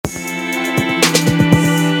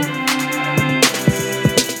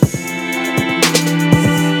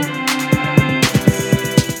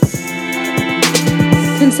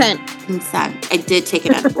Consent. I did take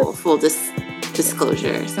an edible, full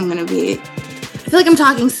disclosure. So I'm going to be... I feel like I'm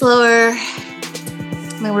talking slower.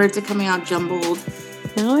 My words are coming out jumbled.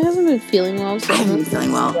 No, I haven't been feeling well. So I haven't been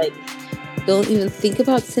feeling well. Like, don't even think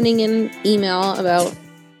about sending in an email about...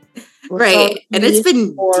 Right. And it's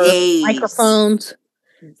been days. Microphones.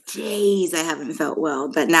 Days I haven't felt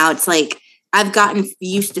well. But now it's like... I've gotten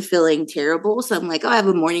used to feeling terrible. So I'm like, I have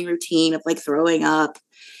a morning routine of like throwing up.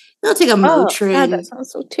 I'll take a Motrin. God, that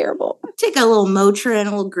sounds so terrible. Take a little Motrin, a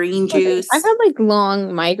little green juice. I've had like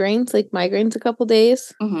long migraines a couple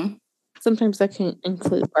days. Mm-hmm. Sometimes that can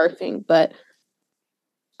include barfing, but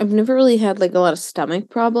I've never really had like a lot of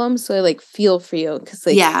stomach problems. So I like feel for you because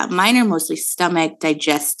like mine are mostly stomach,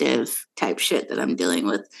 digestive type shit that I'm dealing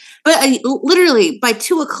with. But literally by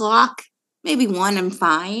 2:00, maybe 1, I'm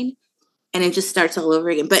fine. And it just starts all over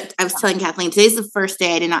again. But I was telling Kathleen, today's the first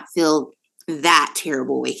day I did not feel that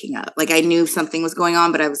terrible waking up. Like I knew something was going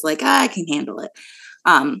on, but I was like, I can handle it.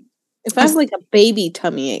 If I have like a baby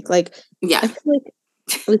tummy ache, like I feel like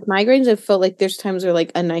with migraines, I felt like there's times where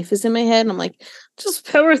like a knife is in my head and I'm like,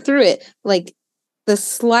 just power through it. Like the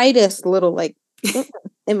slightest little like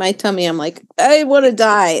in my tummy, I'm like, I want to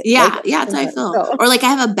die. Yeah, that's how I feel. Or like I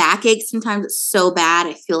have a backache sometimes. It's so bad.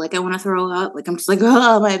 I feel like I want to throw up. Like I'm just like,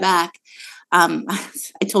 oh, my back.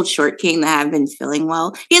 I told Short King that I've been feeling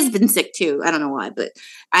well. He has been sick too. I don't know why, but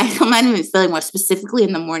I don't mind him feeling well, specifically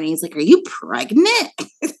in the morning. He's like, are you pregnant?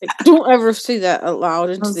 Don't ever say that out loud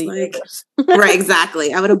into the universe. Right,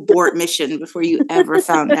 exactly. I would abort mission before you ever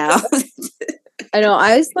found out. I know.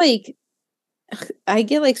 I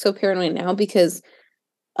get like so paranoid now because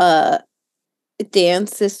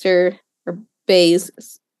Dan's sister or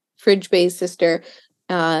Fridge Bay's sister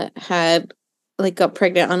had like got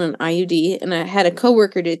pregnant on an IUD, and I had a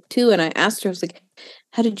coworker did too, and I asked her, I was like,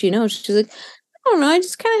 how did you know? She's like, I don't know, I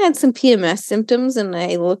just kind of had some PMS symptoms and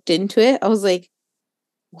I looked into it. I was like,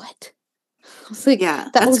 what? I was like,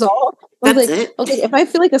 that was all? That's it. I was like, if I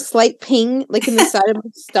feel like a slight ping like in the side of my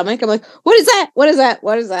stomach, I'm like, what is that? What is that?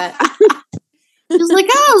 What is that? She was like,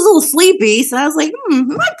 I was a little sleepy. So I was like,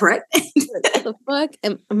 am I pregnant? What the fuck?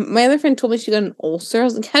 And my other friend told me she got an ulcer. I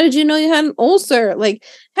was like, how did you know you had an ulcer? Like,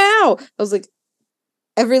 how? I was like,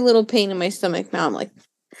 every little pain in my stomach. Now I'm like,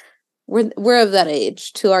 we're of that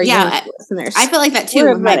age to our listeners. I feel like that too.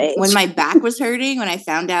 When my back was hurting, when I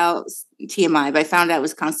found out TMI, but I found out it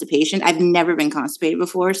was constipation. I've never been constipated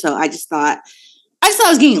before. So I just thought I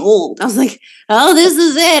was getting old. I was like, oh, this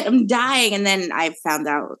is it. I'm dying. And then I found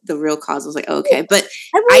out the real cause. I was like, okay. But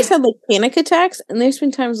I've always had like panic attacks. And there's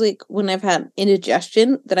been times like when I've had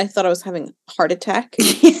indigestion that I thought I was having a heart attack.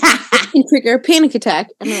 It can trigger a panic attack.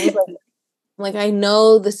 And I was like, I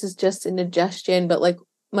know this is just indigestion, but like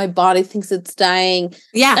my body thinks it's dying.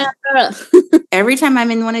 Yeah. Every time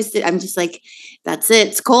I'm in one, I'm just like, that's it.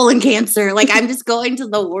 It's colon cancer. Like I'm just going to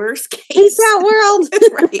the worst case. Peace out, world.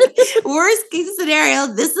 Right. Worst case scenario.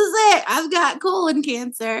 This is it. I've got colon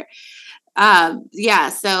cancer.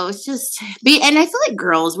 So it's just and I feel like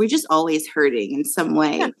girls, we're just always hurting in some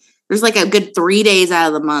way. Yeah. There's like a good 3 days out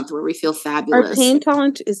of the month where we feel fabulous. Our pain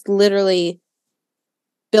tolerance is literally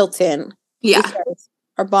built in. Yeah.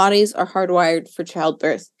 Our bodies are hardwired for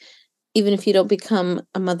childbirth, even if you don't become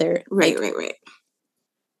a mother. Right.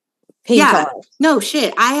 Tolerance. No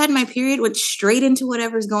shit. I had my period, went straight into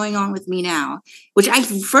whatever's going on with me now, which I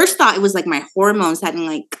first thought it was like my hormones hadn't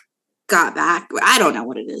like got back. I don't know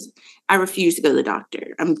what it is. I refuse to go to the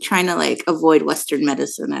doctor. I'm trying to like avoid Western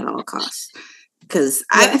medicine at all costs because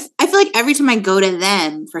I feel like every time I go to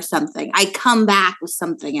them for something, I come back with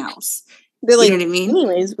something else. They're like, you know what I mean?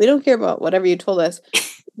 Anyways, we don't care about whatever you told us.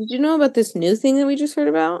 Did you know about this new thing that we just heard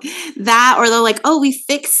about? That, or they're like, oh, we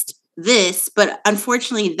fixed this, but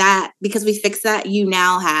unfortunately because we fixed that, you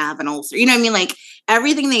now have an ulcer. You know what I mean? Like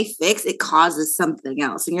everything they fix, it causes something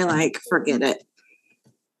else. And you're like, forget it.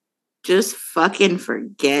 Just fucking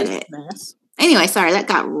forget it. Mess. Anyway, sorry, that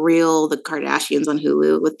got real. The Kardashians on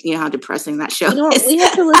Hulu with, how depressing that show is. We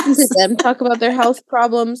have to listen to them talk about their health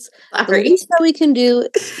problems. The least that we can do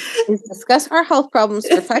is discuss our health problems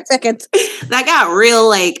for 5 seconds. That got real,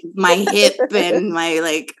 like my hip and my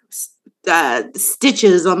like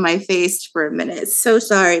stitches on my face for a minute. So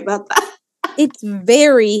sorry about that. It's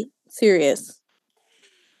very serious.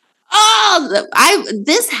 Oh,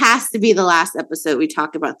 this has to be the last episode we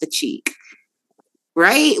talk about the cheek.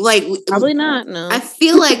 Right? Like probably not. No, I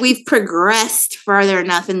feel like we've progressed further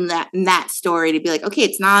enough in that story to be like, okay,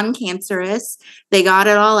 it's non-cancerous. They got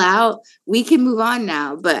it all out. We can move on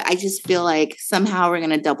now. But I just feel like somehow we're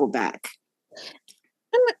going to double back.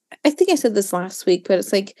 I think I said this last week, but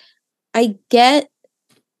it's like I get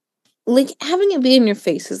like having it be in your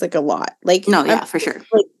face is like a lot. Like, no, yeah, for sure.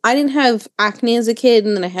 Like, I didn't have acne as a kid,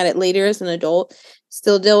 and then I had it later as an adult.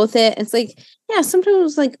 Still deal with it. It's like, yeah,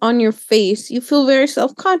 sometimes like on your face, you feel very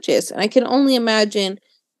self-conscious, and I can only imagine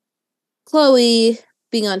Khloe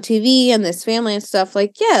being on TV and this family and stuff.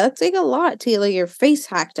 Like, yeah, that's like a lot to get like your face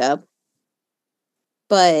hacked up,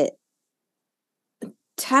 but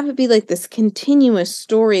to have it be like this continuous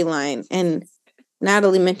storyline, and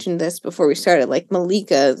Natalie mentioned this before we started, like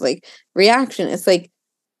Malika's like reaction. It's like,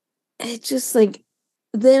 it just like,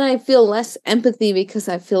 then I feel less empathy because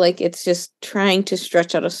I feel like it's just trying to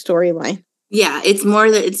stretch out a storyline. Yeah, it's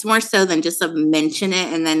more so than just a mention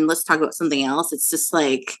it and then let's talk about something else. It's just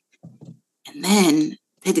like, and then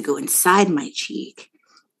they had to go inside my cheek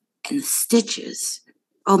and the stitches.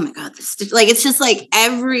 Oh my God, the stitch! Like, it's just like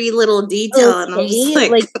every little detail, and I'm just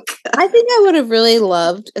like I think I would have really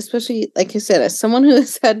loved, especially like I said, as someone who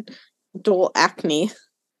has had dual acne,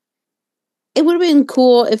 it would have been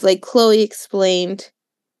cool if like Khloe explained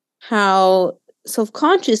how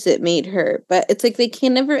self-conscious it made her. But it's like they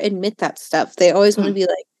can never admit that stuff. They always want to be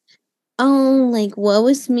like, oh, like, woe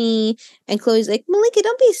is me. And Khloe's like, Malika,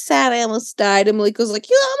 don't be sad. I almost died. And Malika's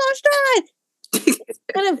like, you almost died. It's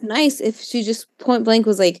kind of nice if she just point blank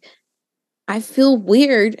was like, I feel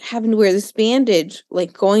weird having to wear this bandage,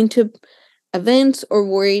 like going to events or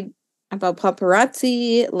worried about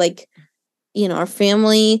paparazzi. Like, you know, our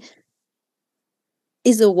family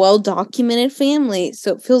is a well-documented family.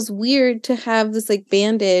 So it feels weird to have this like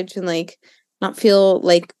bandage and like not feel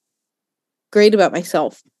like great about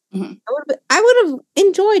myself. Mm-hmm. I would have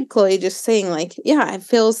enjoyed Khloe just saying like, yeah, it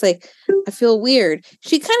feels like I feel weird.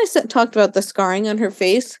 She kind of talked about the scarring on her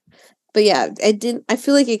face, but yeah, I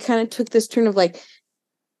feel like it kind of took this turn of like,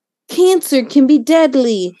 cancer can be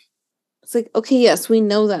deadly. It's like, okay, yes, we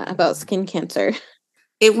know that about skin cancer.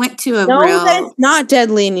 It went to a real... that it's not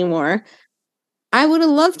deadly anymore. I would have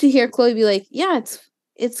loved to hear Khloe be like, yeah,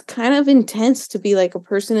 it's kind of intense to be like a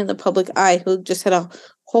person in the public eye who just had a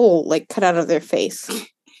hole like cut out of their face.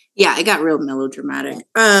 Yeah, it got real melodramatic.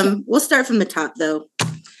 We'll start from the top, though.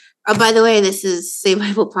 Oh, by the way, this is Say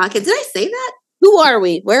Bible Podcast. Did I say that? Who are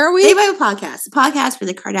we? Where are we? Say Bible Podcast. A podcast for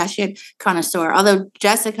the Kardashian connoisseur. Although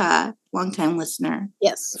Jessica, longtime listener.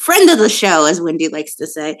 Yes. Friend of the show, as Wendy likes to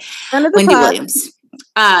say. Wendy Williams.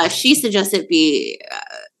 She suggested be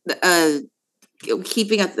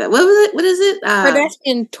keeping up the... What was it? What is it?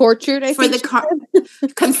 Kardashian tortured, I think.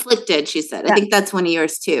 Conflicted, she said. Yeah. I think that's one of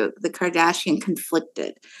yours, too. The Kardashian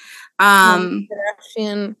Conflicted.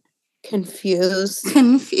 Kardashian confused.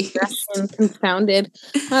 Kardashian confounded.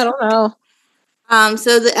 I don't know.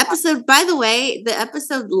 So the episode, by the way, the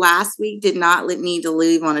episode last week did not need to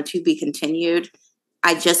leave on a to be continued.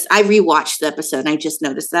 I rewatched the episode and I just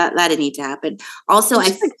noticed that didn't need to happen. Also,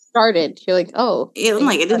 I started. You're like, oh, I'm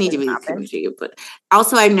like, it didn't need to be continued. But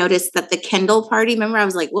also, I noticed that the Kendall party. Remember, I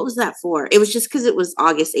was like, what was that for? It was just because it was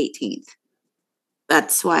August 18th.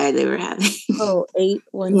 That's why they were having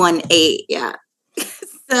 1-8. Yeah.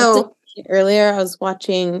 So earlier, I was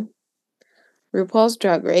watching RuPaul's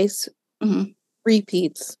Drag Race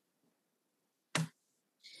repeats,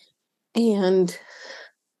 and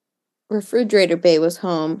Refrigerator Bay was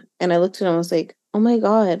home, and I looked at him and I was like, oh my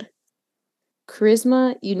God,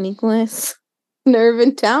 charisma, uniqueness, nerve,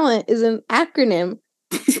 and talent is an acronym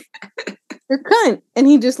for cunt. And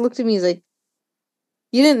he just looked at me, he's like,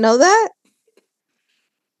 you didn't know that?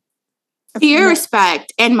 To your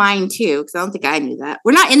respect, and mine too, because I don't think I knew that.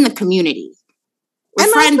 We're not in the community. We're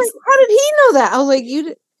friends. Like, how did he know that? I was like,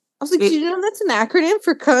 did you know that's an acronym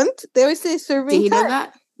for cunt? They always say serving cunt. Did he know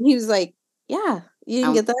that? And he was like, yeah. You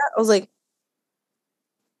didn't get that? I was like,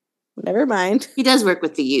 never mind. He does work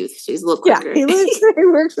with the youth. So he's a little quicker. Yeah, he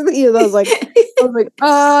works with the youth. I was like,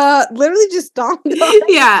 literally just dawned on.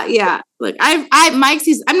 Yeah. Look, my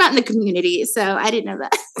excuse, I'm not in the community, so I didn't know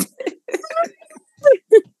that.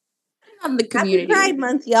 I'm not in the community. Happy Pride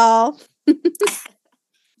Month, y'all.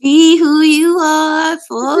 Be who you are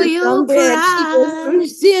for your pride. People don't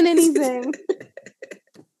understand anything.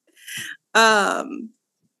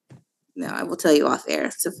 No, I will tell you off air.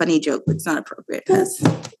 It's a funny joke, but it's not appropriate. It's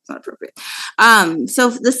not appropriate. So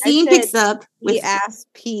the scene picks up with... He asked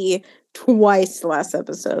P twice last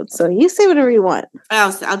episode, so you say whatever you want.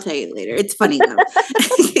 I'll tell you later. It's funny, though.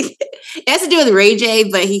 It has to do with Ray J,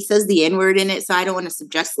 but he says the N-word in it, so I don't want to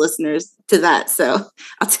subject listeners to that, so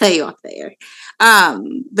I'll tell you off the air.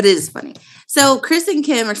 But it is funny. So Chris and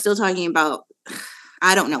Kim are still talking about...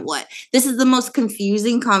 I don't know what. This is the most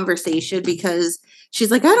confusing conversation because she's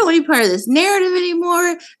like, I don't want to be part of this narrative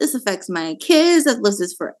anymore. This affects my kids. I've lived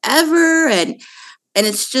this forever. And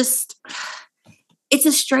it's just, it's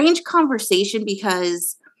a strange conversation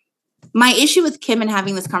because my issue with Kim and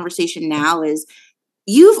having this conversation now is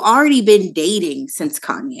you've already been dating since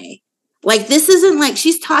Kanye. Like, this isn't like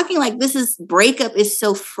she's talking like this is breakup is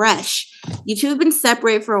so fresh. You two have been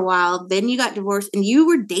separated for a while, then you got divorced, and you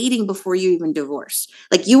were dating before you even divorced.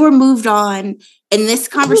 Like, you were moved on, and this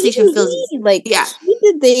conversation feels like she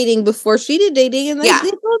did dating before she did dating, and like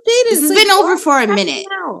they both dated. This has been over for a minute.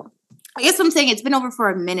 I guess I'm saying it's been over for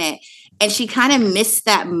a minute, and she kind of missed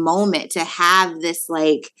that moment to have this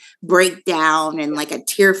like breakdown and like a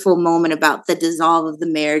tearful moment about the dissolve of the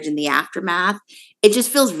marriage and the aftermath. It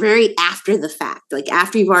just feels very after the fact, like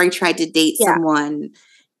after you've already tried to date someone.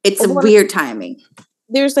 It's a weird timing.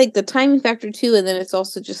 There's like the timing factor too, and then it's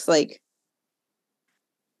also just like,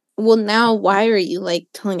 well, now why are you like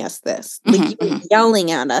telling us this? Like you were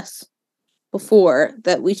yelling at us before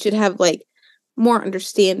that we should have like more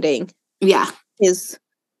understanding. Yeah, his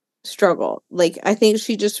struggle. Like I think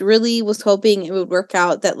she just really was hoping it would work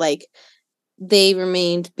out that like they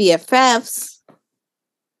remained BFFs.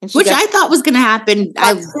 Which I thought was going to happen.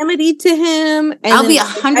 Proximity to him. And I'll be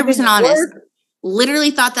 100% honest. Literally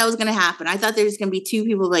thought that was going to happen. I thought there's going to be two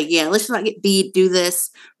people like, yeah, let's not get beat, do this,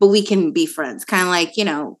 but we can be friends. Kind of like, you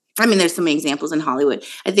know, I mean, there's some examples in Hollywood.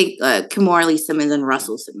 I think Kimberly Simmons and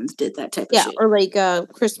Russell Simmons did that type of shit. Or like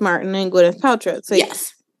Chris Martin and Gwyneth Paltrow. It's like,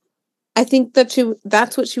 yes. I think that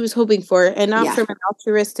that's what she was hoping for. And not from an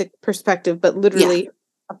altruistic perspective, but literally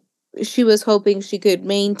she was hoping she could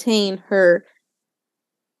maintain her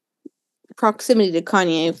proximity to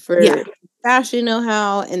Kanye for fashion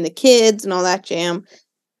know-how and the kids and all that jam.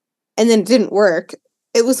 And then it didn't work.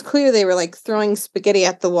 It was clear they were like throwing spaghetti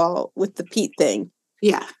at the wall with the Pete thing.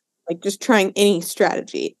 Yeah. Like just trying any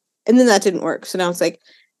strategy. And then that didn't work. So now it's like,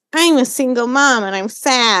 I'm a single mom and I'm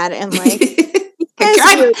sad. And like,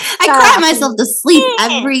 I cry myself to sleep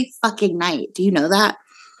every fucking night. Do you know that?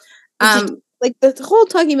 Like the whole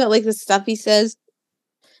talking about like the stuff he says.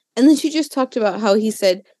 And then she just talked about how he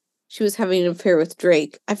said she was having an affair with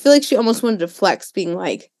Drake. I feel like she almost wanted to flex, being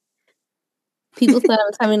like, people thought I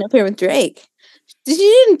was having an affair with Drake. She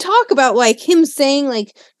didn't talk about like him saying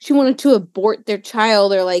like she wanted to abort their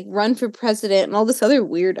child or like run for president and all this other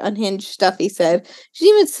weird unhinged stuff he said. She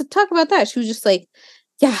didn't even talk about that. She was just like,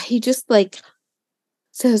 yeah, he just like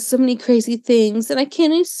says so many crazy things and I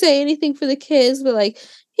can't even say anything for the kids, but like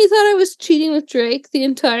he thought I was cheating with Drake the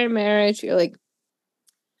entire marriage. You're like,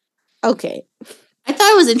 okay. I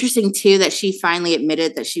thought it was interesting too that she finally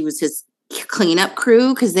admitted that she was his cleanup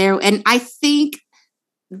crew and I think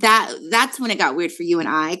that's when it got weird for you and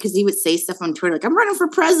I, because he would say stuff on Twitter like, I'm running for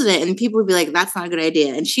president, and people would be like, that's not a good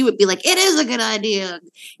idea, and she would be like, it is a good idea,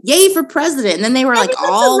 yay for president. And then they were like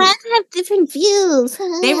all have different views.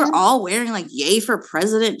 They were all wearing like yay for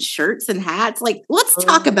president shirts and hats. Like, let's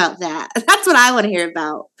talk about that. That's what I want to hear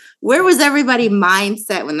about. Where was everybody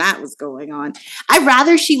mindset when that was going on? I'd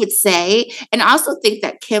rather she would say, and I also think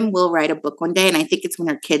that Kim will write a book one day, and I think it's when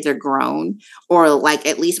her kids are grown, or like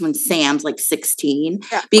at least when Sam's like 16,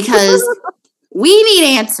 because we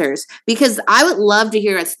need answers. Because I would love to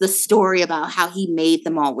hear the story about how he made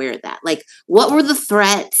them all wear that. Like, what were the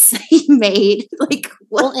threats he made? Like,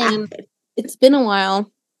 what happened? It's been a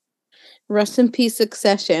while. Rest in peace,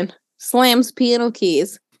 Succession. Slams piano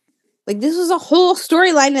keys. Like, this was a whole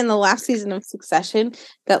storyline in the last season of Succession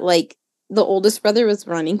that, like, the oldest brother was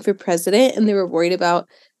running for president and they were worried about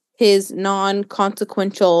his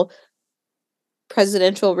non-consequential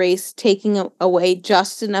presidential race taking away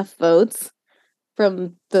just enough votes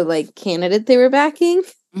from the, like, candidate they were backing.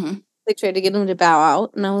 Mm-hmm. They tried to get him to bow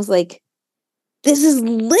out. And I was like, this is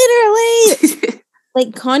literally... like,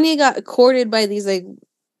 Kanye got courted by these, like,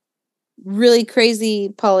 really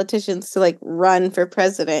crazy politicians to like run for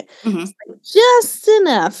president. Mm-hmm. Like, just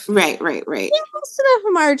enough. Right. Just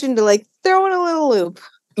enough margin to like throw in a little loop.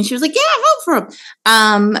 And she was like, yeah, vote for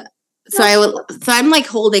him. So I'm like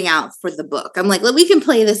holding out for the book. I'm like, we can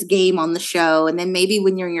play this game on the show. And then maybe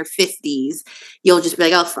when you're in your 50s, you'll just be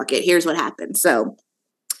like, oh, fuck it. Here's what happened. So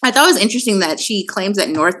I thought it was interesting that she claims that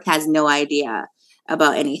North has no idea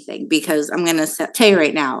about anything, because I'm going to tell you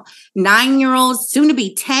right now, 9-year-olds, soon to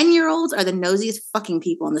be 10-year-olds are the nosiest fucking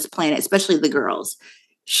people on this planet, especially the girls.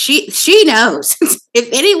 She knows. If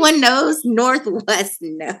anyone knows, Northwest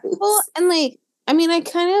knows. Well, and like, I mean, I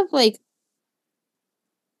kind of like,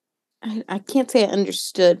 I can't say I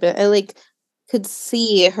understood, but I like could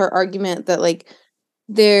see her argument that like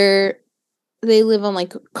they live on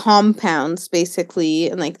like compounds basically,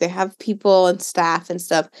 and like they have people and staff and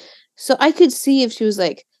stuff. So I could see if she was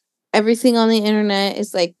like, everything on the internet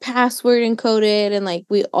is like password encoded and like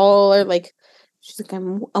we all are like, she's like,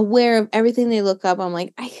 I'm aware of everything they look up. I'm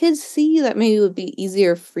like, I could see that maybe it would be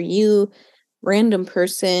easier for you, random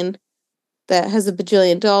person, that has a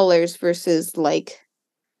bajillion dollars versus like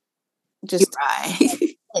just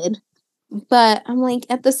right. But I'm like,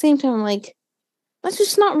 at the same time, I'm like, that's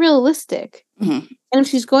just not realistic. Mm-hmm. And if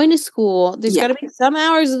she's going to school, there's got to be some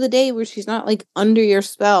hours of the day where she's not like under your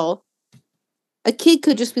spell. A kid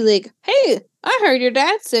could just be like, hey, I heard your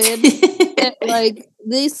dad said that like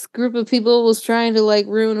this group of people was trying to like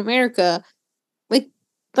ruin America. Like,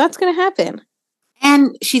 that's going to happen.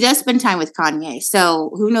 And she does spend time with Kanye.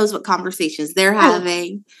 So who knows what conversations they're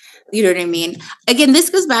having. You know what I mean? Again,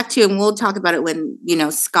 this goes back to, and we'll talk about it when, you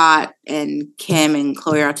know, Scott and Kim and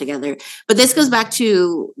Khloe are together. But this goes back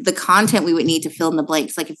to the content we would need to fill in the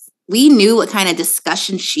blanks. Like if we knew what kind of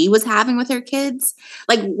discussion she was having with her kids,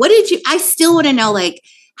 like I still want to know, like,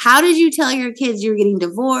 how did you tell your kids you're getting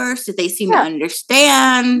divorced? Did they seem to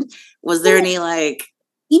understand? Was there any like,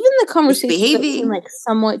 even the conversation seem like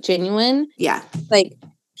somewhat genuine? Yeah. Like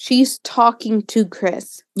she's talking to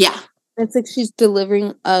Chris. Yeah. It's like she's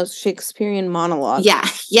delivering a Shakespearean monologue. Yeah.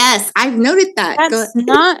 Yes. I've noted that. That's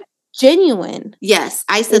not genuine. Yes.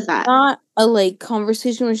 I said that. Not a like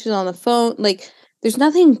conversation where she's on the phone. Like there's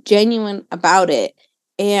nothing genuine about it.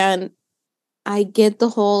 And I get the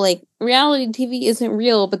whole like reality TV isn't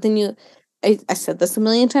real, but then I said this a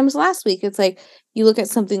million times last week. It's like you look at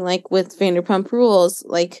something like with Vanderpump Rules,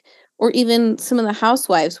 like, or even some of the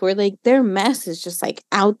housewives where like their mess is just like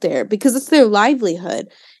out there because it's their livelihood.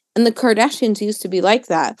 And the Kardashians used to be like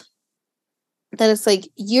that. That it's like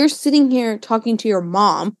you're sitting here talking to your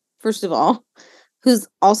mom, first of all, who's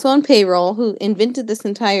also on payroll, who invented this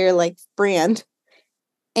entire like brand,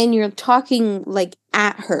 and you're talking like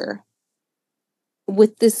at her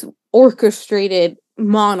with this orchestrated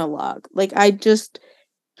monologue. Like I just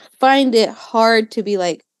find it hard to be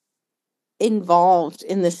like involved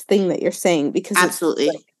in this thing that you're saying because absolutely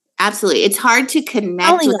it's hard to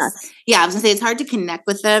connect with us. Yeah, I was gonna say it's hard to connect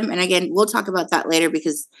with them, and again we'll talk about that later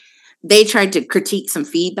because they tried to critique some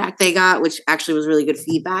feedback they got, which actually was really good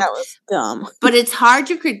feedback. That was dumb. But it's hard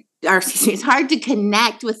to it's hard to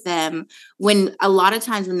connect with them when a lot of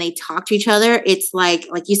times when they talk to each other, it's like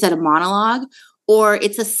you said, a monologue, or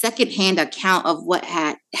it's a secondhand account of what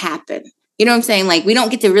had happened. You know what I'm saying? Like we don't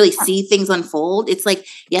get to really see things unfold. It's like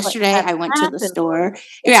yesterday I went to the store.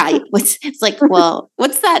 Yeah, it's like, well,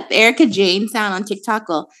 what's that Erica Jane sound on TikTok?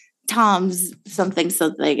 Well, Tom's something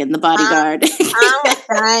in The Bodyguard. I was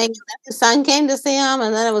crying. The sun came to see him,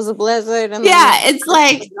 and then it was a blizzard. And it's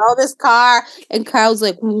like this car, and Kyle's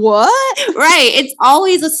like, "What?" Right? It's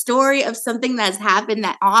always a story of something that's happened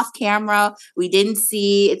that off camera we didn't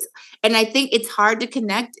see. And I think it's hard to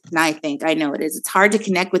connect. And I know it is. It's hard to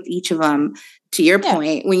connect with each of them. To your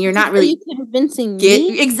point, when you're not really convincing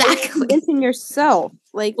me, exactly convincing yourself.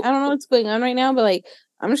 Like I don't know what's going on right now, but like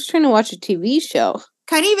I'm just trying to watch a TV show.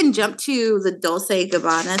 Kind of even jump to the Dolce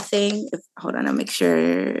Gabbana thing. Hold on, I'll make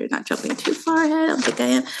sure not jumping too far ahead. I don't think I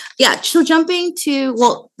am. Yeah, so jumping to,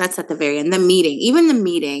 well, that's at the very end, the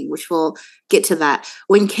meeting, which we'll get to that.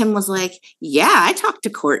 When Kim was like, yeah, I talked to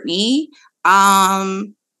Kourtney.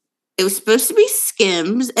 It was supposed to be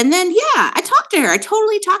Skims. And then, yeah, I talked to her. I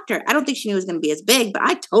totally talked to her. I don't think she knew it was going to be as big, but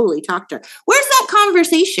I totally talked to her. Where's that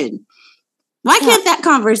conversation? Why can't that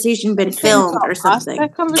conversation been filmed or something?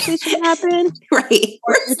 That conversation happened, right?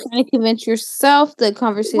 Or you're trying to convince yourself that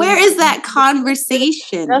conversation. Where is that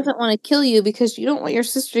conversation? Doesn't want to kill you because you don't want your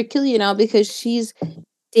sister to kill you now because she's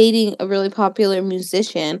dating a really popular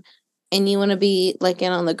musician, and you want to be like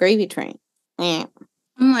in on the gravy train. I'm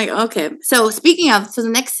like, okay. So speaking of, the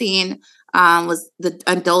next scene was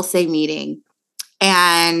a Dulce meeting,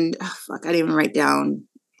 and I didn't even write down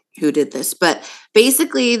who did this, but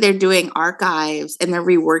basically they're doing archives and they're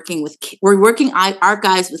reworking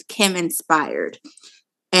archives with Kim inspired.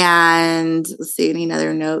 And let's see, any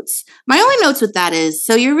other notes? My only notes with that is,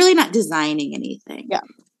 so you're really not designing anything. Yeah.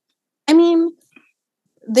 I mean,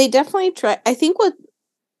 they definitely try. I think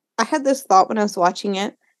I had this thought when I was watching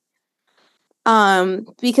it.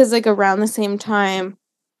 Because like around the same time,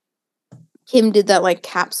 Kim did that like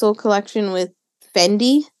capsule collection with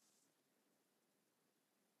Fendi.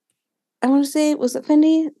 I want to say, was it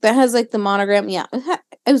Fendi? That has like the monogram. Yeah,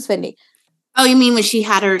 it was Fendi. Oh, you mean when she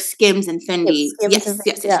had her Skims and Fendi?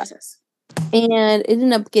 Yes. And it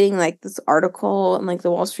ended up getting like this article in like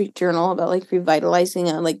the Wall Street Journal about like revitalizing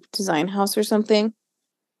a like design house or something.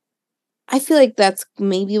 I feel like that's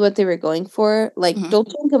maybe what they were going for. Like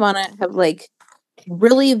Dolce & Gabbana have like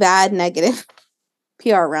really bad negative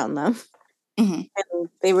PR around them. And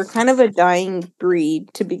they were kind of a dying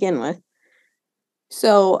breed to begin with.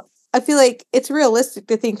 So I feel like it's realistic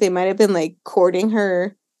to think they might have been like courting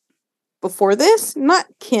her before this. Not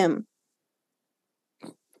Kim,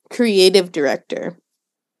 creative director.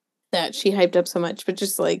 that she hyped up so much, but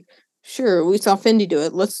just like, sure, we saw Fendi do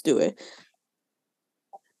it, let's do it.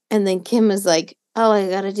 And then Kim is like, oh, I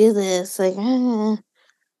gotta do this. Like,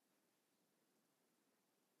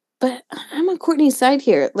 But I'm on Kourtney's side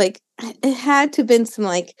here. Like, it had to have been some,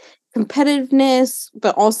 like, competitiveness,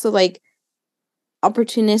 but also, like,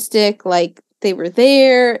 opportunistic. Like, they were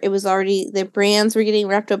there. It was already, their brands were getting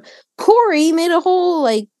wrapped up. Corey made a whole,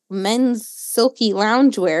 like, men's silky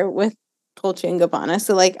loungewear with Dolce & Gabbana.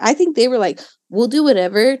 So, like, I think they were like, we'll do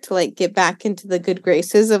whatever to, like, get back into the good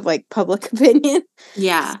graces of, like, public opinion.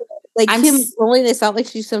 Yeah. So, like, Kim rolling this out like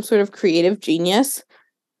she's some sort of creative genius.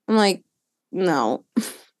 I'm like, no.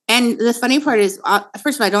 And the funny part is,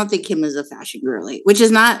 first of all, I don't think Kim is a fashion girly, which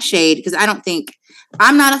is not shade, because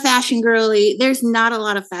I'm not a fashion girly. There's not a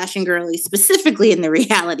lot of fashion girlies, specifically in the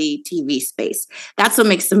reality TV space. That's what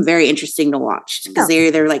makes them very interesting to watch, because they're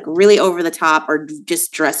either like really over the top or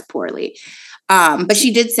just dress poorly. But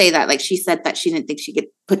she did say that, like, she said that she didn't think she could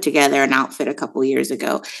put together an outfit a couple years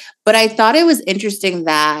ago. But I thought it was interesting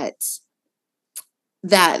that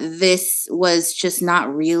this was just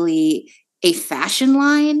not really a fashion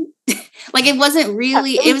line. Like, it wasn't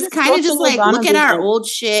really, it was kind of just like, look at our old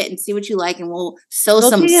shit and see what you like, and we'll sew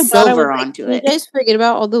some silver onto it. You guys forget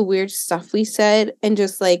about all the weird stuff we said, and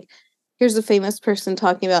just like, here's a famous person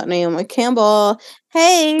talking about Naomi Campbell.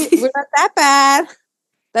 Hey, we're not that bad.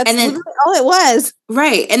 That's literally all it was.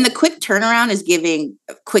 Right. And the quick turnaround is giving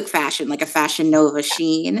quick fashion, like a Fashion Nova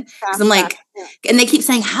sheen. Because I'm like, and they keep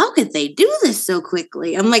saying, how could they do this so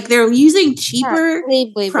quickly? I'm like, they're using cheaper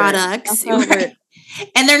products. Right?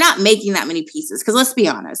 And they're not making that many pieces. Because let's be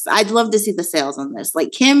honest, I'd love to see the sales on this.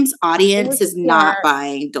 Like, Kim's audience is not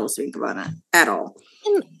buying Dolce & Gabbana at all.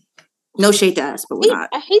 And no shade to us, but we're not.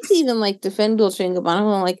 I hate to even like defend Dolce &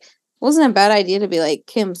 Gabbana. I'm like, it wasn't a bad idea to be like,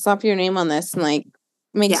 Kim, slap your name on this and like,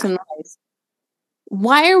 make some noise.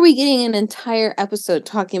 Why are we getting an entire episode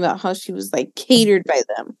talking about how she was like catered by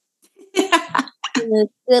them?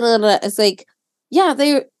 It's like, yeah,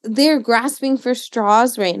 they're grasping for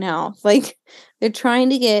straws right now. Like, they're trying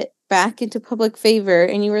to get back into public favor,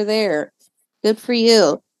 and you were there. Good for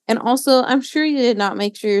you. And also, I'm sure you did not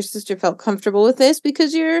make sure your sister felt comfortable with this,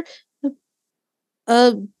 because you're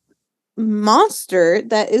a monster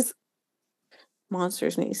that is.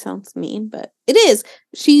 Monsters maybe sounds mean, but it is.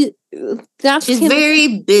 She's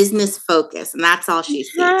very business focused, and that's all she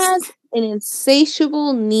has an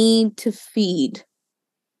insatiable need to feed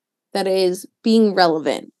that is being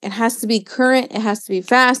relevant. It has to be current, it has to be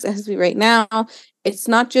fast, it has to be right now. It's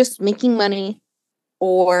not just making money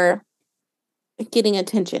or getting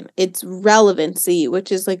attention. It's relevancy,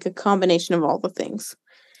 which is like a combination of all the things.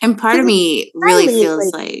 And part of me really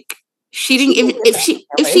feels like she didn't.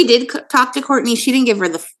 If she did talk to Kourtney, she didn't give her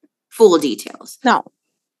the full details. No,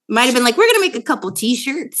 might have been like, we're gonna make a couple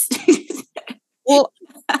T-shirts. Well,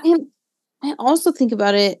 and I also think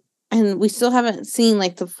about it, and we still haven't seen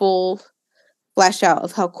like the full flesh out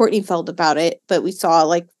of how Kourtney felt about it, but we saw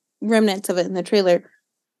like remnants of it in the trailer.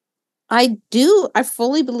 I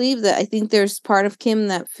fully believe that. I think there's part of Kim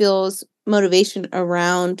that feels motivation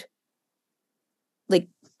around like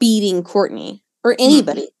beating Kourtney or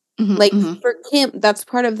anybody. Mm-hmm, like for Kim, that's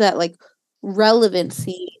part of that like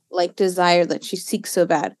relevancy, like desire that she seeks so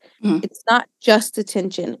bad. It's not just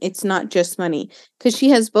attention, it's not just money, because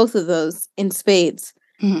she has both of those in spades.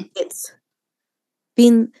 It's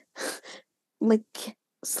been like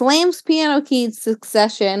slams piano keys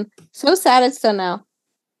Succession, so sad it's done now.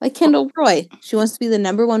 Like Kendall Roy, she wants to be the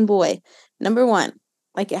number one boy, number one.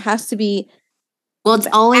 Like, it has to be. Well, it's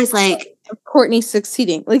always like Kourtney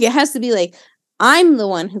succeeding. Like, it has to be like, I'm the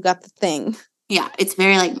one who got the thing. Yeah, it's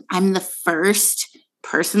very like, I'm the first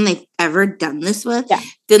person they've ever done this with. Yeah.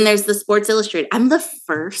 Then there's the Sports Illustrated. I'm the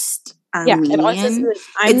first Armenian.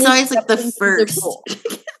 It's always like the first.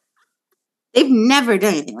 They've never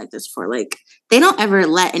done anything like this before. Like, they don't ever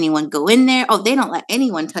let anyone go in there. Oh, they don't let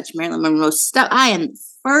anyone touch Marilyn Monroe's stuff. I am the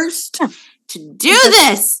first to do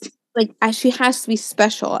this. Like, she has to be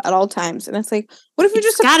special at all times. And it's like, what if you're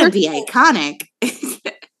just gotta be iconic?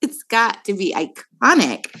 It's got to be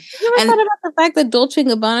iconic. You ever thought about the fact that Dolce &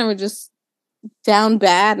 Gabbana were just down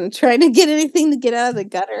bad and trying to get anything to get out of the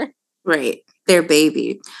gutter? Right. Their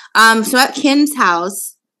baby. So at Kim's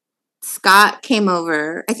house, Scott came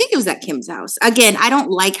over. I think it was at Kim's house. Again, I don't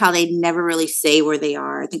like how they never really say where they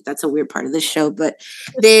are. I think that's a weird part of the show. But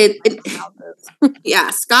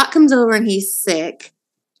Scott comes over and he's sick.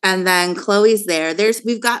 And then Khloe's there.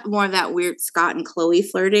 We've got more of that weird Scott and Khloe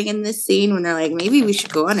flirting in this scene when they're like, maybe we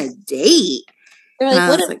should go on a date. They're like,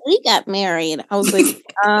 what if we got married? I was like,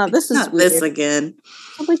 this is not weird. This again.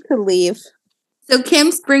 I'd like to leave. So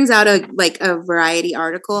Kim brings out a Variety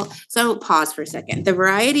article. So pause for a second. The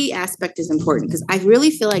Variety aspect is important because I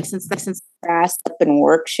really feel like since ass up and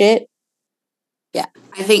work shit, yeah,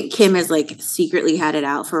 I think Kim has secretly had it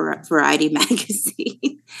out for Variety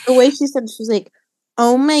magazine. The way she said, she's like,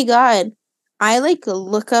 "Oh my god, I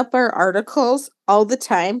look up our articles all the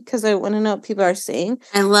time because I want to know what people are saying.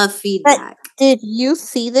 I love feedback. But did you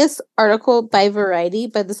see this article by Variety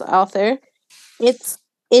by this author? It's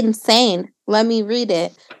insane. Let me read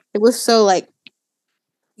it. It was so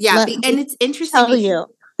yeah, and it's interesting. Tell you."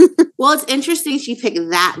 Well, it's interesting she picked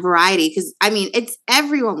that Variety because it's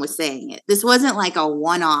everyone was saying it. This wasn't a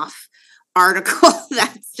one-off article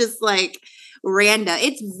that's just random.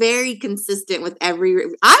 It's very consistent with I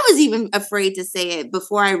was even afraid to say it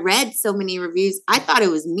before I read so many reviews. I thought it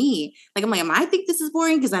was me. I think this is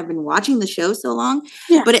boring because I've been watching the show so long.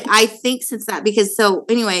 Yeah. But I think since that,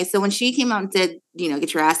 so when she came out and said,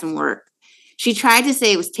 get your ass and work, she tried to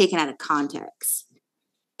say it was taken out of context.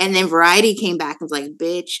 And then Variety came back and was like,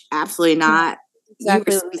 bitch, absolutely not.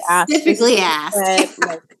 Exactly. You were specifically asked.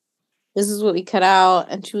 This is what we cut out.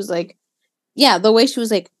 And she was like, yeah, the way she was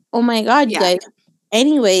like, oh my God, you guys.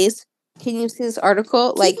 Anyways, can you see this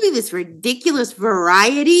article? This ridiculous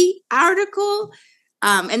Variety article.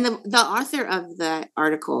 And the author of the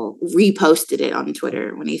article reposted it on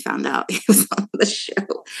Twitter when he found out it was on the show.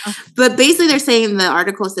 Oh. But basically they're saying the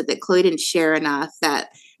article said that Khloe didn't share enough, that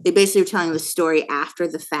they basically were telling the story after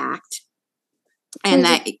the fact. And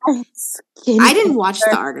that I didn't watch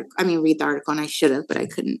the article. Read the article, and I should have, but I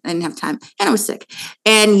couldn't. I didn't have time. And I was sick.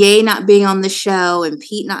 And Ye not being on the show and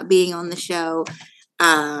Pete not being on the show,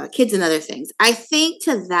 kids and other things. I think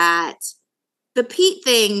to that, the Pete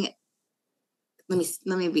thing, let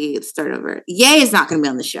me start over. Ye is not going to be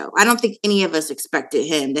on the show. I don't think any of us expected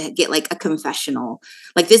him to get a confessional.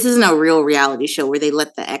 This isn't a real reality show where they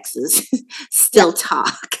let the exes still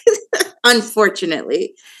talk.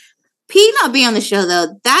 Unfortunately, Pete not being on the show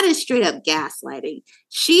though, that is straight up gaslighting.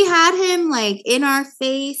 She had him in our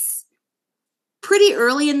face pretty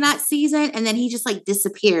early in that season, and then he just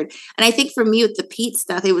disappeared. And I think for me with the Pete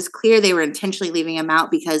stuff, it was clear they were intentionally leaving him out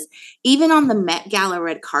because even on the Met Gala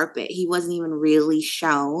red carpet, he wasn't even really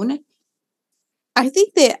shown. I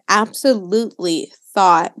think they absolutely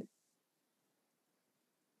thought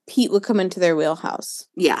Pete would come into their wheelhouse.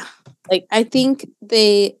 Yeah. I think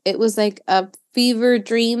it was a fever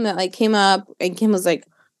dream that came up, and Kim was like,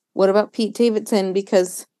 what about Pete Davidson?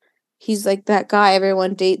 Because he's that guy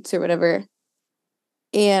everyone dates or whatever.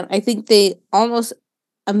 And I think they almost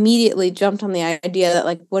immediately jumped on the idea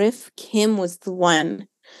that what if Kim was the one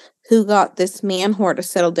who got this man whore to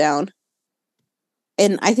settle down?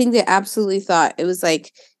 And I think they absolutely thought it was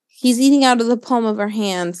he's eating out of the palm of our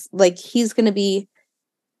hands. He's going to be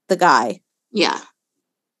the guy. Yeah.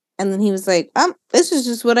 And then he was like, this is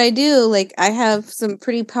just what I do. I have some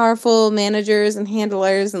pretty powerful managers and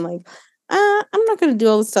handlers, and I'm not going to do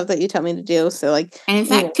all the stuff that you tell me to do. So and in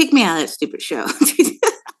fact, kick me out of that stupid show.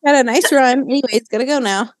 Had a nice run. Anyways, gotta go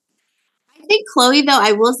now. I think Khloe, though,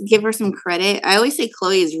 I will give her some credit. I always say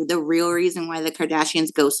Khloe is the real reason why the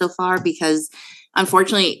Kardashians go so far, because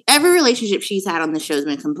unfortunately, every relationship she's had on the show has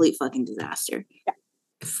been a complete fucking disaster. Yeah.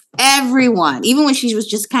 Everyone, even when she was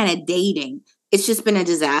just kind of dating, it's just been a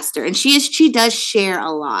disaster. And she does share a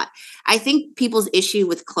lot. I think people's issue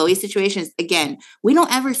with Khloe's situation is, again, we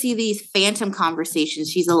don't ever see these phantom conversations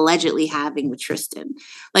she's allegedly having with Tristan.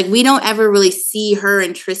 We don't ever really see her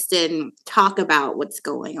and Tristan talk about what's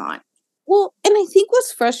going on. Well, and I think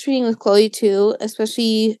what's frustrating with Khloe too,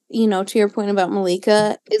 especially, to your point about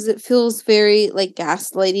Malika, is it feels very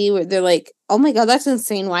gaslighty, where they're like, oh my God, that's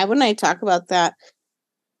insane. Why wouldn't I talk about that?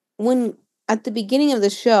 When at the beginning of the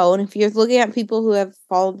show, and if you're looking at people who have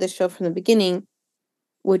followed this show from the beginning,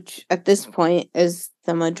 which at this point is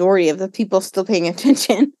the majority of the people still paying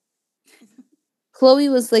attention,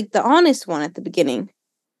 Khloe was the honest one at the beginning.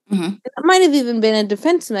 Mm-hmm. It might have even been a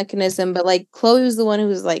defense mechanism, but Khloe was the one who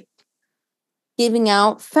was giving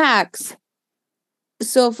out facts.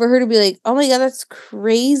 So for her to be oh my God, that's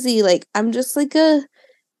crazy. I'm just a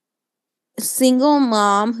single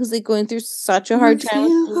mom who's going through such a hard time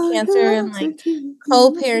with cancer and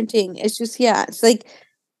co-parenting. It's just, yeah, it's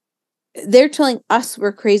they're telling us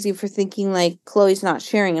we're crazy for thinking Khloe's not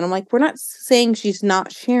sharing. And I'm we're not saying she's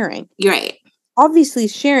not sharing. You're right. Obviously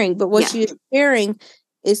sharing, but what she is sharing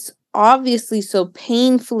is obviously so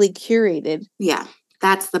painfully curated. Yeah,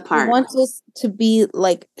 that's the part. She wants us to be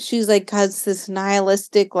she's has this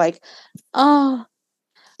nihilistic,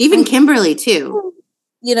 even Kimberly too.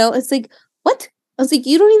 It's what? I was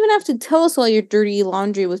you don't even have to tell us all your dirty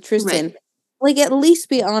laundry with Tristan. Right. At least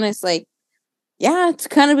be honest, yeah, it's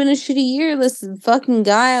kind of been a shitty year. This fucking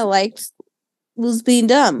guy I liked was being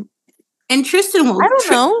dumb. And Tristan will. I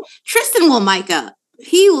don't know. Tristan will mic up.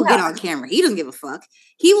 He will Yeah. get on camera. He doesn't give a fuck.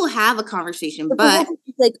 He will have a conversation, but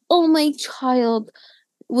he's like, oh, my child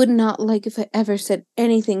would not like if I ever said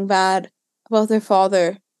anything bad about their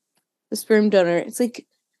father, the sperm donor. It's like,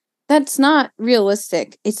 that's not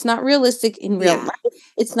realistic. It's not realistic in real life.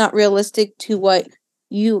 It's not realistic to what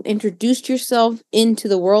you introduced yourself into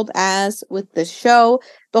the world as with the show.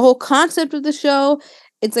 The whole concept of the show,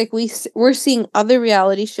 it's like we're seeing other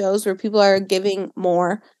reality shows where people are giving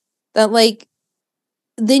more that, like,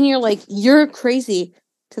 then you're like, you're crazy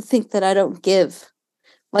to think that I don't give.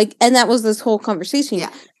 Like, and that was this whole conversation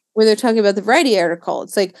where they're talking about the Variety article.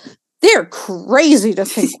 It's like, they're crazy to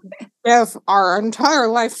think we give our entire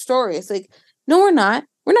life story. It's like, no, we're not.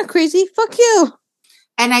 We're not crazy. Fuck you.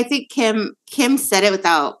 And I think Kim said it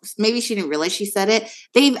without, maybe she didn't realize she said it.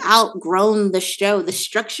 They've outgrown the show. The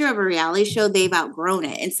structure of a reality show, they've outgrown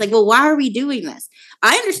it. It's like, well, why are we doing this?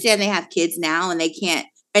 I understand they have kids now and they can't,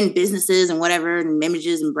 and businesses and whatever, and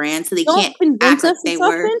images and brands, so they can't act like they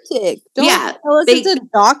were. Authentic. Don't tell us it's a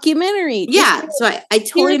documentary. Yeah, so I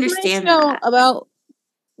totally understand that. About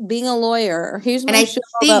being a lawyer. Or here's my show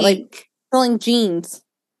about, like, selling jeans.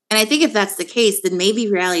 And I think if that's the case, then maybe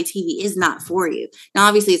reality TV is not for you. Now,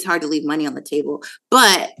 obviously, it's hard to leave money on the table.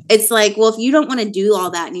 But it's like, well, if you don't want to do all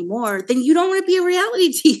that anymore, then you don't want to be a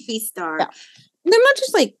reality TV star. Yeah. They're not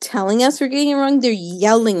just, like, telling us we're getting it wrong. They're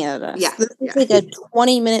yelling at us. Yeah. This is like a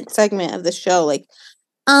 20-minute segment of the show. Like,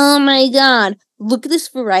 oh, my God. Look at this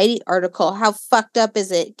Variety article. How fucked up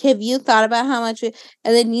is it? Have you thought about how much it...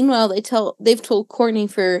 And then, meanwhile, they've told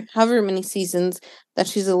Kourtney for however many seasons that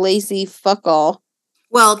she's a lazy fuck-all.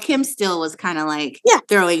 Well, Kim still was kind of like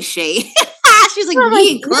throwing shade. She's like,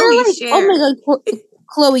 me and Khloe share. Oh my God,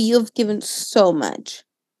 Khloe, you have given so much.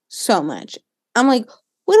 So much. I'm like,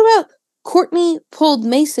 what about Kourtney pulled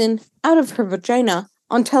Mason out of her vagina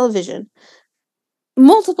on television?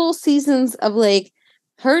 Multiple seasons of, like,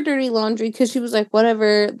 her dirty laundry because she was like,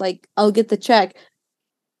 whatever, like, I'll get the check.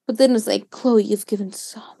 But then it's like, Khloe, you've given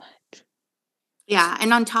so much. Yeah.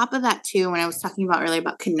 And on top of that, too, when I was talking about earlier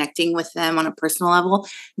about connecting with them on a personal level,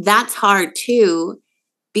 that's hard, too,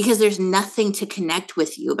 because there's nothing to connect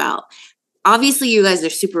with you about. Obviously, you guys are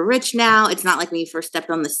super rich now. It's not like when you first stepped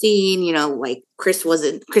on the scene, you know, like Chris was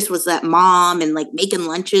that mom and like making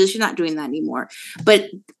lunches. You're not doing that anymore. But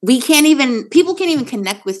people can't even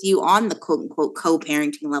connect with you on the quote unquote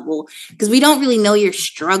co-parenting level because we don't really know your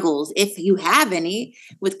struggles, if you have any,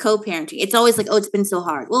 with co-parenting. It's always like, oh, it's been so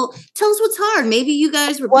hard. Well, tell us what's hard. Maybe you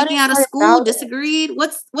guys were picking out of school, disagreed.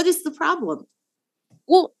 What is the problem?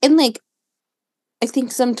 Well, and like, I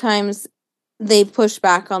think sometimes they push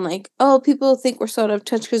back on like, oh, people think we're so out of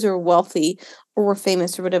touch because we're wealthy or we're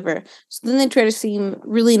famous or whatever. So then they try to seem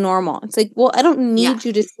really normal. It's like, well, I don't need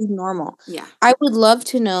you to seem normal. Yeah. I would love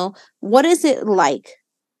to know, what is it like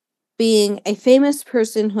being a famous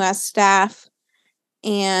person who has staff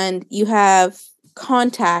and you have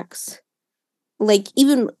contacts? Like,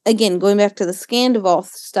 even, again, going back to the Scandival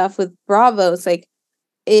stuff with Bravo, it's like,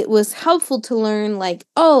 it was helpful to learn, like,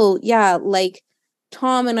 oh, yeah, like,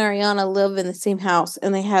 Tom and Ariana live in the same house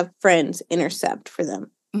and they have friends intercept for them.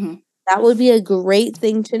 Mm-hmm. That would be a great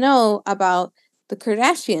thing to know about the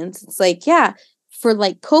Kardashians. It's like, yeah, for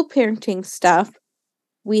like co-parenting stuff,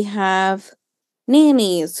 we have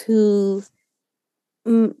nannies who,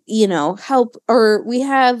 you know, help, or we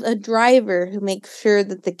have a driver who makes sure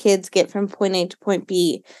that the kids get from point A to point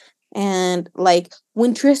B. And like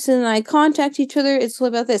when Tristan and I contact each other, it's all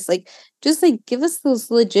about this. Like, just like give us those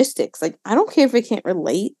logistics. Like, I don't care if I can't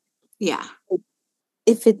relate. Yeah.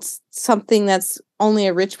 If it's something that's only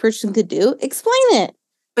a rich person could do, explain it.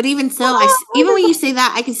 But even so, even when you say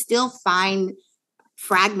that, I can still find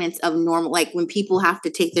fragments of normal, like when people have to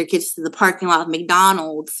take their kids to the parking lot of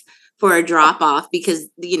McDonald's for a drop off because,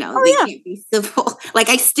 you know, they can't be civil. Like,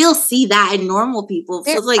 I still see that in normal people.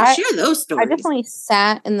 So it's like, share those stories. I definitely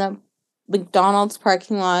sat in the McDonald's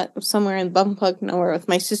parking lot somewhere in bumfuck nowhere with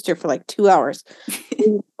my sister for like 2 hours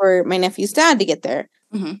for my nephew's dad to get there.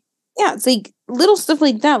 Mm-hmm. Yeah, it's like little stuff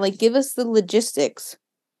like that. Like, give us the logistics.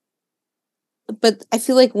 But I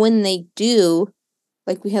feel like when they do,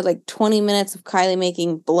 like we had like 20 minutes of Kylie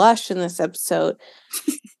making blush in this episode.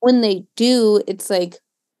 When they do, it's like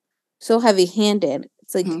so heavy-handed.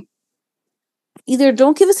 It's like, either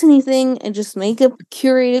don't give us anything and just make a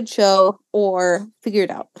curated show, or figure it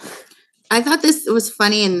out. I thought this was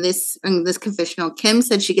funny in this confessional. Kim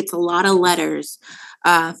said she gets a lot of letters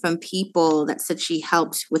from people that said she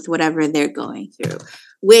helped with whatever they're going through.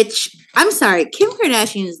 Which, I'm sorry, Kim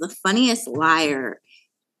Kardashian is the funniest liar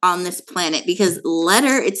on this planet because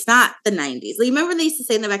it's not the 90s. Like, remember they used to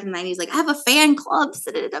say in the back in the 90s, like, I have a fan club,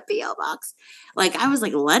 send it in a PO box. Like, I was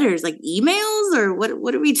like, letters, like emails, or what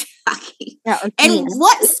are we talking? Yeah, and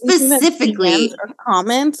what specifically or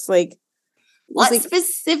comments, like what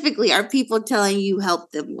specifically are people telling you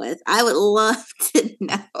help them with? I would love to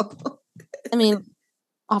know. I mean,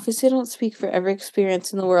 obviously I don't speak for every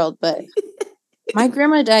experience in the world, but my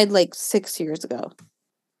grandma died like 6 years ago.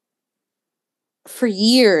 For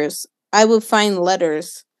years, I would find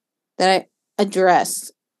letters that I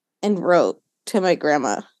addressed and wrote to my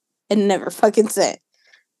grandma and never fucking sent.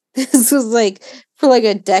 This was like for like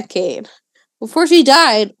a decade before she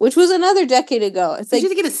died, which was another decade ago. It's like you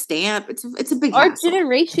have to get a stamp. It's a big our hassle.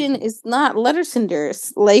 generation is not letter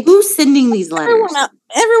senders. Like, who's sending these letters?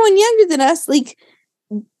 Everyone younger than us. Like,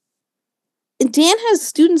 Dan has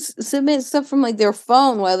students submit stuff from like their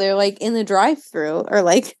phone while they're like in the drive-thru or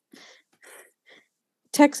like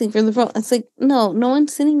texting from the phone. It's like, no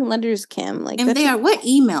one's sending letters, Kim. Like, and what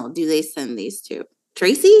email do they send these to?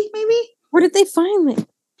 Tracy, maybe? Where did they find me?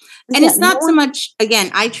 And it's not so much, again,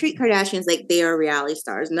 I treat Kardashians like they are reality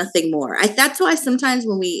stars, nothing more. That's why sometimes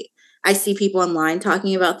when I see people online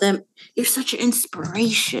talking about them, you're such an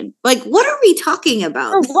inspiration. Like, what are we talking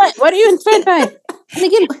about? Or what? What are you inspired by? And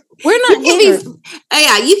again, we're not haters.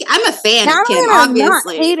 I'm a fan of Kim,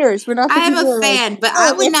 obviously. Not haters. We're not. I'm a fan, but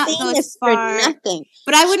I would not go as far. Nothing.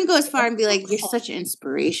 But I wouldn't go as far and be like, you're such an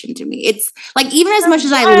inspiration to me. It's like, even as much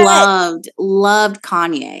as I loved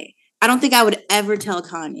Kanye, I don't think I would ever tell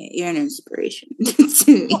Kanye, you're an inspiration to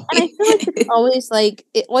me. Well, and I feel like it's always like,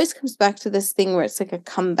 it always comes back to this thing where it's like a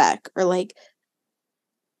comeback or like,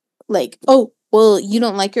 oh, well, you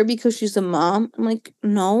don't like her because she's a mom. I'm like,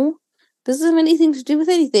 no, this doesn't have anything to do with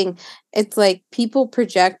anything. It's like people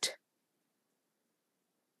project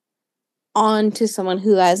onto someone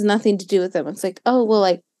who has nothing to do with them. It's like, oh, well,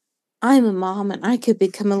 like, I'm a mom and I could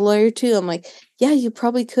become a lawyer too. I'm like, yeah, you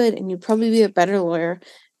probably could. And you'd probably be a better lawyer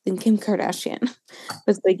than Kim Kardashian.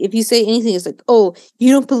 It's like, if you say anything, it's like, oh,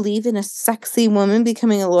 you don't believe in a sexy woman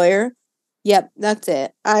becoming a lawyer? Yep, that's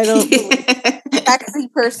it. I don't believe a sexy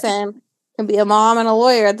person can be a mom and a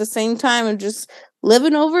lawyer at the same time and just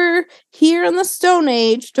living over here in the Stone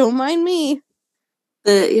Age. Don't mind me.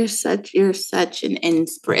 You're such an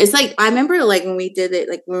inspiration. It's like, I remember like when we did it,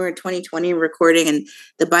 like when we were in 2020 recording and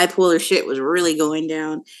the bipolar shit was really going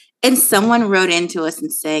down. And someone wrote into us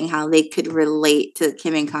and saying how they could relate to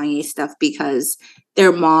Kim and Kanye stuff because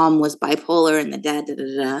their mom was bipolar and the dad, da,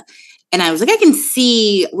 da, da. And I was like, I can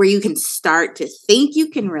see where you can start to think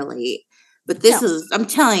you can relate. But this is, I'm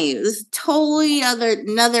telling you, this is totally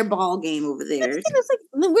another ball game over there. It's like,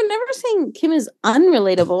 we're never saying Kim is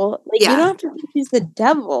unrelatable. Like, you don't have to think she's the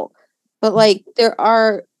devil. But like, there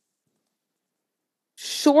are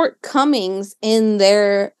shortcomings in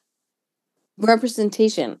their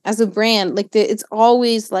representation as a brand. Like, it's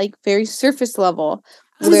always like very surface level.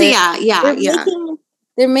 They're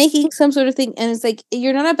making some sort of thing, and it's like,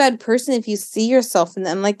 you're not a bad person if you see yourself in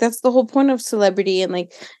them. Like, that's the whole point of celebrity and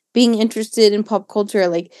like being interested in pop culture.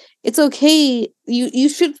 Like, it's okay. You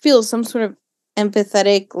should feel some sort of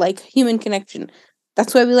empathetic, like, human connection.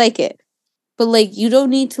 That's why we like it. But like, you don't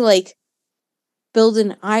need to like build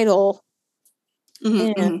an idol.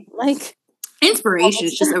 Like, inspiration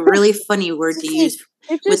is just a really funny word to use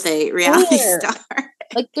with a reality star.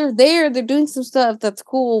 Like, they're doing some stuff that's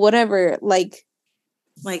cool, whatever. Like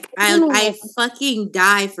I fucking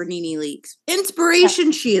die for Nene Leakes.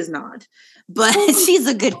 Inspiration, she is not, but she's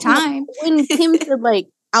a good time. When Kim said like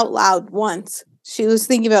out loud once, she was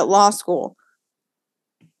thinking about law school.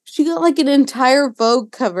 She got like an entire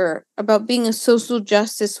Vogue cover about being a social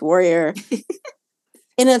justice warrior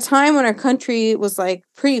in a time when our country was like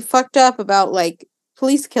pretty fucked up about like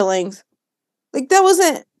police killings. Like, that was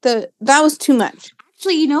too much.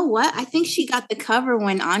 Actually, you know what? I think she got the cover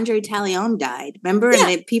when Andre Talion died. Remember? Yeah.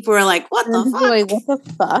 And people were like, what the fuck? Like, what the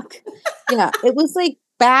fuck? Yeah. It was like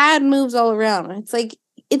bad moves all around. It's like,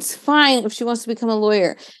 it's fine if she wants to become a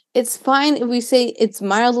lawyer. It's fine if we say it's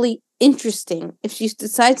mildly interesting if she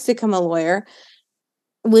decides to become a lawyer,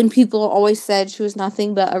 when people always said she was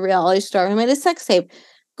nothing but a reality star who made a sex tape.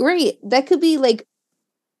 Great. That could be like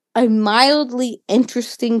a mildly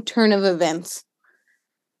interesting turn of events.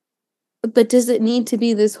 But does it need to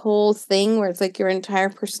be this whole thing where it's like your entire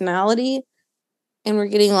personality and we're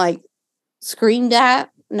getting like screamed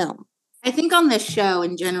at? No. I think on this show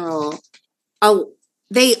in general,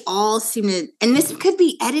 they all seem to, and this could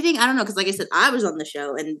be editing. I don't know. Cause like I said, I was on the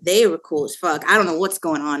show and they were cool as fuck. I don't know what's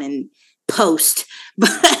going on in post, but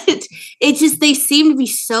it just, they seem to be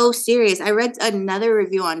so serious. I read another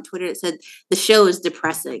review on Twitter that said the show is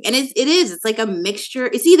depressing, and it is. It's like a mixture.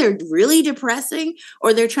 It's either really depressing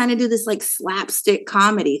or they're trying to do this like slapstick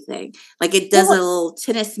comedy thing. Like it does a little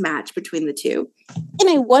tennis match between the two. And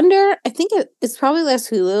I wonder, I think it's probably less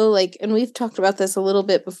Hulu, like, and we've talked about this a little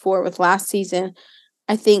bit before with last season.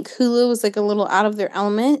 I think Hulu was like a little out of their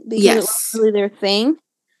element because it wasn't really their thing.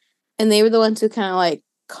 And they were the ones who kind of like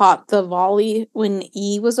caught the volley when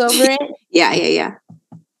E was over it. Yeah.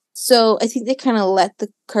 So I think they kind of let the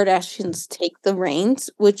Kardashians take the reins,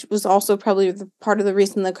 which was also probably part of the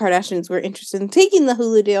reason the Kardashians were interested in taking the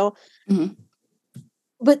Hulu deal. Mm-hmm.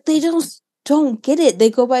 But they just don't get it. They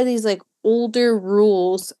go by these like older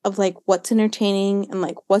rules of like what's entertaining and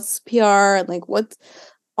like what's PR and like what's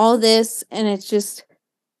all this. And it's just,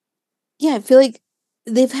 yeah, I feel like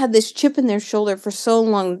they've had this chip in their shoulder for so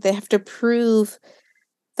long that they have to prove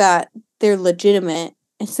that they're legitimate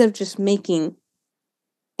instead of just making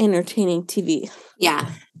entertaining TV. Yeah.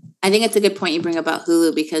 I think it's a good point you bring about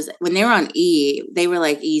Hulu, because when they were on E, they were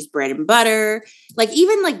like E's bread and butter. Like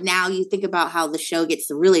even like now you think about how the show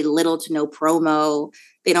gets really little to no promo.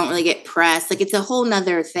 They don't really get press. Like it's a whole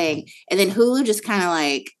nother thing. And then Hulu just kind of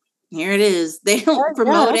like, here it is. They don't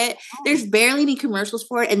promote it. There's barely any commercials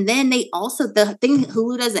for it. And then they also, the thing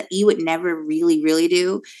Hulu does that E would never really, really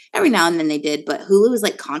do, every now and then they did, but Hulu is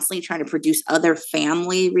like constantly trying to produce other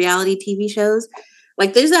family reality TV shows.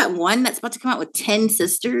 Like there's that one that's about to come out with 10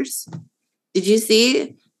 sisters. Did you see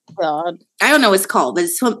it? God. I don't know what it's called, but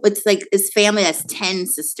it's like this family that's 10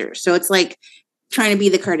 sisters. So it's like trying to be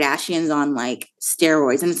the Kardashians on like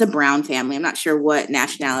steroids, and it's a brown family. I'm not sure what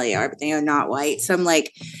nationality they are, but they are not white. So I'm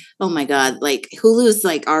like, oh my God, like Hulu's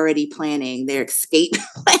like already planning their escape.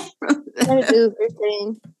 Trying to do their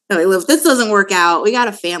thing. No, if this doesn't work out, we got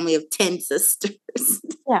a family of 10 sisters.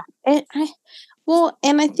 Yeah. And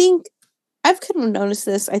I think I've kind of noticed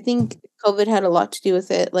this. I think COVID had a lot to do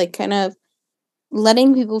with it, like kind of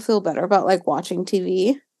letting people feel better about like watching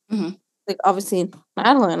TV. Mm-hmm. Like obviously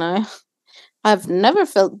Madeline, I've never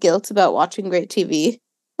felt guilt about watching great TV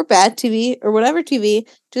or bad TV or whatever TV,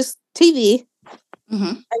 just TV.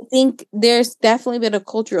 Mm-hmm. I think there's definitely been a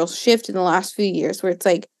cultural shift in the last few years where it's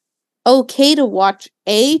like okay to watch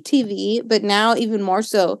a TV, but now even more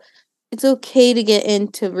so, it's okay to get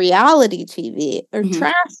into reality TV or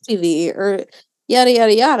trash TV or yada,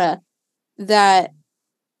 yada, yada. That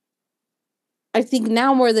I think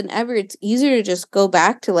now more than ever, it's easier to just go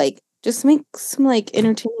back to like, just make some like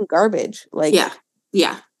entertaining garbage. Like, yeah.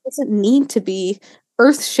 It doesn't need to be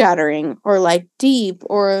earth shattering or like deep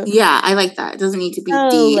or. Yeah, I like that. It doesn't need to be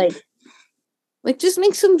deep. Like just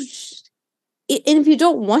make some. And if you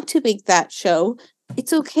don't want to make that show,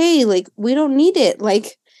 it's okay. Like, we don't need it.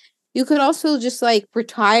 Like, you could also just like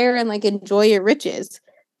retire and like enjoy your riches.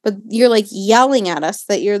 But you're like yelling at us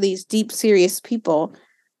that you're these deep, serious people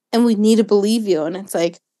and we need to believe you. And it's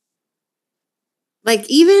like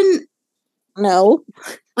even no.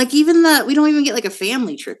 Like we don't even get like a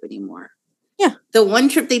family trip anymore. Yeah. The one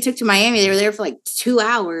trip they took to Miami, they were there for like 2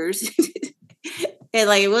 hours. And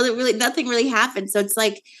like it wasn't really, nothing really happened. So it's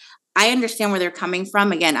like, I understand where they're coming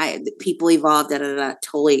from. Again, people evolved,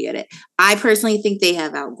 totally get it. I personally think they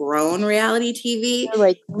have outgrown reality TV. They're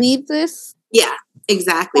like, leave this. Yeah,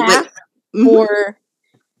 exactly. Or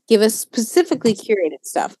give us specifically curated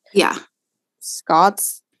stuff. Yeah.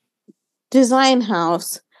 Scott's Design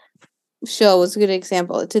House show was a good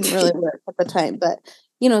example. It didn't really work at the time, but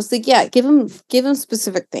it's like, yeah, give them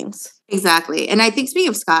specific things. Exactly. And I think speaking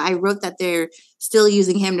of Scott, I wrote that they're still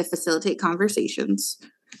using him to facilitate conversations.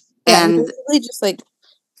 Yeah, and basically just like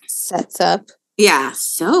sets up. Yeah.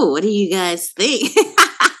 So what do you guys think?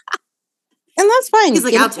 And that's fine. He's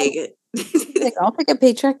like, I'll take it. Like, I'll take a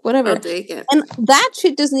paycheck, whatever. I'll take it. And that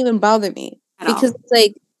shit doesn't even bother me. Because it's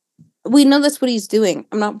like, we know that's what he's doing.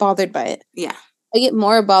 I'm not bothered by it. Yeah. I get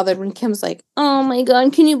more bothered when Kim's like, oh my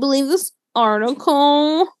God, can you believe this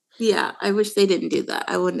article? Yeah, I wish they didn't do that.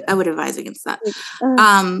 I would advise against that.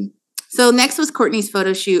 So next was Kourtney's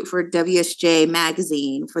photo shoot for WSJ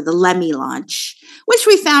magazine for the Lemme launch, which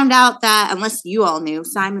we found out that, unless you all knew,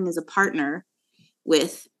 Simon is a partner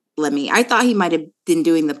with Lemme. I thought he might have been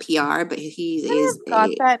doing the PR, but got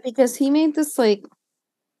that because he made this like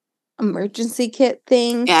emergency kit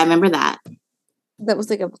thing. Yeah, I remember that. That was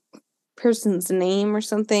like a person's name or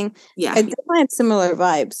something. Yeah. I definitely had similar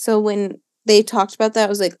vibes. So when they talked about that, I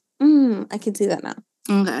was like, I can see that now.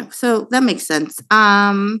 Okay. So that makes sense.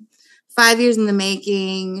 5 years in the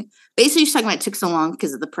making. Basically, she's talking about it took so long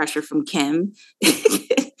because of the pressure from Kim.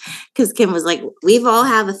 Because because Kim was like, we've all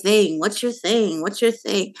have a thing. What's your thing? What's your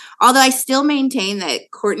thing? Although I still maintain that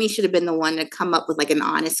Kourtney should have been the one to come up with like an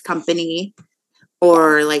honest company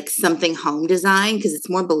or like something home design, because it's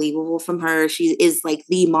more believable from her. She is like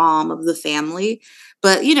the mom of the family.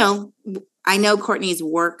 But, you know, I know Kourtney's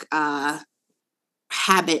work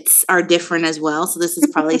habits are different as well. So this is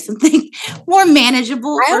probably something more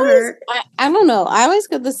manageable for her. I don't know. I always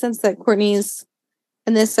get the sense that Kourtney's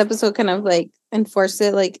in this episode kind of like enforced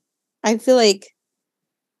it. Like, I feel like,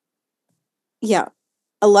 yeah,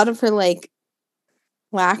 a lot of her like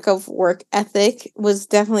lack of work ethic was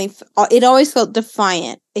definitely, it always felt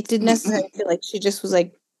defiant. It didn't necessarily feel like she just was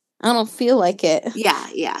like, I don't feel like it.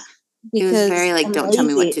 Yeah. Because it was very like, don't tell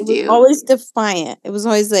me what to do. It was always defiant. It was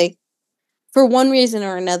always like, for one reason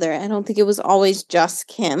or another. I don't think it was always just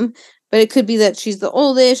Kim, but it could be that she's the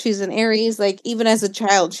oldest, she's an Aries. Like, even as a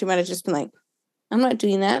child, she might have just been like, I'm not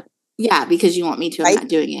doing that. Yeah, because you want me to, I'm not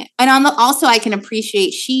doing it. And also, I can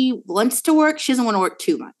appreciate she wants to work. She doesn't want to work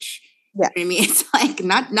too much. Yeah. You know what I mean? It's like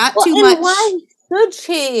not too much. Why should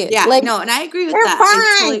she? Yeah, like, no, and I agree with that.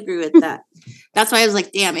 I totally agree with that. That's why I was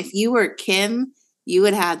like, damn, if you were Kim, you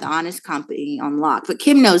would have the honest company on lock. But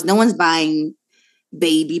Kim knows no one's buying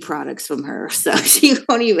baby products from her, so she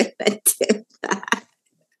won't even attempt that.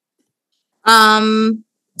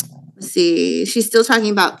 Let's see. She's still talking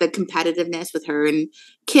about the competitiveness with her and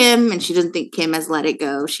Kim, and she doesn't think Kim has let it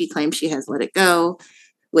go. She claims she has let it go,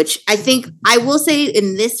 which I think I will say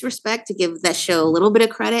in this respect, to give that show a little bit of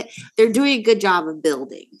credit, they're doing a good job of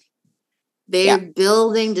building. They're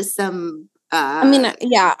building to some.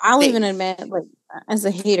 I'll even admit, like, as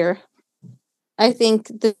a hater, I think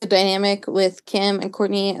the dynamic with Kim and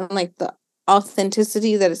Kourtney and like the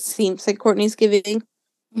authenticity that it seems like Kourtney's giving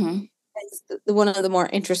is one of the more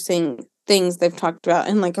interesting things they've talked about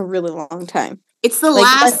in like a really long time. It's the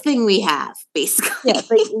last thing we have, basically. Yeah,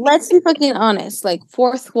 like, let's be fucking honest. Like,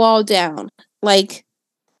 fourth wall down. Like,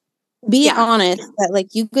 be honest that like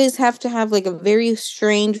you guys have to have like a very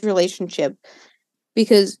strange relationship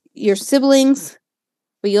because you're siblings.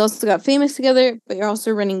 But you also got famous together, but you're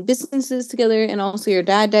also running businesses together, and also your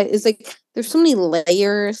dad died. It's like there's so many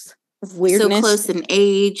layers of weirdness. So close in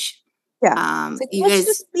age. Yeah. Like, you guys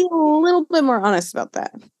just be a little bit more honest about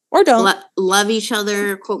that. Or don't. Love each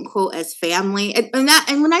other, quote unquote, as family. And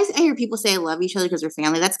when I hear people say I love each other because we're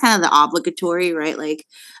family, that's kind of the obligatory, right? Like,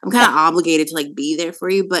 I'm kind of obligated to like be there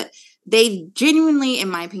for you, but they genuinely, in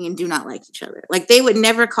my opinion, do not like each other. Like, they would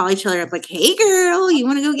never call each other up like, hey girl, you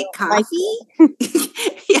want to go get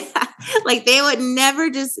coffee? Yeah. Like, they would never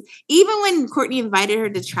just, even when Kourtney invited her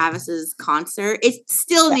to Travis's concert, it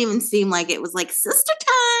still didn't even seem like it was like sister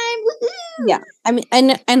time. Woo-hoo! Yeah. I mean,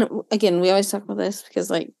 and again, we always talk about this because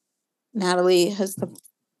like Natalie has the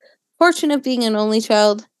fortune of being an only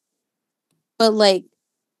child, but like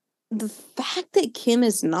the fact that Kim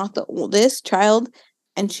is not the oldest child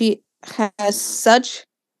and she has such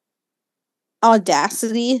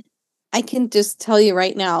audacity, I can just tell you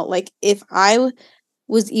right now, like, if I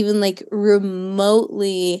was even like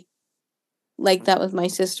remotely like that with my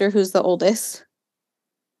sister, who's the oldest,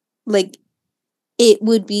 like, it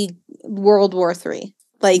would be World War III.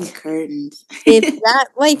 Like, curtains. If that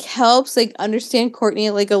like helps like understand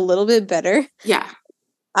Kourtney like a little bit better. Yeah.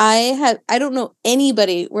 I don't know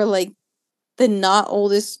anybody where like the not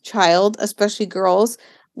oldest child, especially girls,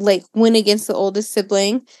 like went against the oldest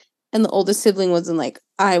sibling, and the oldest sibling wasn't like,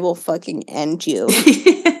 I will fucking end you.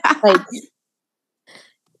 Like,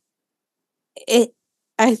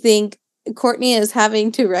 I think Kourtney is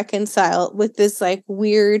having to reconcile with this like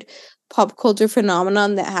weird pop culture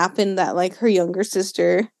phenomenon that happened, that like her younger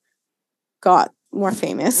sister got more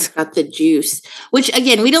famous. Got the juice. Which,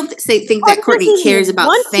 again, we don't think that Kourtney cares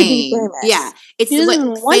about fame. Yeah. It's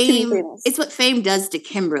what fame does to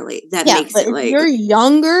Kimberly that makes it like... your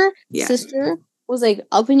younger sister was like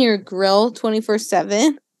up in your grill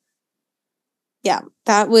 24/7. Yeah,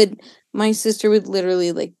 my sister would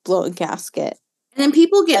literally like blow a gasket. And then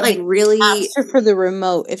people get like really... asked her for the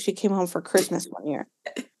remote if she came home for Christmas one year.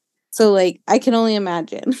 So like, I can only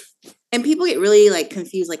imagine. And people get really like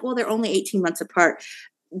confused, like, well, they're only 18 months apart.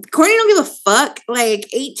 Kourtney don't give a fuck.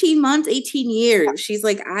 Like, 18 months, 18 years. She's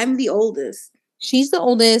like, I'm the oldest. She's the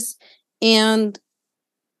oldest. And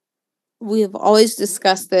we have always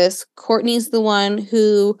discussed this. Kourtney's the one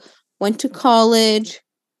who went to college.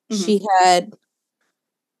 Mm-hmm. She had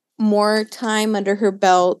more time under her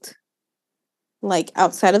belt, like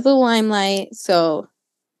outside of the limelight. So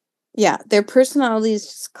yeah, their personalities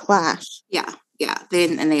just clash. Yeah.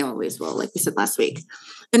 They always will, like we said last week.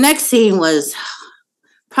 The next scene was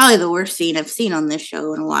probably the worst scene I've seen on this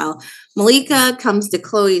show in a while. Malika comes to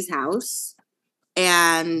Khloe's house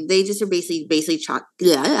and they just are basically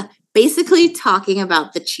talking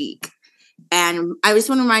about the cheek. And I just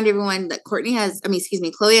want to remind everyone that Khloe has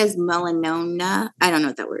melanoma. I don't know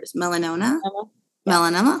what that word is. Melanoma? Yeah.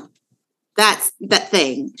 Melanoma? That's that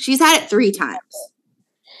thing. She's had it 3 times.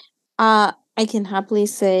 I can happily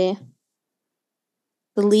say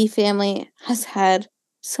the Lee family has had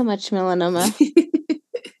so much melanoma.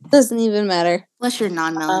 Doesn't even matter. Unless you're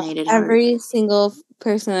non-melanated. Every single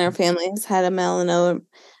person in our family has had a melanoma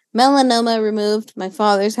removed. My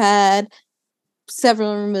father's had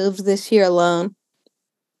several removed this year alone.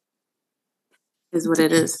 Is what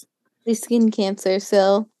it is. Skin cancer,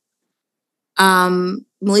 so.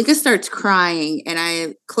 Malika starts crying,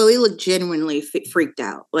 and Khloe looked genuinely freaked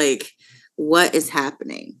out. Like, what is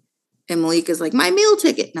happening? And Malika's like, my meal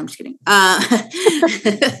ticket. No, I'm just kidding.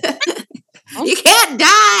 You can't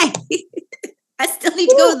die. I still need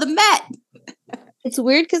to go to the Met. It's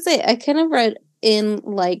weird because I kind of read in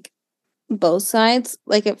like both sides.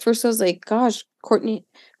 Like at first I was like, gosh, Kourtney,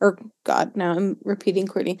 or God, now I'm repeating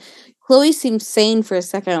Kourtney. Khloe seemed sane for a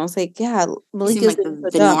second. I was like, yeah, Malika's like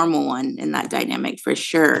the normal one in that dynamic for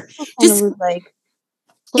sure. Just like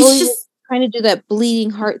Khloe was trying to do that bleeding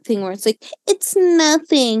heart thing where it's like, it's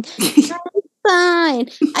nothing. It's fine.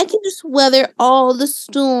 I can just weather all the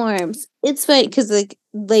storms. It's fine. Because like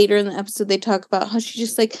later in the episode they talk about how she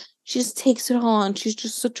just takes it all on. She's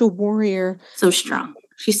just such a warrior. So strong.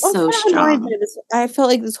 She's so strong. I felt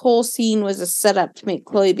like this whole scene was a setup to make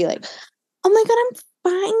Khloe be like, oh my God, I'm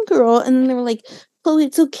fine, girl. And then they were like, Khloe,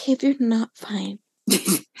 it's okay if you're not fine.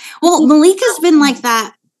 Well, Malika's been like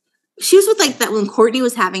that. She was with like that when Kourtney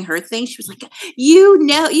was having her thing. She was like,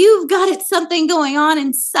 you've got something going on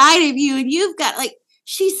inside of you. And you've got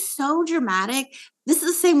she's so dramatic. This is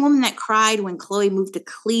the same woman that cried when Khloe moved to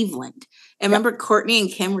Cleveland. And remember Kourtney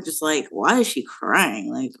and Kim were just like, why is she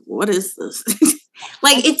crying? Like, what is this?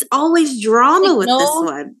 It's always drama with this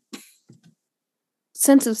one.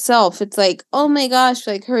 Sense of self. It's like, oh my gosh,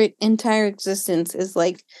 like her entire existence is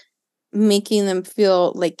like making them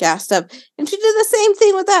feel like gassed up. And she did the same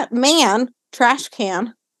thing with that trash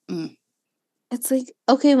can. It's like,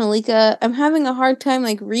 okay, Malika, I'm having a hard time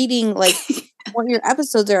like reading like what your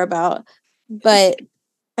episodes are about. But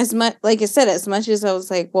as much, like I said, as much as I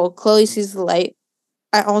was like, well, Khloe sees the light,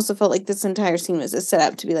 I also felt like this entire scene was a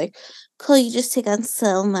setup to be like, Khloe, you just take on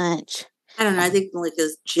so much. I don't know. I think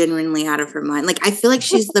Malika's genuinely out of her mind. Like, I feel like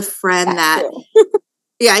she's the friend that...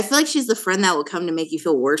 Yeah, I feel like she's the friend that will come to make you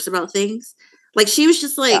feel worse about things. Like, she was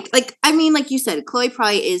just like... Yeah. I mean, like you said, Khloe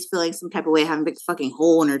probably is feeling some type of way, having a big fucking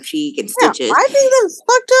hole in her cheek and stitches. Yeah, I think that's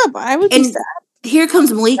fucked up. I would be sad. Here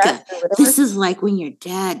comes Malika. This is like when your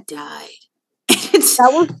dad died.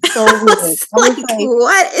 That was so weird. Like,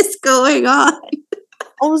 what is going on?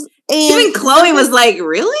 Even Khloe was like,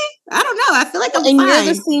 really? I don't know. I feel like I'm fine.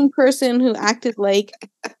 You're the same person who acted like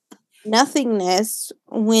nothingness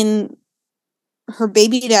when her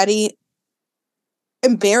baby daddy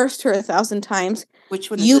embarrassed her 1,000 times. Which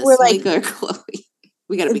one is this, were like, Malika or Khloe?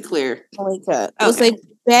 We got to be clear. Malika. It was like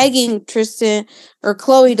begging Tristan or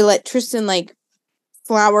Khloe to let Tristan like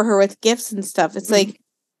flower her with gifts and stuff. It's like,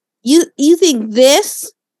 you think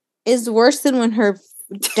this is worse than when her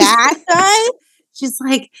dad died? She's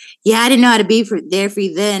like, yeah, I didn't know how to be there for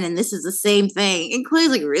you then, and this is the same thing. And Khloe's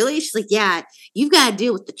like, really? She's like, yeah, you've got to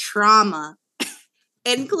deal with the trauma.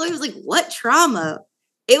 And Khloe was like, what trauma?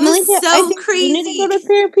 It was Malika, so crazy. You need to go to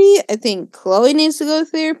therapy. I think Khloe needs to go to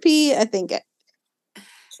therapy. I think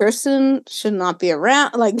Tristan should not be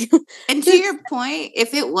around. And to your point,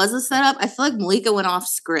 if it was a setup, I feel like Malika went off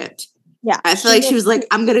script. Yeah. I feel like she was like,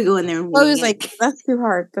 I'm going to go in there and wing it. I was like, that's too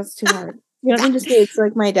hard. That's too hard. You don't need to say it's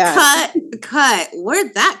like my dad. Cut.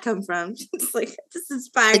 Where'd that come from? It's like, just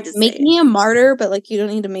inspired to make me a martyr, but you don't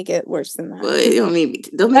need to make it worse than that. Well, don't make me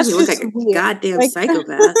look like a goddamn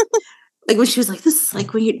psychopath. Like when she was like, this is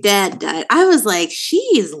like when your dad died. I was like,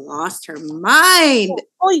 she's lost her mind.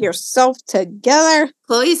 Pull yourself together.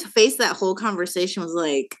 Khloe's face that whole conversation was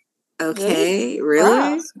like, okay,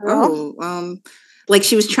 really? Like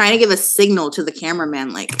she was trying to give a signal to the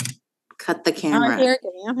cameraman, like, cut the camera.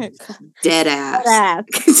 Dead ass.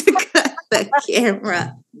 Cut the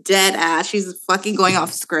camera. Dead ass. She's fucking going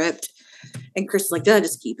off script. And Chris is like,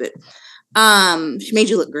 just keep it. She made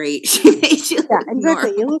you look great. She made you look exactly.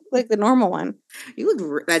 Normal. You look like the normal one. You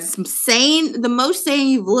look that's sane. The most sane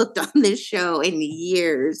you've looked on this show in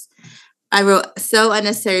years. I wrote so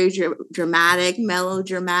unnecessary, dramatic,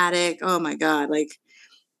 melodramatic. Oh my God. Like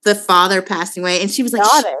the father passing away. And she was like,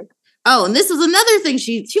 and this was another thing.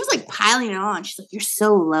 She was like piling it on. She's like, you're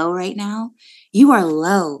so low right now. You are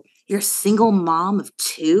low. You're a single mom of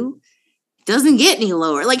 2. Doesn't get any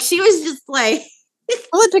lower. Like she was just like,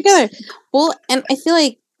 Pull it together. Well, and I feel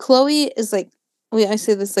like Khloe is like, I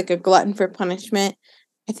say this like a glutton for punishment.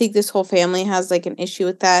 I think this whole family has like an issue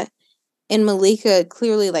with that. And Malika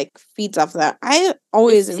clearly like feeds off of that. I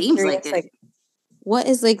always am curious, like what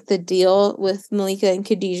is like the deal with Malika and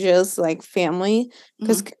Khadijah's like family?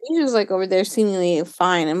 Because Khadijah's like over there seemingly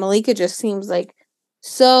fine, and Malika just seems like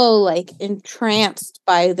so like entranced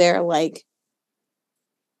by their like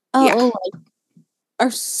like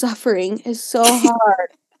our suffering is so hard.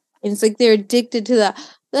 And it's like they're addicted to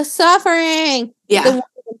the suffering. Yeah. They won't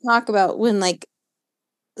even talk about when like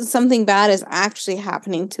something bad is actually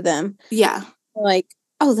happening to them. Yeah. Like,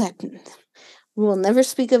 that we'll never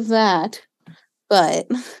speak of that. But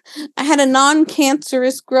I had a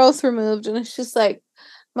non-cancerous growth removed, and it's just like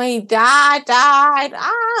my dad died.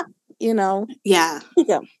 Yeah.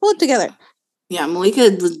 Pull it together. Yeah,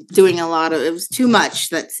 Malika was doing a lot of. It was too much,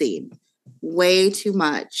 that scene. Way too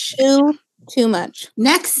much. Too much.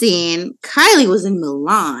 Next scene, Kylie was in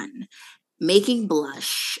Milan making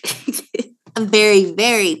blush. A very,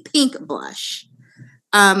 very pink blush.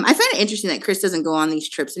 I find it interesting that Chris doesn't go on these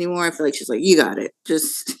trips anymore. I feel like she's like, you got it.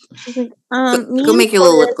 Just go make your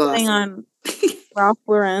little lip gloss. On Ralph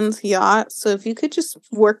Lauren's yacht. So if you could just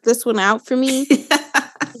work this one out for me.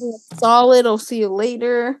 Solid. I'll see you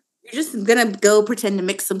later. You're just gonna go pretend to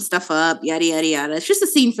mix some stuff up. Yada, yada, yada. It's just a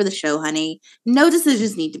scene for the show, honey. No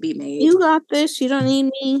decisions need to be made. You got this. You don't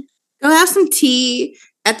need me. Go have some tea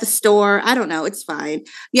at the store. I don't know. It's fine.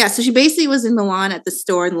 Yeah, so she basically was in Milan at the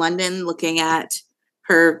store in London looking at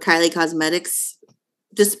her Kylie Cosmetics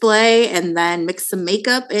display and then mixed some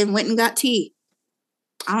makeup and went and got tea.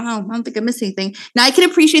 I don't know. I don't think I missed anything. Now, I can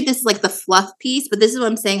appreciate this is like the fluff piece, but this is what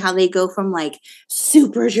I'm saying, how they go from like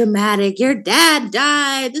super dramatic, your dad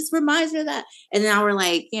died, this reminds me of that. And now we're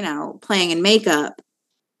like, playing in makeup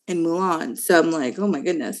in Milan. So I'm like, oh my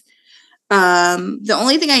goodness. The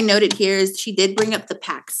only thing I noted here is she did bring up the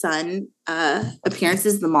PacSun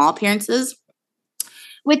appearances, the mall appearances.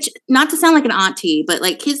 Which, not to sound like an auntie, but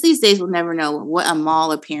like kids these days will never know what a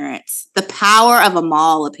mall appearance, the power of a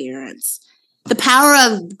mall appearance, the power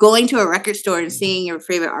of going to a record store and seeing your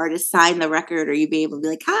favorite artist sign the record, or you be able to be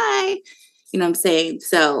like, hi, you know what I'm saying?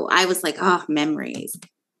 So I was like, memories.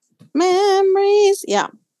 Yeah.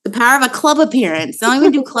 The power of a club appearance. They don't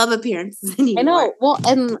even do club appearances anymore. I know. Well,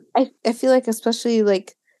 and I feel like especially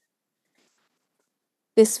like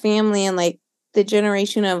this family and like the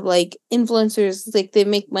generation of like influencers, like they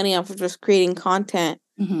make money off of just creating content.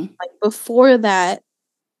 Like before that,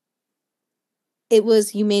 it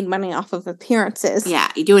was you made money off of appearances. Yeah,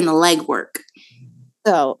 you're doing the legwork.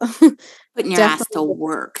 So putting your ass to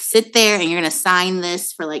work. Sit there and you're going to sign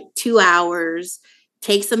this for like 2 hours,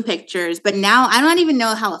 take some pictures. But now I don't even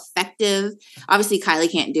know how effective. Obviously,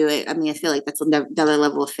 Kylie can't do it. I mean, I feel like that's another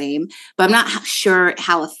level of fame. But I'm not sure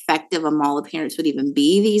how effective a mall appearance would even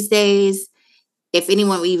be these days. If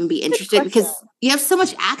anyone would even be interested, because you have so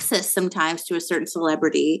much access sometimes to a certain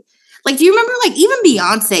celebrity. Like, do you remember, like, even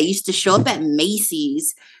Beyonce used to show up at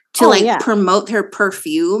Macy's to, promote her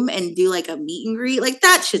perfume and do, like, a meet and greet? Like,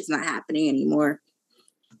 that shit's not happening anymore.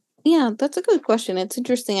 Yeah, that's a good question. It's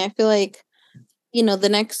interesting. I feel like,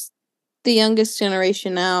 the youngest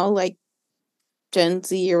generation now, like Gen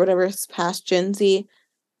Z or whatever is past Gen Z,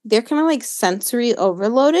 they're kind of, like, sensory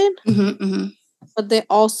overloaded. But they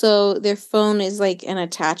also, their phone is like an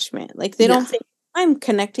attachment. Like they don't think I'm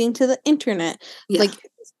connecting to the internet. Like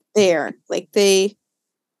it's there. Like they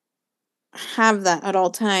have that at all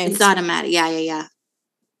times. It's automatic. Yeah.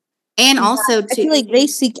 And also I feel like they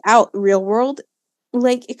seek out real world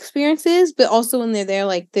like experiences, but also when they're there,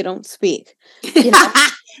 like they don't speak.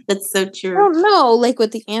 That's so true. I don't know like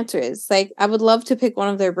what the answer is. Like I would love to pick one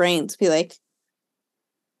of their brains, be like,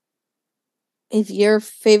 if your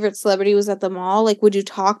favorite celebrity was at the mall, like, would you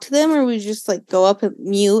talk to them or would you just, like, go up and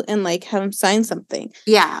mute and, like, have them sign something?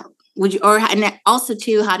 Yeah. Would you, and also,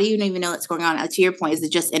 too, how do you even know what's going on? To your point, is it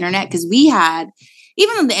just internet? Because we had,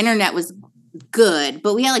 even though the internet was good,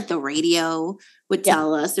 but we had, like, the radio would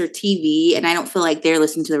tell us, or TV, and I don't feel like they're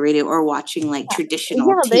listening to the radio or watching, like, traditional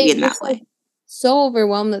TV in that way. Like, so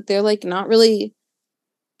overwhelmed that they're, like, not really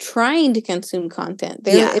trying to consume content.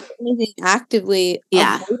 They're actively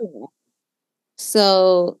avoiding it.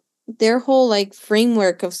 So their whole like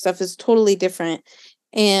framework of stuff is totally different.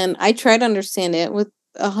 And I try to understand it with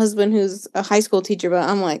a husband who's a high school teacher, but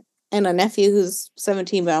I'm like, and a nephew who's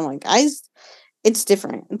 17, but I'm like, it's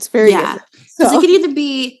different. It's very different. So it could either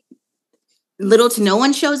be little to no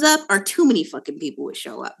one shows up or too many fucking people would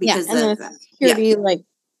show up because of that. Security, like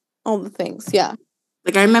all the things. Yeah.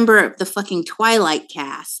 Like I remember the fucking Twilight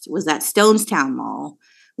cast was at Stonestown Mall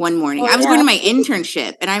one morning. I was going to my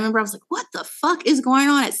internship, and I remember I was like, what the fuck is going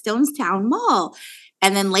on at Stonestown Mall?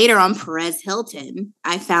 And then later on Perez Hilton,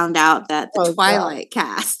 I found out that the Twilight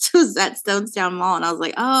cast was at Stonestown Mall. And I was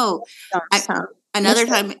like, another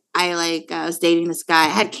time I was dating this guy. I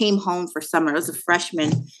had came home for summer. I was a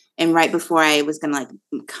freshman. And right before I was going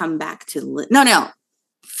to come back to,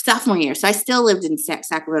 sophomore year. So I still lived in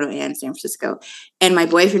Sacramento and San Francisco. And my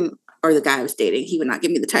boyfriend, or the guy I was dating, he would not give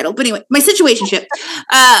me the title. But anyway, my situationship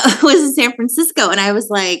was in San Francisco. And I was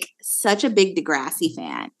like such a big Degrassi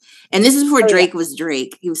fan. And this is before Drake was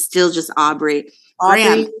Drake. He was still just Aubrey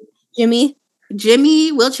Graham. Jimmy,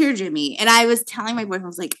 wheelchair Jimmy. And I was telling my boyfriend, I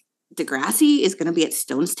was like, Degrassi is going to be at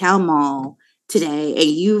Stonestown Mall today. And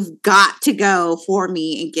you've got to go for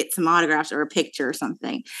me and get some autographs or a picture or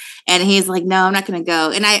something. And he's like, no, I'm not going to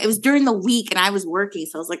go. And it was during the week and I was working.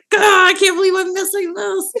 So I was like, I can't believe I'm missing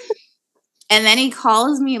this. And then he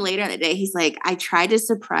calls me later in the day. He's like, I tried to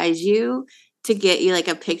surprise you to get you like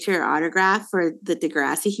a picture or autograph for the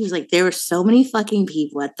Degrassi. He was like, there were so many fucking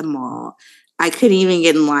people at the mall. I couldn't even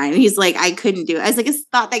get in line. He's like, I couldn't do it. I was like, it's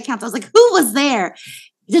not that counts. I was like, who was there?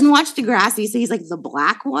 He didn't watch Degrassi. So he's like, the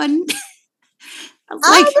black one. I was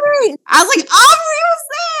like, Aubrey was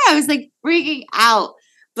there. I was like freaking out.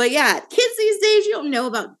 But yeah, kids these days, you don't know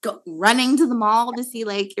about running to the mall to see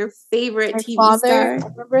like your favorite TV star. I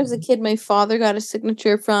remember as a kid, my father got a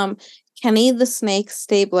signature from Kenny the Snake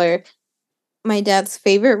Stabler, my dad's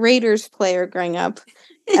favorite Raiders player growing up,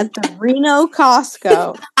 at the Reno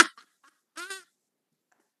Costco.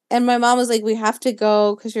 And my mom was like, we have to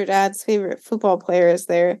go because your dad's favorite football player is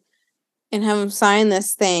there, and have him sign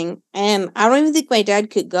this thing. And I don't even think my dad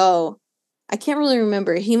could go. I can't really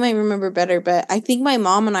remember. He might remember better, but I think my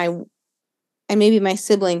mom and I, and maybe my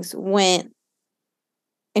siblings, went,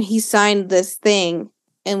 and he signed this thing,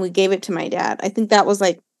 and we gave it to my dad. I think that was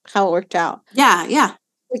like how it worked out. Yeah.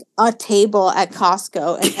 Like a table at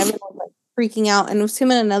Costco, and everyone was like freaking out. And it was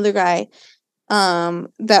him and another guy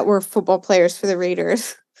that were football players for the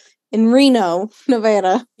Raiders in Reno,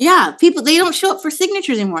 Nevada. Yeah, people, they don't show up for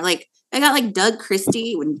signatures anymore. Like I got like Doug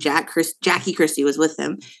Christie when Jackie Christie was with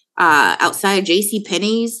him outside J.C.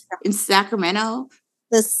 Penney's in Sacramento.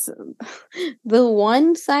 The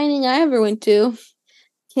one signing I ever went to,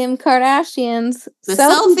 Kim Kardashian's the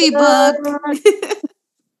selfie book.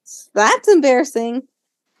 That's embarrassing.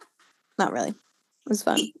 Not really. It was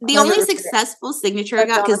fun. The only successful signature I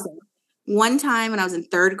got, because one time when I was in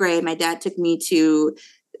third grade, my dad took me to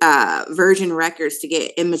Virgin Records to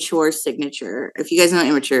get Immature's signature. If you guys know what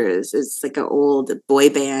Immature is, it's like an old boy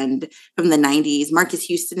band from the 90s. Marcus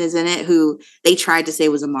Houston is in it, who they tried to say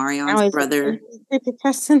was Omarion's brother.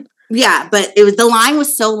 Yeah, but the line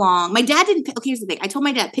was so long. My dad didn't. Okay, here's the thing. I told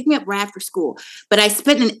my dad, pick me up right after school, but I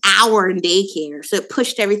spent an hour in daycare, so it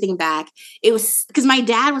pushed everything back. It was because my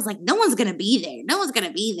dad was like, no one's going to be there. No one's going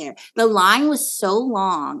to be there. The line was so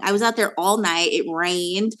long. I was out there all night. It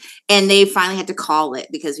rained, and they finally had to call it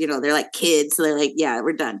because, they're like kids. So they're like, yeah,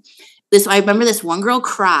 we're done. I remember this one girl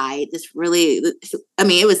cried.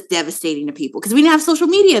 It was devastating to people because we didn't have social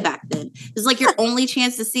media back then. It was like your only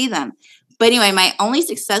chance to see them. But anyway, my only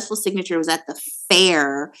successful signature was at the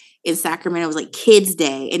fair in Sacramento. It was like Kids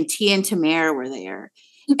Day, and Tia and Tamara were there.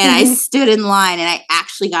 And I stood in line, and I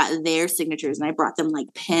actually got their signatures, and I brought them like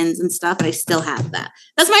pens and stuff, and I still have that.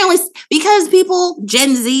 That's my only, because people,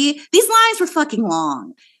 Gen Z, these lines were fucking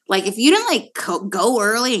long. Like if you didn't like go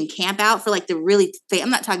early and camp out for like the really, I'm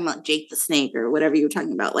not talking about Jake the Snake or whatever you were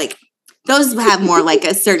talking about. Like those have more like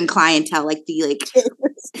a certain clientele, like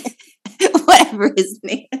whatever his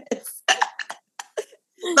name is.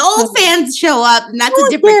 The old fans show up, and that's a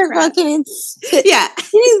different crowd. Yeah.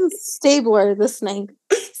 He's Stabler the Snake.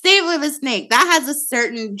 Stabler the Snake. That has a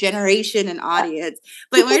certain generation and audience.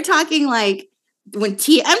 But we're talking like I'm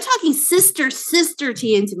talking sister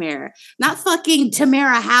Tia and Tamara. Not fucking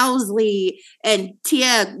Tamara Housley and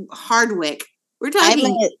Tia Hardwick. We're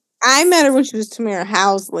talking... I met her when she was Tamara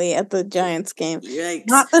Housley at the Giants game. Yikes.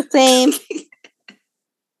 Not the same.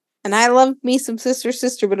 And I love me some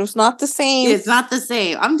sister, but it was not the same. It's not the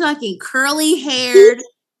same. I'm talking curly-haired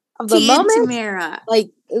Tia and Tamara.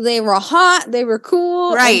 Like, they were hot. They were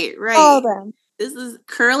cool. Right. All of them. This is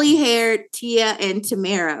curly-haired Tia and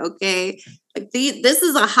Tamara, okay? Like, this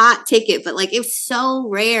is a hot ticket, but, like, it's so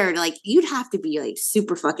rare. Like, you'd have to be, like,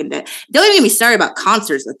 super fucking dead. Don't even get me started about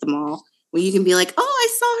concerts at the mall, where you can be like, oh, I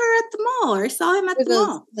saw her at the mall, or I saw him at the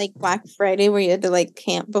mall. Like, Black Friday, where you had to, like,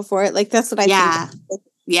 camp before it. Like, that's what I think. Yeah.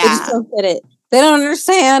 They just don't get it. They don't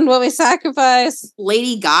understand what we sacrifice.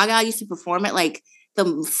 Lady Gaga used to perform at like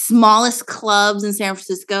the smallest clubs in San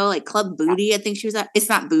Francisco, like Club Booty, I think she was at. It's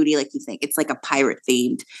not Booty like you think. It's like a pirate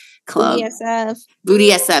themed. Club. Booty SF. Booty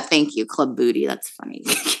SF. Thank you. Club Booty. That's funny.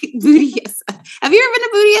 Booty SF. Have you ever been to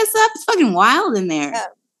Booty SF? It's fucking wild in there.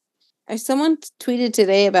 Yeah. Someone tweeted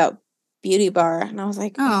today about Beauty Bar, and I was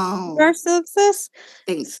like, oh, Bar still exists?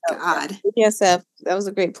 Thank God. Booty SF. That was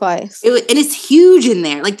a great place. And it's huge in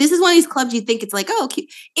there. Like, this is one of these clubs you think it's like, oh,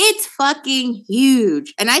 cute. It's fucking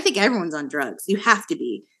huge. And I think everyone's on drugs. You have to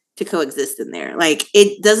be to coexist in there. Like,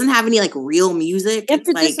 it doesn't have any like real music. You have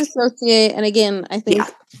to disassociate. And again, I think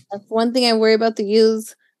that's one thing I worry about the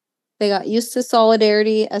youth. They got used to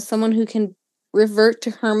solidarity. As someone who can revert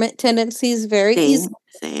to hermit tendencies very easily.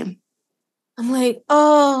 Same. I'm like,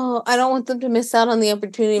 oh, I don't want them to miss out on the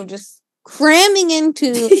opportunity of just cramming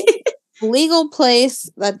into a legal place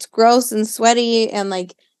that's gross and sweaty and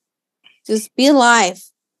like just be alive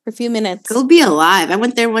for a few minutes. Go be alive. I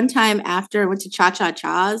went there one time after I went to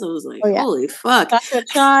Cha-Cha-Cha's. I was like, holy fuck.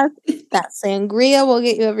 Cha-Cha-Cha's, that sangria will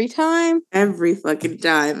get you every time. Every fucking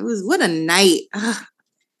time. It was, what a night. Ugh,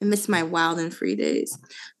 I miss my wild and free days.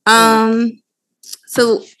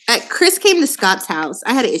 So Chris came to Scott's house.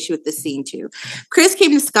 I had an issue with this scene too. Chris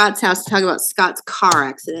came to Scott's house to talk about Scott's car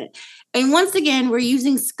accident. And once again, we're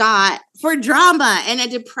using Scott for drama and a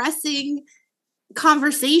depressing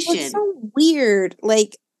conversation. It's so weird.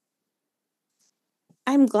 Like,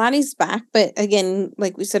 I'm glad he's back. But again,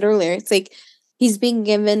 like we said earlier, it's like he's being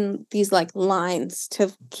given these like lines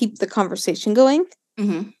to keep the conversation going.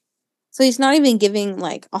 Mm-hmm. So he's not even giving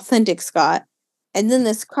like authentic Scott. And then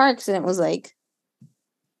this car accident was like,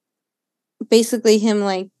 basically him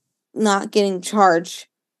like not getting charged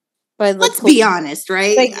by the Let's be honest,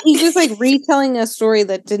 right? Like he's just like retelling a story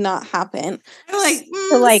that did not happen. I'm like,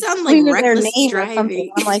 to like sound like reckless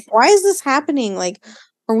driving. I'm like, why is this happening? Like,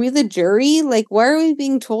 are we the jury? Like, why are we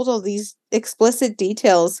being told all these explicit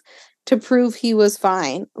details to prove he was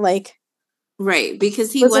fine? Like, right,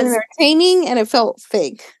 because he was entertaining and it felt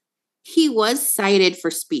fake. He was cited for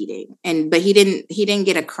speeding, but he didn't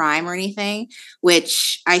get a crime or anything,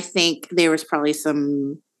 which I think there was probably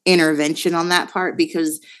some intervention on that part,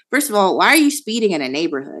 because first of all, why are you speeding in a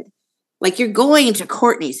neighborhood? Like, you're going to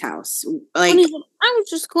Kourtney's house. Like, I was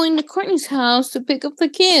just going to Kourtney's house to pick up the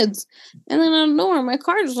kids, and then out of nowhere, my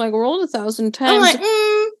car just like rolled 1,000 times. I'm like,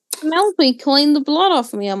 Malika cleaned the blood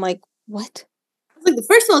off me. I'm like, what? Like,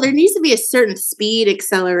 first of all, there needs to be a certain speed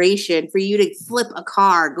acceleration for you to flip a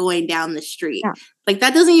car going down the street. Yeah. Like,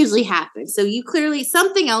 that doesn't usually happen. So you clearly,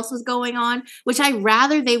 something else was going on, which I'd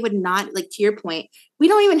rather they would not, like, to your point, we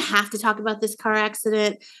don't even have to talk about this car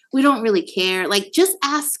accident. We don't really care. Like, just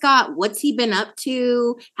ask Scott, what's he been up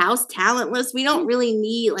to? How's talentless? We don't really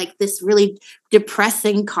need, like, this really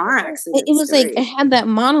depressing car accident. It was story. Like, it had that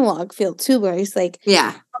monologue feel, too, where he's like,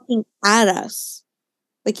 talking at us.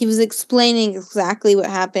 Like, he was explaining exactly what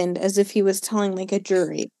happened as if he was telling, like, a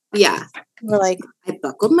jury. Yeah. We're like, I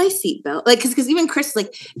buckled my seatbelt. Like, because even Chris is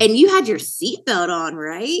like, and you had your seatbelt on,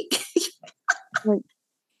 right?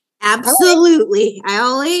 Absolutely. I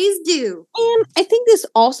always do. And I think this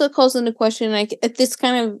also calls into question, like, this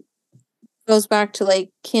kind of goes back to,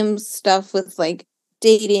 like, Kim's stuff with, like,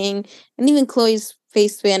 dating. And even Khloe's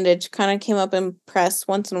face bandage kind of came up in press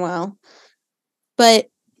once in a while. But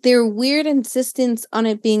their weird insistence on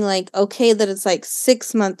it being like, okay, that it's like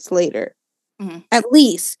 6 months later. Mm-hmm. At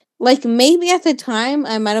least. Like, maybe at the time,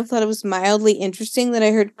 I might have thought it was mildly interesting that I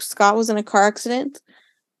heard Scott was in a car accident.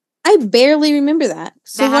 I barely remember that.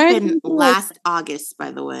 So that happened last August, by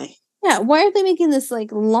the way. Yeah, why are they making this,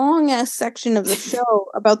 like, long-ass section of the show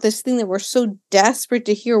about this thing that we're so desperate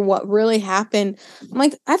to hear what really happened? I'm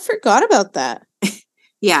like, I forgot about that.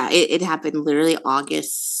 Yeah, it happened literally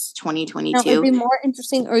August 2022. Now, it'd be more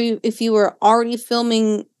interesting if you were already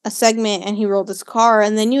filming a segment and he rolled his car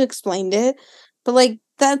and then you explained it. But, like,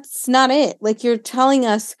 that's not it. Like, you're telling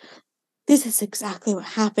us this is exactly what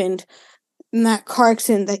happened in that car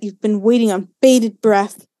accident that you've been waiting on bated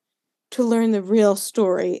breath to learn the real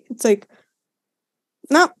story. It's like,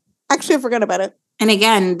 no, actually, I forgot about it. And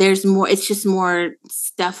again, there's more. It's just more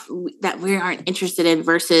stuff that we aren't interested in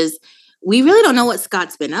versus we really don't know what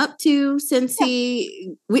Scott's been up to since and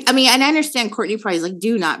I understand Kourtney probably is like,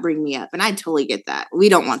 do not bring me up. And I totally get that. We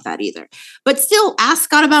don't want that either. But still, ask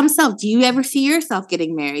Scott about himself. Do you ever see yourself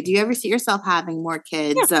getting married? Do you ever see yourself having more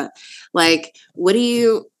kids? Yeah. What do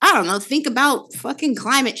you, I don't know, think about fucking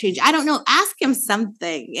climate change? I don't know. Ask him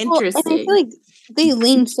something interesting. Well, I feel like they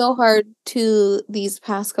leaned so hard to these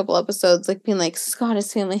past couple episodes, like being like, Scott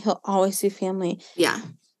is family. He'll always be family. Yeah.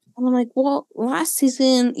 And I'm like, well, last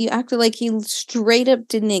season, you acted like he straight up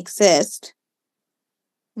didn't exist.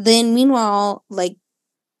 Then, meanwhile, like,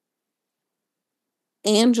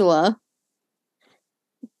 Angela,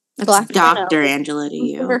 Black Dr. Angela to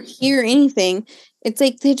you. Never hear anything. It's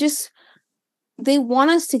like they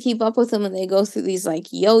want us to keep up with them, and they go through these like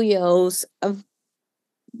yo-yos of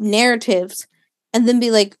narratives and then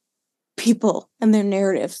be like, people and their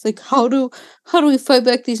narratives. Like, how do we fight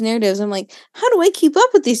back these narratives? I'm like, how do I keep up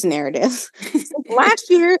with these narratives? Like, last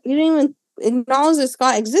year you didn't even acknowledge that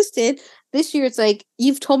Scott existed. This year it's like,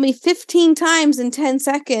 you've told me 15 times in 10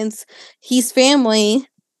 seconds he's family.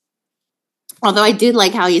 Although I did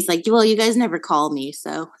like how he's like, well, you guys never call me,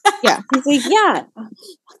 so. Yeah. He's like, yeah,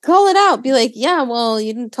 call it out. Be like, yeah, well,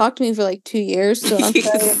 you didn't talk to me for like 2 years, so I'm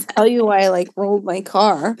trying to tell you why I like rolled my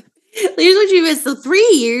car. Here's what you missed. So 3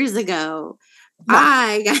 years ago,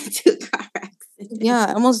 I got into a car accident. Yeah,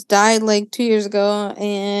 I almost died like 2 years ago,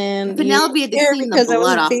 and Penelope had to clean the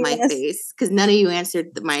blood off my face because none of you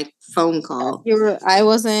answered my phone call. I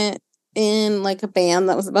wasn't in like a band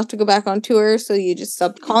that was about to go back on tour, so you just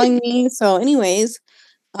stopped calling me. So anyways,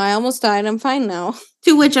 I almost died. I'm fine now.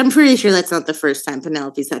 To which I'm pretty sure that's not the first time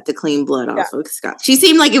Penelope's had to clean blood off of Scott. She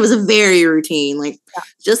seemed like it was a very routine, like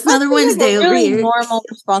just another Wednesday over here. Normal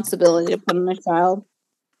responsibility to put on a child.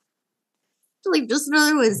 Like just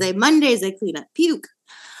another Wednesday. Mondays I clean up puke.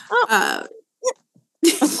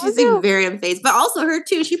 She seemed very unfazed, but also her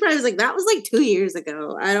too. She probably was like, that was like 2 years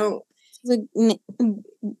ago. I don't. Like,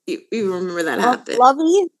 you remember that happened?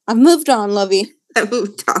 Lovey, I've moved on, Lovey. I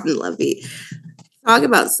moved on, Lovey. Talk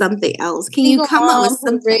about something else. Can you come up with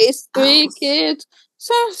something? Raised 3 kids.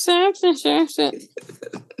 How of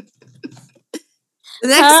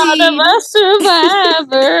a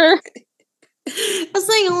survivor. A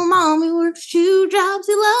single mom who works 2 jobs,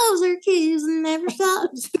 who loves her kids and never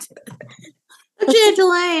stops. A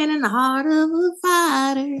gentle man in the heart of a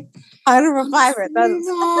fighter. Heart of a fighter.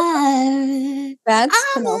 That's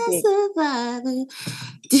Penelope.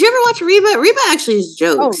 Did you ever watch Reba? Reba actually is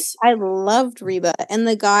jokes. Oh, I loved Reba. And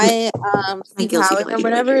the guy, Steve Howard or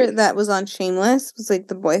whatever, that was on Shameless was like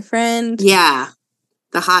the boyfriend. Yeah.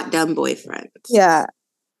 The hot, dumb boyfriend. Yeah.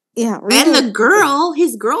 Yeah. Reba. And the girl,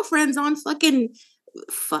 his girlfriend's on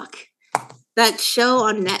that show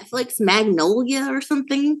on Netflix, Magnolia or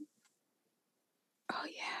something. Oh,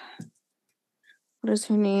 yeah. What is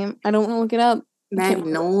her name? I don't want to look it up.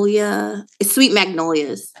 Magnolia. It's Sweet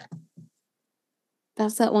Magnolias.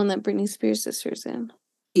 That's that one that Britney Spears' sister's in.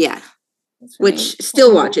 Yeah. Which,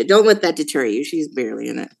 still watch it. Don't let that deter you. She's barely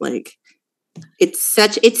in it. Like, it's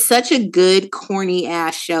such a good, corny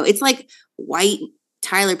ass show. It's like white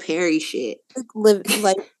Tyler Perry shit.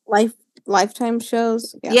 Like Lifetime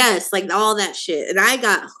shows. Yeah. Yes, like all that shit. And I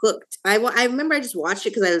got hooked. I remember I just watched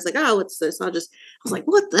it because I was like, oh, what's this? I was like,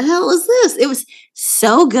 what the hell is this? It was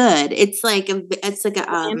so good. It's like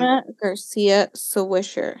Anna Garcia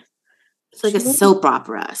Swisher. It's like a soap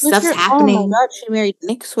opera. Stuff's happening. Oh my god, she married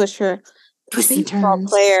Nick Swisher, baseball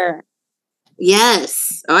player.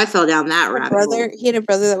 Yes. Oh, I fell down that rabbit hole. He had a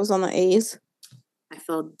brother that was on the A's. I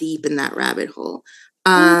fell deep in that rabbit hole.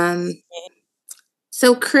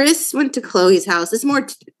 So Chris went to Khloe's house. It's more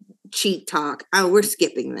cheat talk. Oh, we're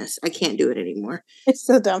skipping this. I can't do it anymore. It's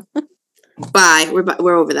so dumb. Bye.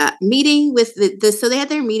 We're over that. Meeting with so they had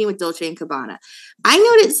their meeting with Dolce & Gabbana. I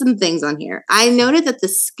noted some things on here. I noted that the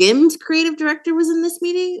Skims creative director was in this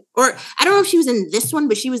meeting. Or I don't know if she was in this one,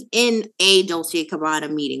 but she was in a Dolce &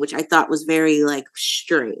 Gabbana meeting, which I thought was very, like,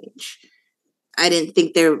 strange. I didn't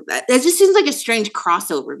think that just seems like a strange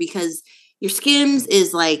crossover because your Skims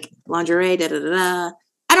is, like, lingerie, da-da-da-da.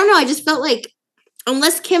 I don't know. I just felt like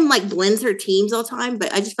unless Kim like blends her teams all the time,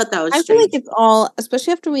 but I just thought that was strange. I feel like it's all,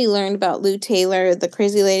 especially after we learned about Lou Taylor, the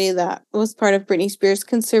crazy lady that was part of Britney Spears'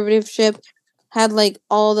 conservatorship, had like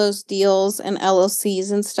all those deals and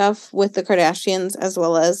LLCs and stuff with the Kardashians as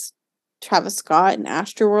well as Travis Scott and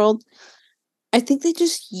Astroworld. I think they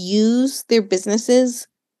just use their businesses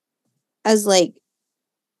as like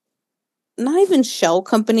not even shell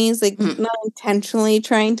companies, like not intentionally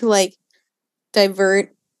trying to like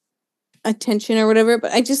divert attention or whatever,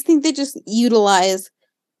 but I just think they just utilize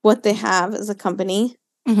what they have as a company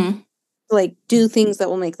to like do things that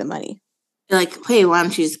will make them money. They're like, hey, why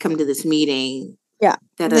don't you just come to this meeting? Yeah.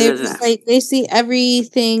 Like, they see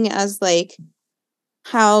everything as like,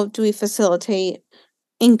 how do we facilitate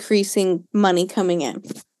increasing money coming in?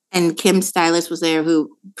 And Kim's stylist was there,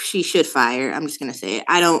 who she should fire. I'm just going to say it.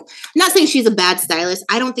 I'm not saying she's a bad stylist.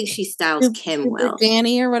 I don't think she styles Kim well.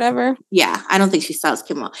 Danny or whatever. Yeah, I don't think she styles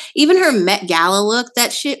Kim well. Even her Met Gala look,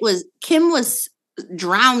 Kim was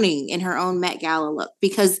drowning in her own Met Gala look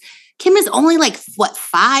because Kim is only like,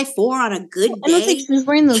 5'4" on a good day? I don't think she was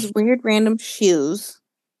wearing those weird random shoes.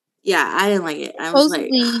 Yeah, I didn't like it.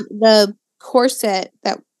 Supposedly, the corset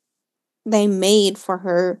that they made for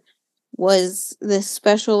her was this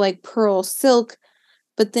special like pearl silk,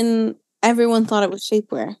 but then everyone thought it was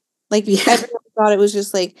shapewear. Like, Yeah. everyone thought it was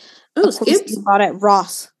just like, Oh, of course, Skims. you bought at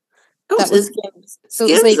Ross. Oh, That was Skims. So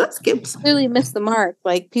it was Skims, like, that's Skims. clearly missed the mark.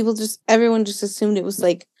 Like, everyone just assumed it was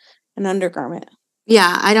like an undergarment.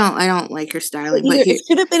 Yeah, I don't like her styling. But it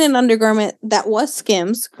should have been an undergarment that was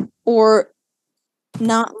Skims, or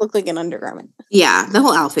not look like an undergarment. Yeah, the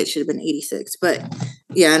whole outfit should have been 86, but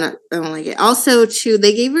yeah, I don't like it. Also, too,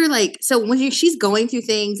 they gave her like, so when she's going through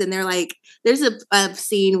things and they're like, there's a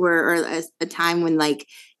scene where, or a time when like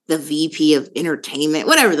the VP of entertainment,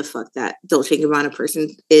 whatever the fuck that Dolce & Gabbana person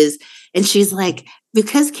is, and she's like,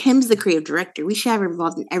 because Kim's the creative director, we should have her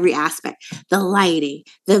involved in every aspect, the lighting,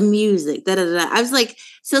 the music, da da da. I was like,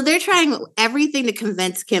 so they're trying everything to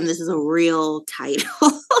convince Kim this is a real title.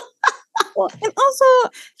 Well, and also,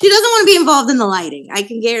 she doesn't want to be involved in the lighting. I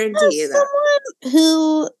can guarantee you that. Someone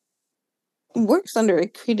who works under a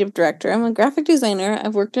creative director. I'm a graphic designer.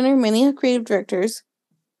 I've worked under many creative directors.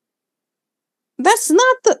 That's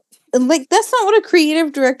not what a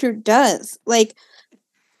creative director does. Like,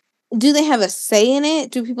 do they have a say in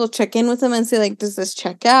it? Do people check in with them and say, like, does this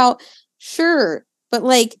check out? Sure. But,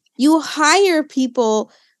 like, you hire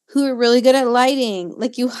people who are really good at lighting.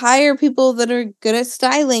 Like, you hire people that are good at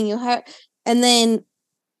styling. And then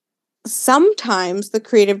sometimes the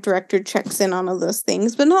creative director checks in on all those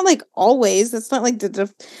things, but not like always. That's not like the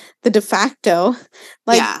de facto.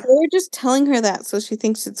 Like, they're just telling her that so she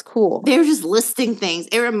thinks it's cool. They're just listing things.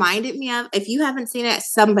 It reminded me of, if you haven't seen it,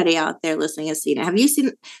 somebody out there listening has seen it. Have you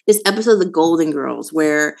seen this episode of The Golden Girls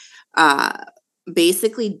where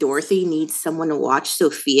basically Dorothy needs someone to watch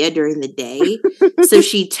Sophia during the day? So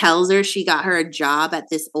she tells her she got her a job at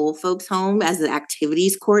this old folks home as an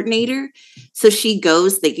activities coordinator. So she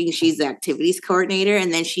goes thinking she's the activities coordinator,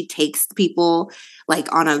 and then she takes people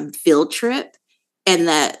like on a field trip. And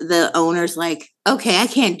the owner's like, okay, I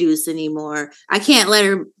can't do this anymore. I can't let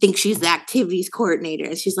her think she's the activities coordinator.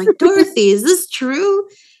 And she's like, Dorothy, is this true?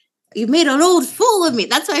 You made an old fool of me.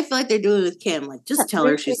 That's what I feel like they're doing with Kim. Like, just tell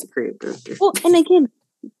her she's the creative director. Well, and again,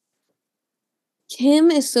 Kim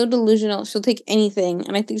is so delusional. She'll take anything.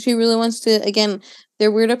 And I think she really wants to, again, their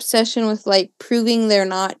weird obsession with, like, proving they're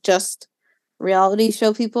not just reality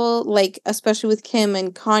show people. Like, especially with Kim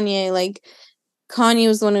and Kanye. Like, Kanye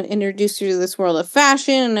was the one who introduced her to this world of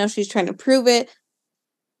fashion, and now she's trying to prove it.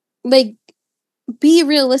 Like, be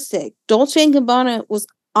realistic. Dolce & Gabbana was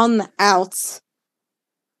on the outs.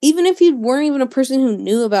 Even if you weren't even a person who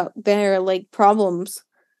knew about their, like, problems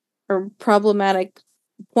or problematic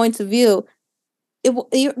points of view,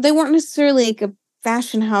 they weren't necessarily like a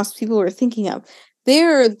fashion house people were thinking of.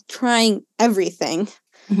 They're trying everything.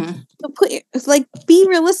 Mm-hmm. So be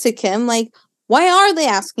realistic, Kim. Like, why are they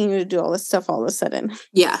asking you to do all this stuff all of a sudden?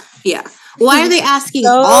 Yeah. Why are they asking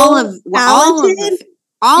so all of the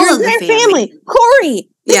family? Corey.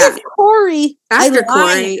 Yeah. Corey. After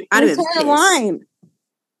Corey, I'd have been pissed. Line.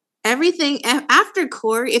 Everything after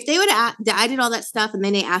Corey, if they would have, I did all that stuff and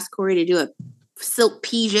then they asked Corey to do a silk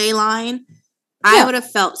PJ line, I would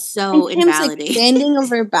have felt so invalidated. Like, bending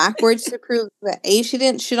over backwards to prove that A, she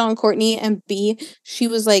didn't shit on Kourtney, and B, she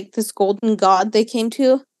was like this golden god they came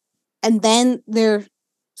to. And then their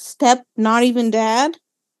not even dad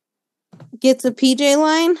gets a PJ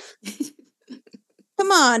line.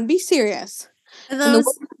 Come on, be serious.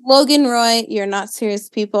 Logan Roy, you're not serious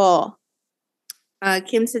people.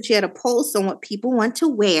 Kim said she had a pulse on what people want to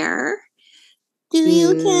wear. Do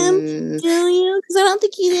you, Kim? Do you? Because I don't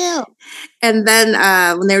think you do. And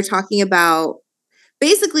then when they were talking about, so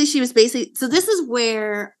this is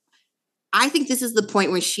where I think this is the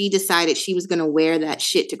point where she decided she was going to wear that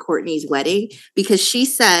shit to Kourtney's wedding, because she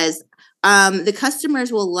says, the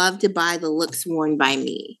customers will love to buy the looks worn by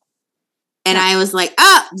me. And I was like,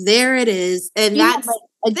 there it is. And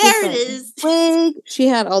there it is. Wig. She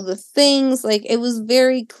had all the things. Like, it was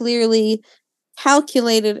very clearly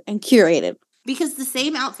calculated and curated. Because the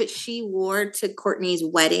same outfit she wore to Kourtney's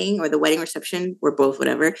wedding or the wedding reception, or both,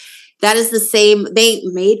 whatever, that is the same. They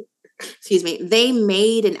made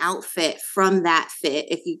an outfit from that fit,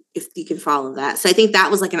 if you can follow that. So I think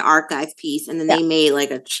that was like an archive piece, and then they made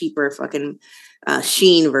like a cheaper fucking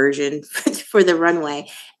Shein version for the runway.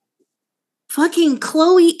 Fucking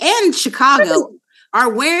Khloe and Chicago are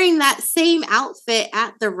wearing that same outfit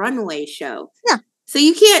at the runway show. Yeah. So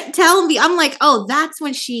you can't tell me. I'm like, oh, that's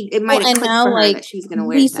when it might have clicked for her that she was going to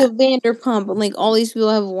wear Lisa Vanderpump, and like all these people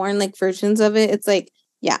have worn like versions of it. It's like,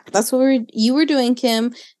 yeah, that's what you were doing,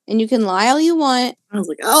 Kim, and you can lie all you want. I was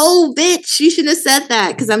like, oh, bitch, you should have said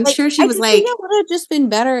that, because I'm sure she was like, it would have just been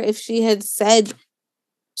better if she had said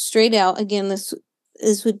straight out. Again, this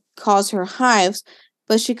would cause her hives,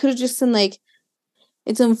 but she could have just been like,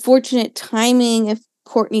 it's unfortunate timing. If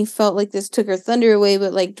Kourtney felt like this took her thunder away,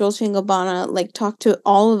 but like Dolce & Gabbana like talked to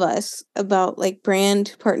all of us about like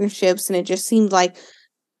brand partnerships, and it just seemed like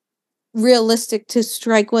realistic to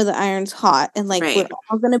strike while the iron's hot, and like we're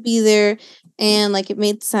all gonna be there, and like it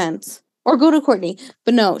made sense. Or go to Kourtney.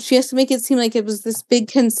 But no, she has to make it seem like it was this big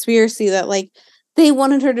conspiracy that like they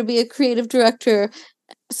wanted her to be a creative director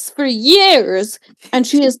for years, and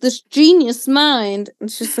she has this genius mind.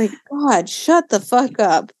 It's just like, God, shut the fuck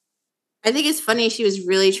up. I think it's funny she was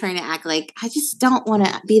really trying to act like, I just don't want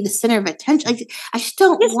to be the center of attention. I just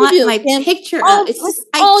don't want my picture up. It's just,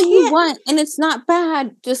 all you want, and it's not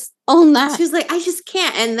bad. Just own that. She was like, I just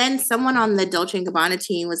can't. And then someone on the Dolce & Gabbana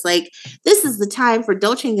team was like, this is the time for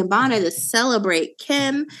Dolce & Gabbana to celebrate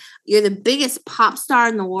Kim. You're the biggest pop star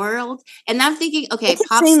in the world. And I'm thinking, okay,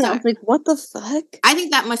 pop star. I was like, what the fuck? I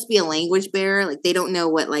think that must be a language barrier. Like, they don't know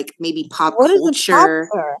what, like, maybe pop culture.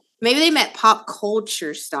 Maybe they meant pop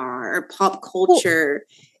culture star or pop culture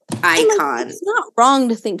icon. Like, it's not wrong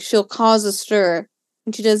to think she'll cause a stir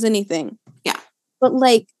when she does anything. Yeah. But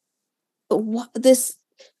like, this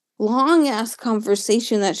long ass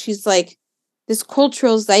conversation that she's like, this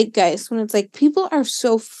cultural zeitgeist, when it's like, people are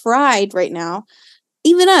so fried right now.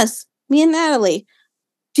 Even us, me and Natalie,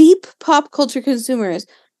 deep pop culture consumers,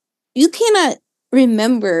 you cannot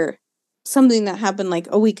remember something that happened like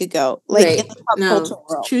a week ago, like in the pop culture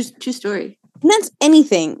world. True story. And that's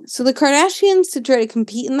anything. So the Kardashians, to try to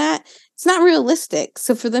compete in that, it's not realistic.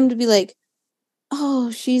 So for them to be like,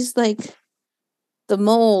 oh, she's like the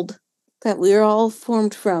mold that we were all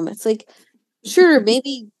formed from. It's like, sure,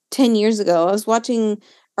 maybe 10 years ago, I was watching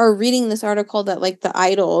or reading this article that like The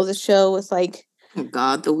Idol, the show with like, oh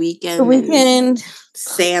God, The Weeknd,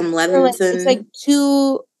 Sam Levinson. It's like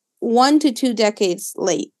 1 to 2 decades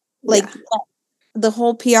late. Like the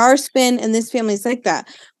whole PR spin, and this family's like that.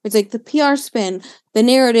 It's like the PR spin, the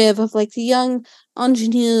narrative of like the young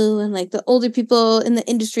ingenue and like the older people in the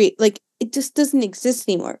industry, like it just doesn't exist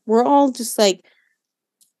anymore. We're all just like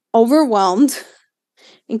overwhelmed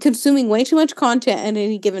and consuming way too much content at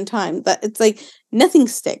any given time. That it's like nothing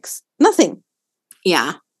sticks. Nothing.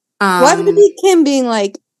 Yeah. Why would it be Kim being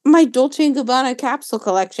like, my Dolce & Gabbana capsule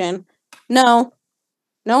collection? No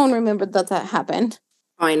one remembered that happened.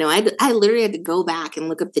 Oh, I know. I literally had to go back and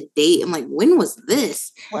look up the date. I'm like, when was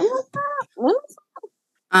this? When was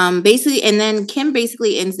that? Basically, and then Kim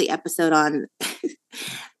basically ends the episode on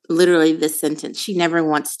literally this sentence: she never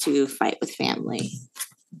wants to fight with family.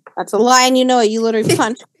 That's a lie, and you know it. You literally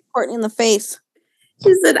punched Kourtney in the face.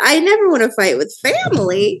 She said, I never want to fight with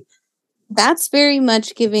family. That's very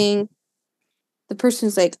much giving the person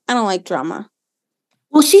who's like, I don't like drama.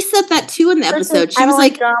 Well, she said that too in the episode. She was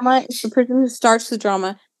like, drama is the person who starts the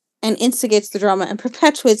drama and instigates the drama and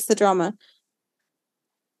perpetuates the drama.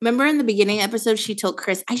 Remember in the beginning episode, she told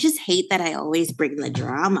Chris, I just hate that I always bring the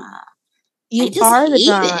drama. You are the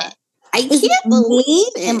drama. I can't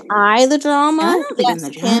believe it. Am I the drama? I don't think I'm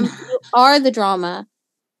the drama. You are the drama.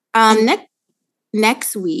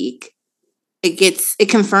 Next week, it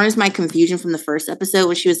confirms my confusion from the first episode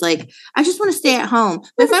where she was like, I just want to stay at home.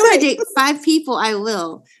 But if I want to date 5 people, I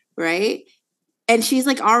will, right? And she's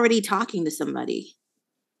like already talking to somebody.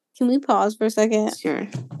 Can we pause for a second? Sure.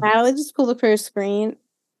 Natalie just pulled up her screen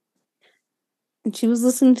and she was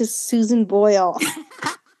listening to Susan Boyle.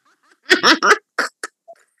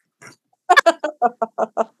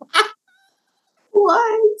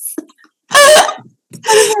 What?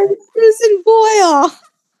 Susan Boyle.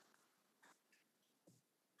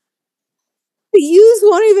 The youths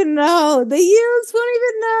won't even know.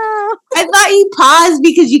 I thought you paused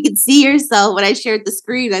because you could see yourself when I shared the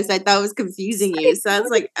screen. I thought it was confusing you. So I was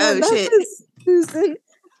like, oh, shit. Susan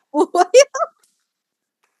Boyle.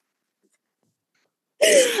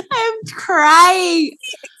 I'm crying.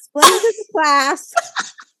 Explain to the class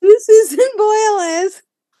who Susan Boyle is.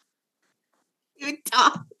 You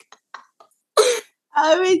talk.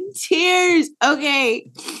 I'm in tears. Okay.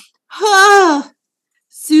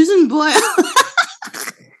 Susan Boyle.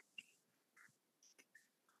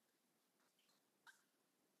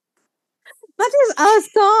 Not just a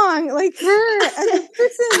song, like her as a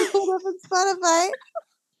person pulled up on Spotify.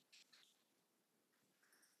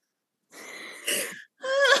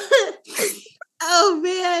 Oh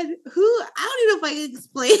man, I don't know if I can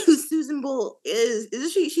explain who Susan Boyle is.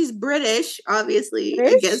 She's British, obviously.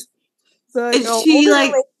 British? I guess. So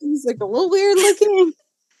like, she's like a little weird looking.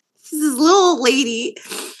 She's this little lady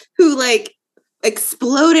who like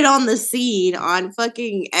exploded on the scene on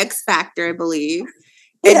fucking X Factor, I believe.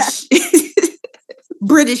 And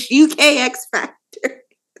British UK X Factor.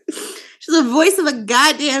 She's the voice of a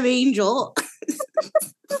goddamn angel.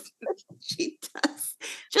 She does.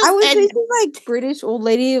 I would say she's like British old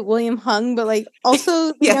lady William Hung, but like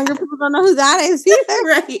also the younger people don't know who that is either.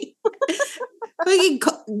 Right.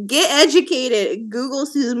 Get educated. Google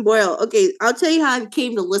Susan Boyle. Okay, I'll tell you how I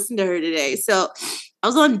came to listen to her today. So I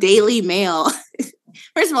was on Daily Mail.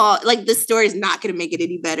 First of all, like this story is not going to make it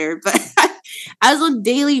any better, but I was on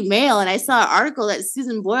Daily Mail and I saw an article that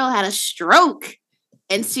Susan Boyle had a stroke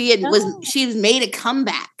and she was made a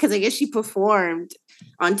comeback because I guess she performed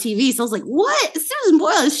on TV. So I was like, what? Susan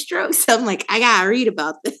Boyle has stroke. So I'm like, I gotta read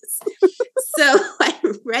about this. So I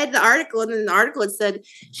read the article, and in the article it said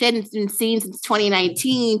she hadn't been seen since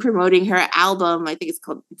 2019 promoting her album. I think it's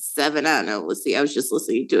called 7. I don't know. Let's see. I was just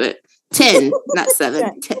listening to it. 10, not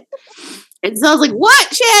 7. 10. And so I was like,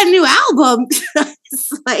 what? She had a new album.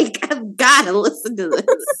 It's like, I've got to listen to this.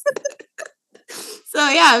 So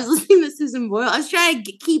yeah, I was listening to Susan Boyle. I was trying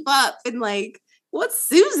to keep up and like, what's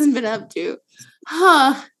Susan been up to?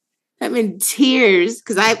 I'm in tears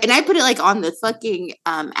because I put it like on the fucking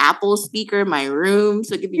Apple speaker in my room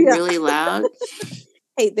so it could be really loud.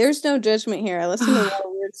 Hey, there's no judgment here. I listen to a lot of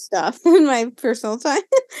weird stuff in my personal time.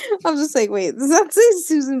 I was just like, wait, does that say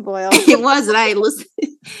Susan Boyle? It was, and I listened.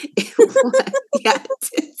 It was, yeah.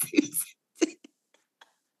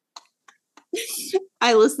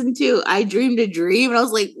 I listened to I Dreamed a Dream, and I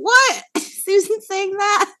was like, what? Susan saying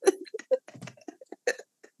that? Is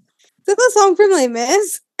that the song from Les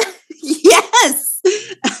Mis? Yes.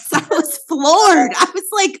 I was floored. I was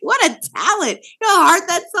like, what a talent. You know how hard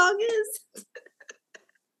that song is?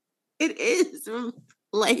 It is from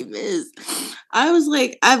Les Mis. I was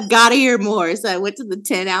like, I've got to hear more. So I went to the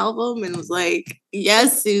 10 album and was like,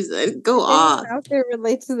 yes, Susan, go off. Out there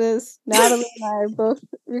relate to this. Natalie and I are both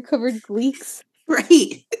recovered Gleeks.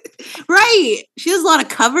 Right. Right. She has a lot of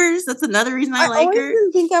covers. That's another reason I like her. I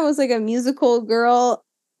didn't think I was like a musical girl.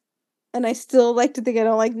 And I still like to think I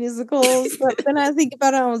don't like musicals. But then I think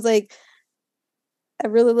about it, I was like, I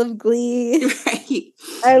really love Glee. Right.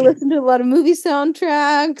 I listen to a lot of movie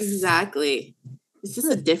soundtracks. Exactly. It's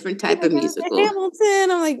just a different type of musical.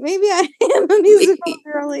 Hamilton. I'm like, maybe I am a musical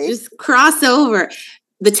girly. Just cross over.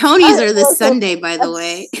 The Tonys are this Sunday, by the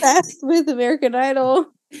way. Obsessed with American Idol.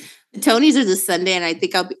 The Tonys are this Sunday, and I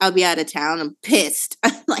think I'll be out of town. I'm pissed.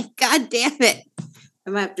 I'm like, God damn it. I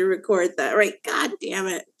might have to record that. Right. God damn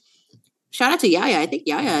it. Shout out to Yaya. I think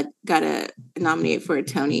Yaya got nominated for a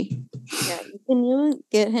Tony. Yeah, can you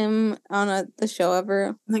get him on the show ever?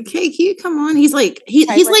 I'm like, hey, can you come on? He's like he's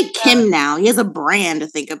like Kim now. He has a brand to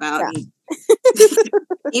think about. Yeah.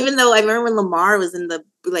 Even though I remember when Lamar was in the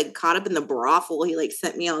caught up in the brothel, he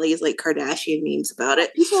sent me all these Kardashian memes about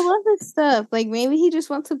it. People love this stuff. Maybe he just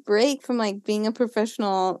wants a break from being a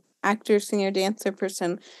professional actor, singer, dancer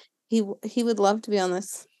person. He would love to be on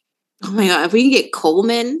this. Oh my God, if we can get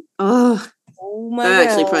Coleman, oh my God.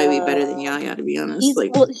 Actually probably be better than Yaya, to be honest.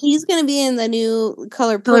 He's going to be in the new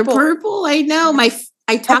Color Purple. Color Purple, I know.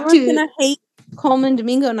 I talked to... Everyone's going to hate Coleman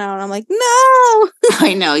Domingo now, and I'm like, no!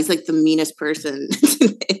 I know, he's the meanest person in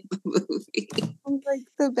the movie. He's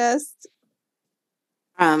the best.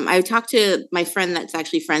 I talked to my friend that's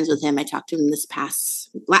actually friends with him. I talked to him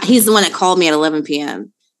he's the one that called me at 11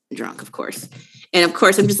 p.m. Drunk, of course. And of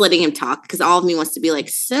course, I'm just letting him talk because all of me wants to be like,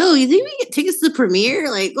 so you think we get tickets to the premiere?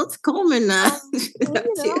 What's Coleman up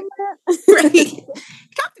to? Right.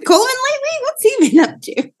 Talk to Coleman lately? What's he been up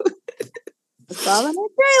to? Saw the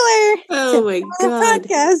trailer. Oh my God.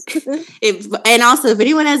 Podcast. And also, if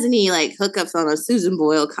anyone has any hookups on a Susan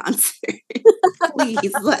Boyle concert,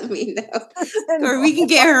 please let me know. Or we can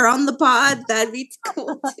get her on the pod. That'd be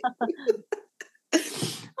cool too.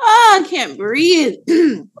 Oh, I can't breathe.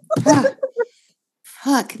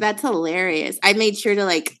 Fuck, that's hilarious. I made sure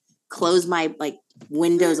to close my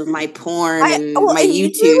windows of my porn and my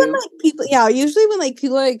YouTube. Usually when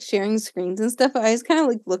people are sharing screens and stuff, I just kind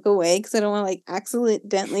of look away because I don't want to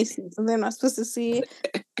accidentally see something I'm not supposed to see.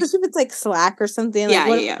 Especially if it's Slack or something.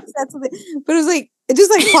 Yeah. That's something. But it was it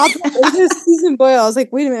just popped up. It was just Susan Boyle. I was like,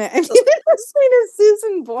 wait a minute. I've been listening to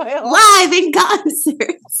Susan Boyle. Live in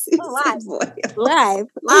concert. Live.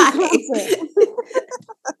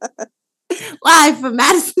 Live from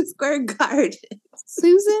Madison Square Garden.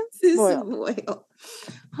 Susan Boyle.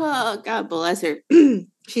 Oh, God bless her.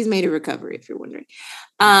 She's made a recovery, if you're wondering.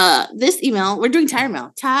 This email, we're doing Tyra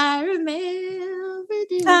Mail. Tyra Mail. We're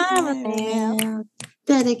doing Tyra Mail.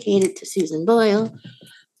 Dedicated to Susan Boyle.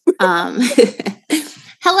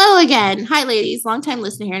 Hello again. Hi, ladies. Long-time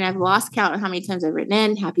listener here, and I've lost count on how many times I've written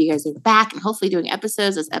in. Happy you guys are back and hopefully doing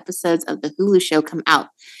episodes as episodes of the Hulu show come out.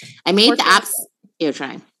 I made the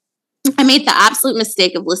absolute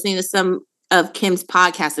mistake of listening to some of Kim's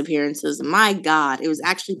podcast appearances. My God, it was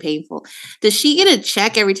actually painful. Does she get a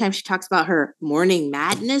check every time she talks about her morning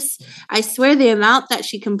madness? I swear the amount that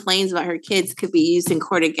she complains about her kids could be used in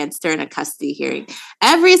court against her in a custody hearing.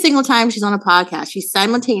 Every single time she's on a podcast, she's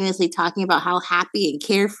simultaneously talking about how happy and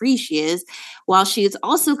carefree she is, while she is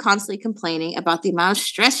also constantly complaining about the amount of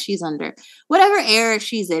stress she's under. Whatever era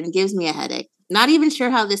she's in gives me a headache. Not even sure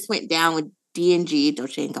how this went down with D&G,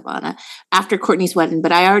 Dolce & Gabbana, after Kourtney's wedding,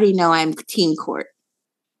 but I already know I'm team Kourt.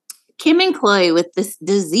 Kim and Khloe, with this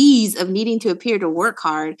disease of needing to appear to work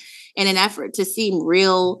hard in an effort to seem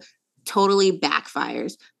real, totally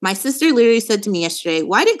backfires. My sister literally said to me yesterday,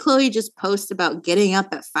 why did Khloe just post about getting up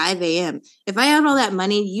at 5 a.m.? If I had all that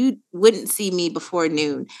money, you wouldn't see me before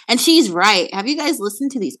noon. And she's right. Have you guys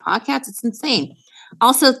listened to these podcasts? It's insane.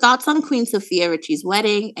 Also, thoughts on Queen Sophia Richie's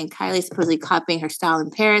wedding and Kylie supposedly copying her style in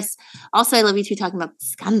Paris. Also, I love you two talking about the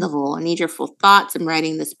scandal. I need your full thoughts. I'm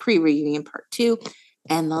writing this pre-reunion part 2.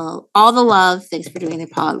 And all the love. Thanks for doing the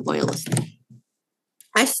pod, loyal listener.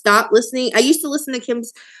 I stopped listening. I used to listen to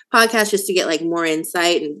Kim's podcast just to get like more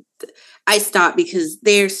insight. And I stopped because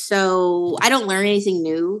I don't learn anything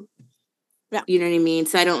new. Yeah. You know what I mean?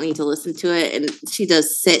 So I don't need to listen to it. And she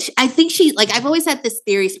does sit. I think I've always had this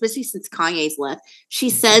theory, especially since Kanye's left. She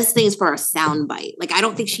says things for a soundbite. Like, I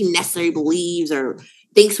don't think she necessarily believes or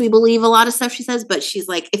thinks we believe a lot of stuff she says, but she's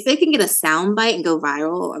like, if they can get a soundbite and go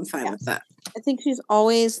viral, I'm fine with that. I think she's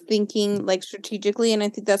always thinking like strategically. And I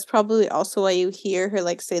think that's probably also why you hear her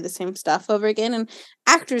like say the same stuff over again. And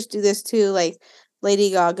actors do this too. Like Lady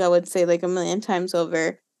Gaga would say like a million times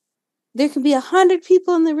over, there could be 100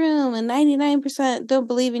 people in the room and 99% don't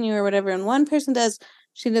believe in you or whatever. And one person does.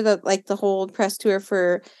 She did like the whole press tour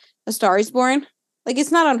for A Star Is Born. Like,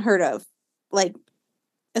 it's not unheard of. Like,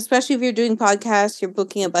 especially if you're doing podcasts, you're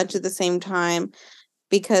booking a bunch at the same time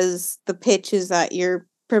because the pitch is that you're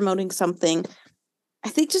promoting something. I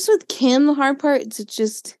think just with Kim, the hard part is it's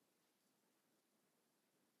just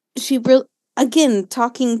again,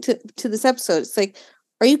 talking to this episode, it's like,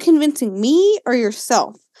 are you convincing me or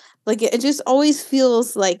yourself? Like, it just always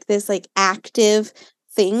feels like this, like, active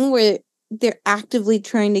thing where they're actively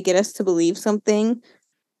trying to get us to believe something.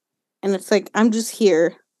 And it's like, I'm just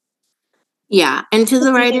here. Yeah. And to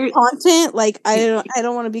the writer content, like, I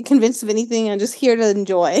don't want to be convinced of anything. I'm just here to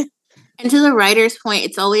enjoy. And to the writer's point,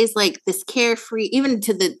 it's always like this carefree, even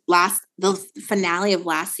to the finale of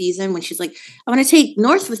last season when she's like, I want to take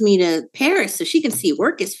North with me to Paris so she can see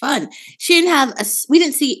work is fun. We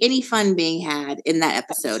didn't see any fun being had in that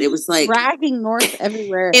episode. It was like dragging North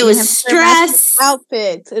everywhere. It was stress.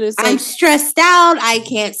 Outfits. It was I'm stressed out. I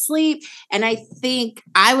can't sleep. And I think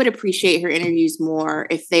I would appreciate her interviews more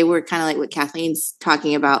if they were kind of like what Kathleen's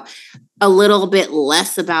talking about, a little bit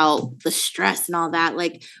less about the stress and all that.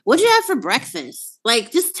 Like, what'd you have for breakfast?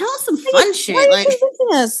 Like, just tell us some fun shit. Like,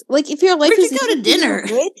 like, if your life where'd is you go to dinner?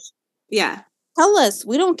 Rich, yeah, tell us.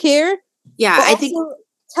 We don't care. Yeah, but I think.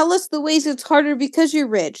 Tell us the ways it's harder because you're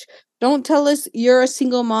rich. Don't tell us you're a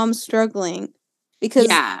single mom struggling, because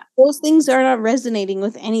those things are not resonating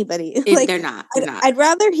with anybody. Like, they're not. I'd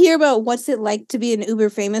rather hear about what's it like to be an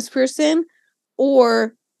uber famous person,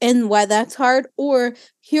 and why that's hard, or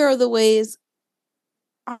here are the ways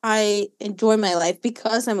I enjoy my life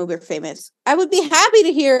because I'm uber famous. I would be happy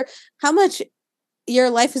to hear how much your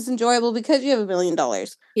life is enjoyable because you have $1 million.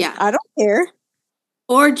 Yeah. I don't care.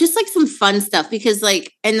 Or just like some fun stuff, because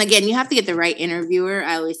like, and again, you have to get the right interviewer.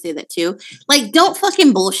 I always say that too. Like, don't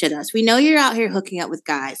fucking bullshit us. We know you're out here hooking up with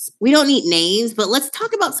guys. We don't need names, but let's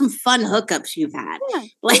talk about some fun hookups you've had. Yeah.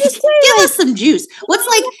 Like, give us some juice. What's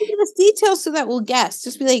like, give us details so that we'll guess.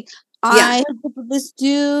 Just be like, I hooked up with this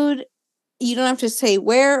dude. You don't have to say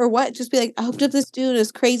where or what. Just be like, I hooked up this dude.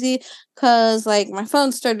 It's crazy because like my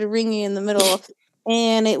phone started ringing in the middle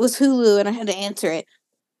and it was Hulu and I had to answer it.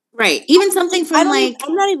 Right. Even something from like...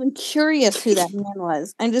 I'm not even curious who that man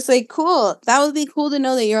was. I'm just like, cool. That would be cool to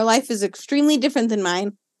know that your life is extremely different than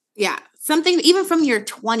mine. Yeah. Something even from your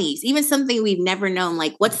 20s, even something we've never known.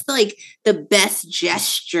 Like, what's the best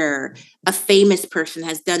gesture a famous person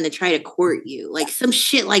has done to try to court you? Like some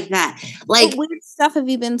shit like that. Like, what weird stuff have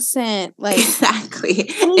you been sent? Like, exactly.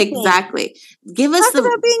 Give us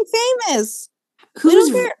about being famous.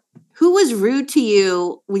 Who was rude to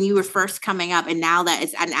you when you were first coming up and now that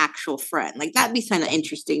is an actual friend? Like, that'd be kind of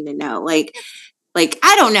interesting to know. Like,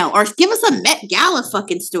 I don't know. Or give us a Met Gala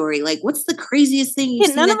fucking story. Like, what's the craziest thing you've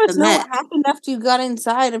seen none at of us the know Met? what happened after you got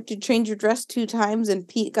inside, after you changed your dress 2 times and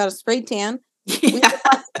Pete got a spray tan. Yeah. We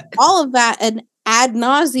all of that ad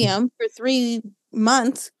nauseum for 3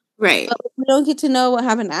 months. Right. But we don't get to know what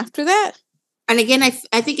happened after that. And again, I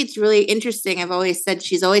think it's really interesting. I've always said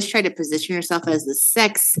she's always tried to position herself as the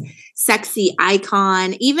sexy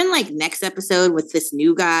icon. Even like next episode with this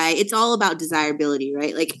new guy, it's all about desirability,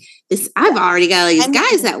 right? Like this, I've already got all these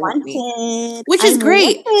guys that want me, which is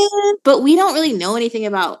great. But we don't really know anything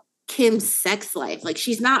about Kim's sex life. Like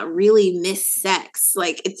she's not really Miss Sex.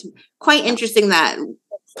 Like it's quite interesting that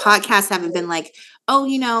podcasts haven't been like, oh,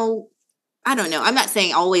 you know, I don't know. I'm not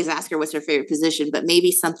saying always ask her what's her favorite position, but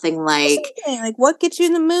maybe something like what gets you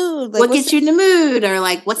in the mood? Like, what gets you in the mood? Or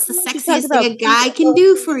like, what's the sexiest thing a guy can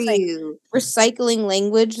do for you? Recycling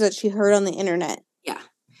language that she heard on the internet. Yeah.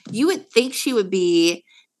 You would think she would be,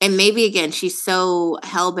 and maybe again, she's so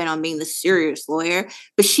hell-bent on being the serious lawyer,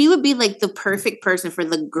 but she would be like the perfect person for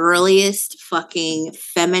the girliest fucking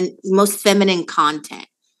most feminine content.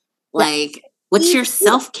 Like, what's your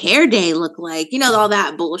self-care day look like? You know, all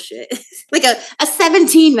that bullshit. Like a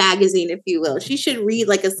 17 magazine, if you will. She should read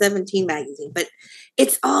like a 17 magazine. But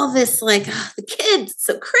it's all this like, oh, the kids,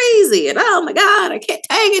 so crazy. And oh my God, I can't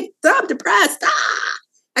take it. I'm depressed.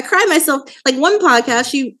 I cry myself. Like one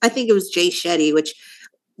podcast, I think it was Jay Shetty, which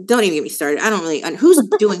don't even get me started. I don't really, who's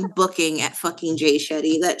doing booking at fucking Jay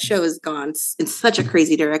Shetty? That show has gone in such a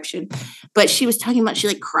crazy direction. But she was talking about, she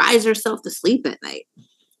like cries herself to sleep at night.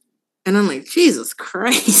 And I'm like, Jesus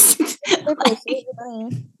Christ. Like,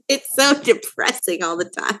 it's so depressing all the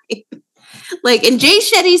time. Like, and Jay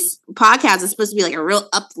Shetty's podcast is supposed to be like a real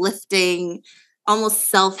uplifting, almost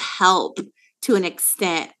self-help to an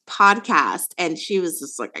extent podcast. And she was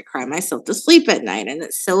just like, I cry myself to sleep at night. And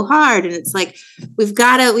it's so hard. And it's like, we've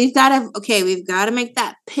got to make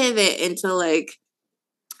that pivot into like,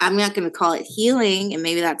 I'm not going to call it healing. And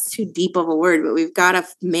maybe that's too deep of a word, but we've got to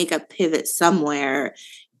make a pivot somewhere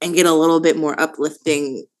and get a little bit more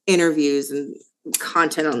uplifting interviews and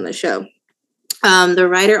content on the show. The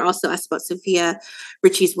writer also asked about Sophia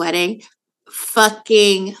Richie's wedding.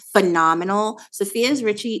 Fucking phenomenal. Sophia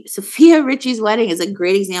Richie's wedding is a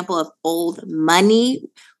great example of old money,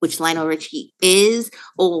 which Lionel Richie is,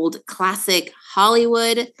 old classic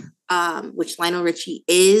Hollywood, which Lionel Richie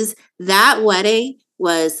is. That wedding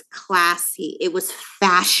was classy. It was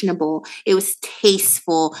fashionable. It was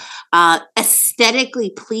tasteful, aesthetically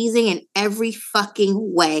pleasing in every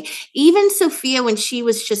fucking way. Even Sophia, when she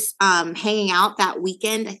was just hanging out that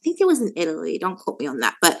weekend, I think it was in Italy. Don't quote me on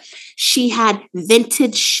that, but she had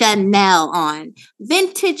vintage Chanel on.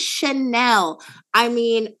 Vintage Chanel. I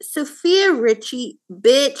mean, Sophia Richie,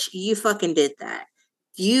 bitch, you fucking did that.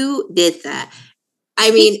 You did that. I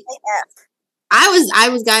mean,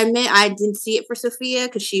 gotta admit, I didn't see it for Sophia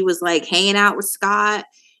because she was like hanging out with Scott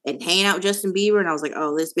and hanging out with Justin Bieber. And I was like,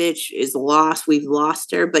 oh, this bitch is lost. We've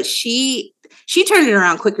lost her. But she turned it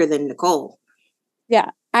around quicker than Nicole.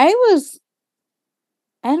 Yeah. I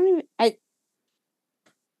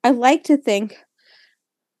like to think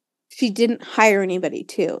she didn't hire anybody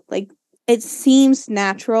too. Like, it seems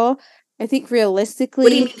natural. I think realistically.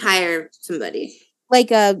 What do you mean hire somebody?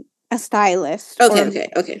 Like a stylist.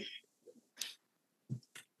 Okay.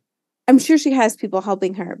 I'm sure she has people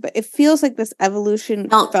helping her, but it feels like this evolution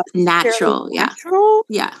felt natural.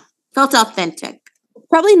 Yeah. Felt authentic.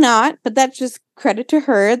 Probably not, but that's just credit to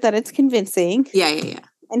her that it's convincing. Yeah.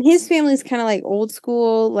 And his family's kind of like old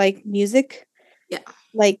school, like music. Yeah.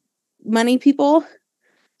 Like money people.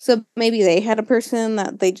 So maybe they had a person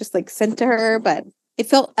that they just like sent to her, but it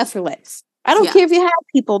felt effortless. I don't care if you have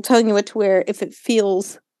people telling you what to wear if it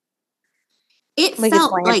feels. It like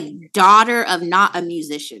felt like daughter of not a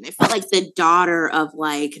musician. It felt like the daughter of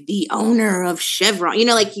like the owner of Chevron. You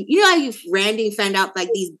know, like you know how you randomly found out like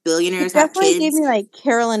these billionaires have kids. Definitely gave me like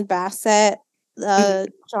Carolyn Bassett,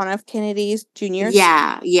 John F. Kennedy's Jr.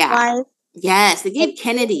 Yeah. Wife. Yes, they gave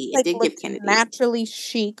Kennedy. Like, it did give Kennedy naturally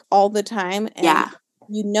chic all the time. And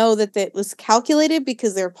you know that it was calculated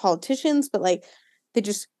because they're politicians, but like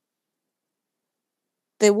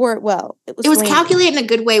they wore it well. It was calculated in a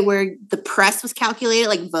good way where the press was calculated.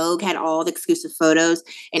 Like Vogue had all the exclusive photos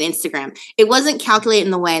and Instagram. It wasn't calculated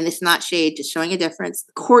in the way, and this is not shade, just showing a difference.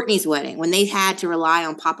 Kourtney's wedding, when they had to rely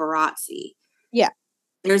on paparazzi. Yeah.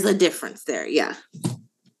 There's a difference there. Yeah.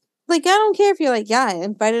 Like, I don't care if you're like, I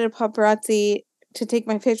invited a paparazzi to take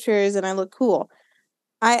my pictures and I look cool.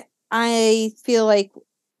 I feel like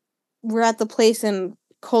we're at the place in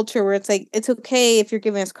culture where it's like, it's okay if you're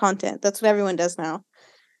giving us content. That's what everyone does now.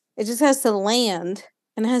 It just has to land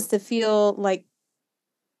and it has to feel like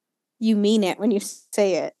you mean it when you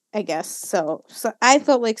say it, I guess. So I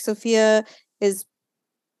felt like Sophia is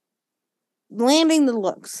landing the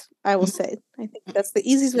looks, I will say. I think that's the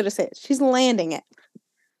easiest way to say it. She's landing it.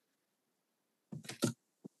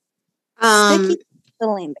 The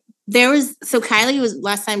landing. Kylie was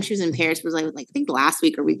last time she was in Paris was like I think last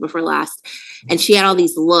week or week before last, and she had all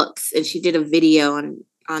these looks, and she did a video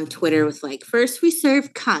on Twitter with like, first we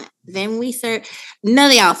serve cunt, then we serve. None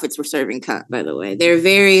of the outfits were serving cunt, by the way. They're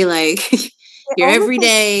very like your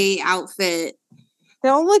everyday outfit. They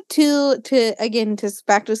all look to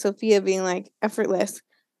back to Sophia being like effortless.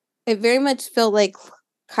 It very much felt like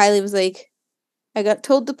Kylie was like, I got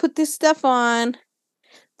told to put this stuff on.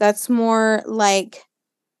 That's more like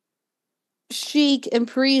chic and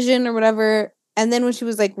Parisian or whatever. And then when she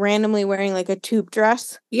was like randomly wearing like a tube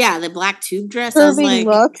dress. Yeah, the black tube dress. I was like,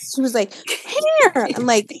 looks. She was like, here! And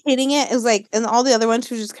like hitting it. It was like, and all the other ones,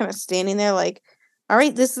 she was just kind of standing there like, all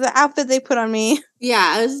right, this is the outfit they put on me.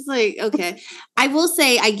 Yeah, I was just like, okay. I will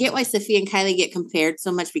say, I get why Sophia and Kylie get compared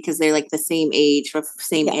so much because they're like the same age,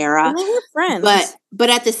 same era. And they're friends. But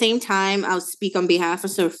at the same time, I'll speak on behalf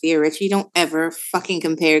of Sophia Richie. Don't ever fucking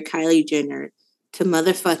compare Kylie Jenner to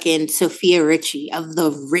motherfucking Sophia Richie of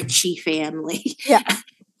the Richie family. Yeah.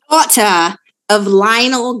 Daughter of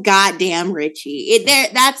Lionel goddamn Richie.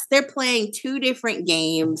 They're playing two different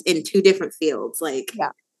games in two different fields. Like,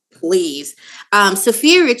 yeah. Please.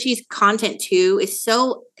 Sophia Richie's content too is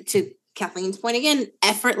so, to Kathleen's point again,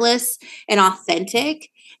 effortless and authentic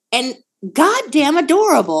and goddamn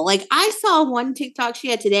adorable. Like I saw one TikTok she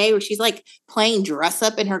had today where she's like playing dress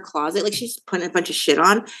up in her closet. Like she's putting a bunch of shit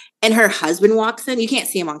on and her husband walks in. You can't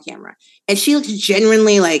see him on camera. And she looks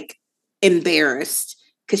genuinely like embarrassed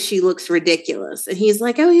because she looks ridiculous. And he's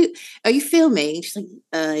like, are you filming? And she's like,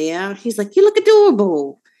 yeah. He's like, you look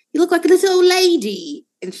adorable. You look like this old lady.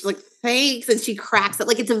 And she's like, thanks. And she cracks it.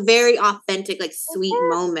 Like, it's a very authentic, like, sweet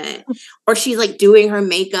moment. Or she's, like, doing her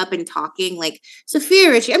makeup and talking. Like,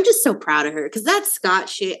 Sophia Richie, I'm just so proud of her. Because that Scott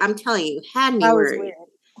shit, I'm telling you, had me worried.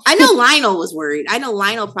 I know Lionel was worried. I know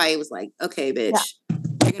Lionel probably was like, okay, bitch,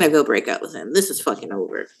 you're going to go break up with him. This is fucking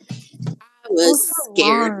over. I was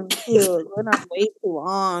scared. It went on way too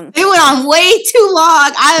long. It went on way too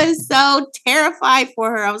long. I was so terrified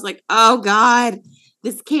for her. I was like, oh, God.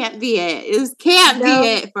 This can't be it. This can't be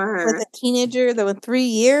it for her. With a teenager that went 3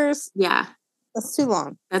 years. Yeah. That's too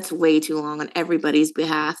long. That's way too long on everybody's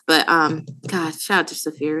behalf. But God, shout out to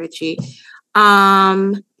Sophia Richie.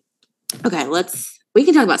 Okay, we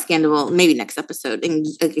can talk about Scandal maybe next episode. And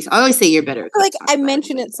I always say you're better. Like I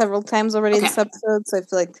mentioned it several times already this episode, so I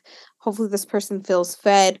feel like hopefully this person feels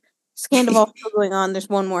fed. Scandal still going on. There's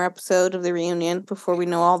one more episode of the reunion before we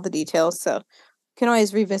know all the details, so you can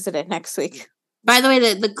always revisit it next week. By the way,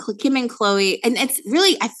 the Kim and Khloe, and it's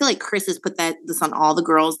really, I feel like Chris has put this on all the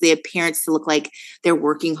girls, the appearance to look like they're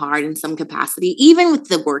working hard in some capacity, even with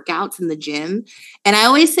the workouts in the gym. And I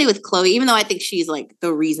always say with Khloe, even though I think she's like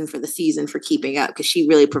the reason for the season for keeping up, because she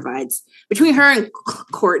really provides, between her and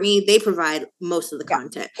Kourtney, they provide most of the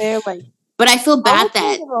content. But I feel bad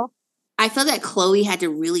that Khloe had to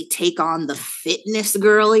really take on the fitness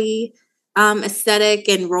girly aesthetic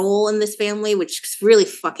and role in this family, which really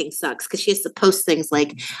fucking sucks because she has to post things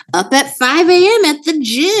like up at 5 a.m. at the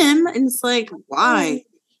gym. And it's like, why?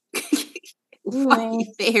 Why are you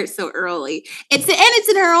there so early? It's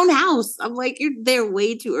in her own house. I'm like, you're there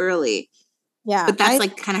way too early. Yeah. But that's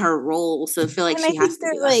like kind of her role. So I feel like she has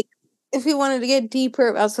to do like, if we wanted to get deeper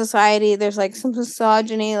about society, there's like some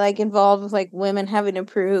misogyny like involved with like women having to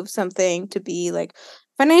prove something to be like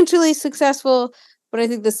financially successful. But I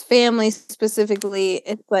think this family specifically,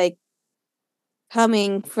 it's like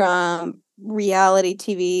coming from reality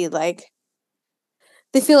TV, like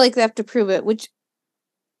they feel like they have to prove it, which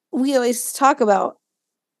we always talk about.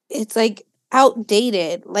 It's like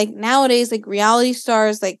outdated. Like nowadays, like reality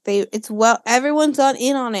stars, like everyone's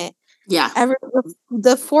in on it. Yeah.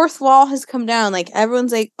 The fourth wall has come down. Like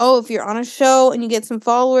everyone's like, oh, if you're on a show and you get some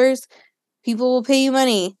followers, people will pay you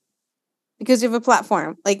money because you have a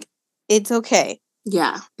platform. Like it's okay.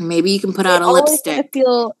 Yeah, maybe you can put out a lipstick. I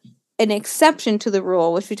feel an exception to the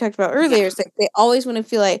rule, which we talked about earlier. It's like they always want to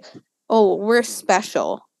feel like, oh, we're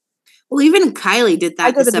special. Well, even Kylie did that.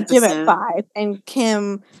 I go to the gym at 5, and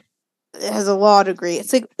Kim has a law degree.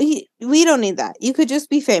 It's like we don't need that. You could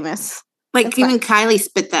just be famous. Like even Kylie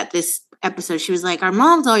spit that this episode. She was like, our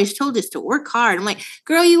moms always told us to work hard. I'm like,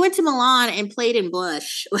 girl, you went to Milan and played in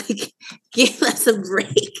blush. Like, give us a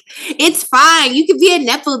break. It's fine. You could be a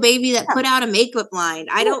Nepo baby that put out a makeup line.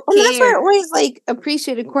 I don't care. That's why I always like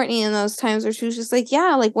appreciated Kourtney in those times where she was just like,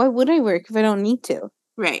 yeah, like why would I work if I don't need to?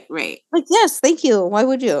 Right. Like, yes, thank you. Why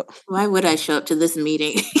would you? Why would I show up to this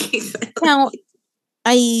meeting? Now,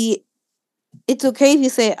 it's okay if you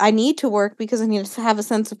say, I need to work because I need to have a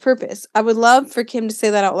sense of purpose. I would love for Kim to say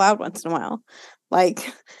that out loud once in a while.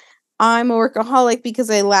 Like, I'm a workaholic because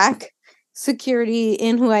I lack security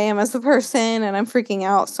in who I am as a person, and I'm freaking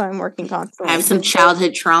out, so I'm working constantly. I have some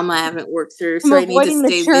childhood trauma I haven't worked through, so I need to avoiding the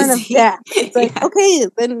stay churn of busy. death. It's like, okay,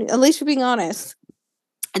 then at least you're being honest.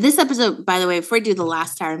 This episode, by the way, before I do the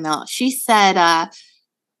last Tyra Mail, she said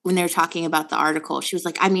when they were talking about the article, she was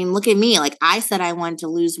like, I mean, look at me. Like, I said I wanted to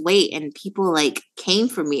lose weight and people like came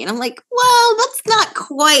for me. And I'm like, well, that's not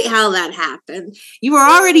quite how that happened. You were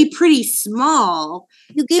already pretty small.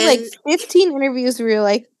 You gave like 15 interviews where you're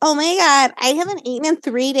like, oh my God, I haven't eaten in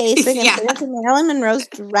 3 days. So I can fit into Marilyn Monroe's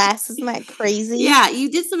dress. Isn't that crazy? Yeah, you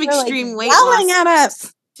did some extreme weight loss at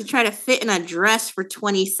us to try to fit in a dress for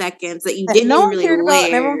 20 seconds that you didn't even really wear. About,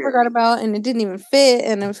 and everyone forgot about, and it didn't even fit.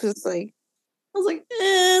 And it was just like, I was like,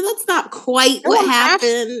 that's not quite what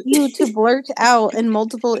happened. You to blurt out in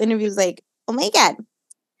multiple interviews, like, oh my God,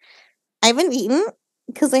 I haven't eaten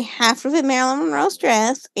because I have to fit Marilyn Monroe's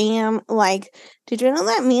dress. And like, did you know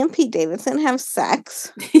that me and Pete Davidson have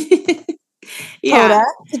sex? Yeah. Hoda,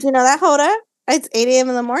 did you know that, Hoda? It's 8 a.m.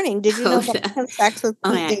 in the morning. Did you know that I have sex with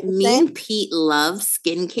Pete Davidson? Me and Pete love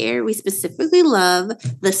skincare. We specifically love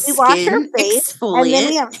the skin wash our face, exfoliant. And then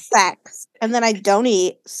we have sex. And then I don't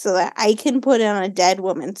eat so that I can put on a dead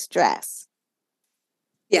woman's dress.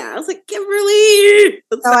 Yeah, I was like, Kimberly.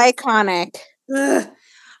 That's so iconic. The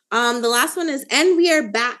last one is, and we are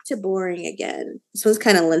back to boring again. This one's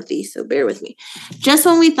kind of lengthy, so bear with me. Just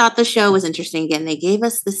when we thought the show was interesting again, they gave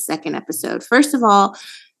us the second episode. First of all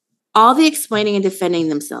the explaining and defending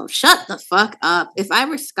themselves. Shut the fuck up. If I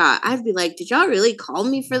were Scott, I'd be like, did y'all really call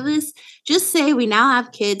me for this? Just say we now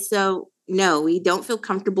have kids, so no, we don't feel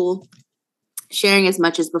comfortable sharing as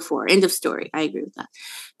much as before. End of story. I agree with that.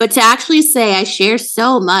 But to actually say I share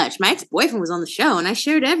so much. My ex-boyfriend was on the show and I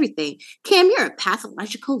shared everything. Cam, you're a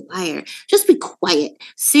pathological liar. Just be quiet.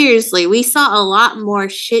 Seriously, we saw a lot more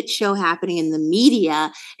shit show happening in the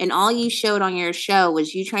media, and all you showed on your show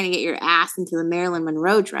was you trying to get your ass into the Marilyn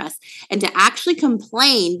Monroe dress, and to actually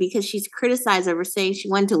complain because she's criticized over saying she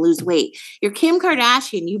wanted to lose weight. You're Kim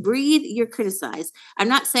Kardashian. You breathe, you're criticized. I'm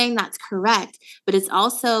not saying that's correct, but it's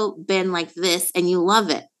also been like this, and you love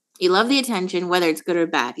it. You love the attention, whether it's good or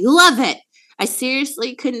bad. You love it. I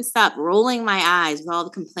seriously couldn't stop rolling my eyes with all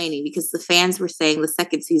the complaining because the fans were saying the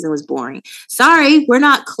second season was boring. Sorry, we're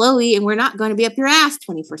not Khloe and we're not going to be up your ass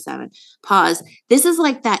 24/7. Pause. This is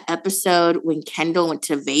like that episode when Kendall went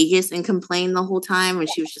to Vegas and complained the whole time when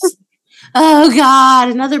she was just, oh God,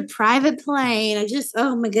 another private plane.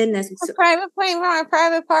 Oh my goodness. A private plane for my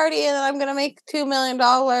private party and then I'm going to make $2 million.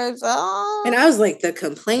 Oh. And I was like, the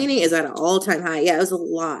complaining is at an all-time high. Yeah, it was a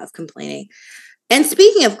lot of complaining. And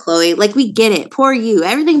speaking of Khloe, like, we get it. Poor you.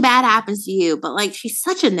 Everything bad happens to you. But, like, she's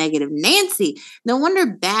such a negative Nancy. No wonder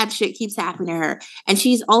bad shit keeps happening to her. And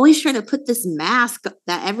she's always trying to put this mask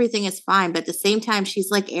that everything is fine. But at the same time,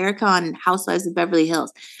 she's like Erica on Housewives of Beverly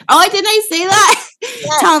Hills. Oh, didn't I say that?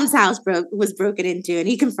 Yeah. Tom's house was broken into, and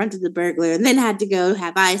he confronted the burglar and then had to go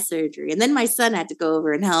have eye surgery. And then my son had to go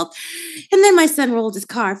over and help. And then my son rolled his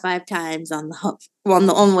car 5 times on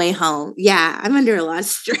the way home. Yeah, I'm under a lot of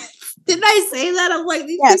stress. Didn't I say that? I'm like,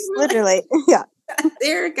 yes, literally. Yeah.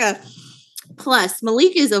 Erica. Plus,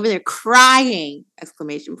 Malika is over there crying, !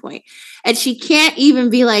 And she can't even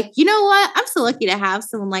be like, you know what? I'm so lucky to have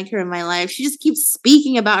someone like her in my life. She just keeps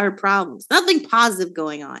speaking about her problems. Nothing positive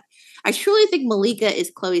going on. I truly think Malika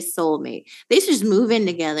is Khloe's soulmate. They should just move in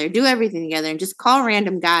together, do everything together, and just call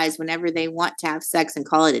random guys whenever they want to have sex and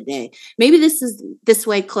call it a day. Maybe this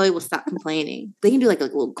way Khloe will stop complaining. They can do like a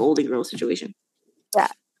little Golden Girl situation. Yeah.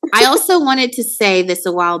 I also wanted to say this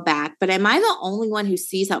a while back, but am I the only one who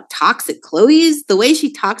sees how toxic Khloe is? The way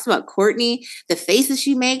she talks about Kourtney, the faces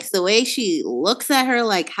she makes, the way she looks at her,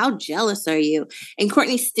 like, how jealous are you? And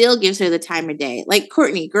Kourtney still gives her the time of day. Like,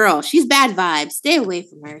 Kourtney, girl, she's bad vibes. Stay away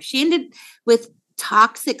from her. She ended with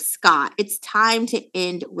toxic Scott. It's time to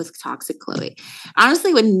end with toxic Khloe.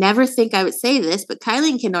 Honestly, would never think I would say this, but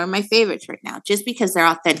Kylie and Kendall are my favorites right now, just because they're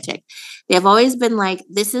authentic. They have always been like,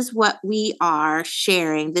 this is what we are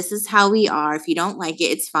sharing. This is how we are. If you don't like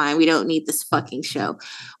it, it's fine. We don't need this fucking show.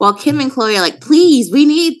 While Kim and Khloe are like, please, we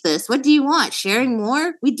need this. What do you want? Sharing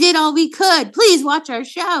more? We did all we could. Please watch our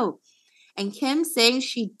show. And Kim saying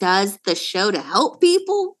she does the show to help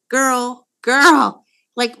people? Girl.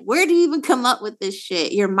 Like, where do you even come up with this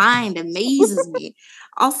shit? Your mind amazes me.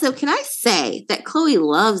 Also, can I say that Khloe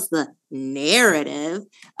loves the narrative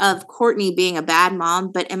of Kourtney being a bad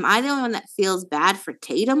mom, but am I the only one that feels bad for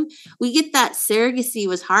Tatum? We get that surrogacy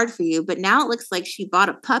was hard for you, but now it looks like she bought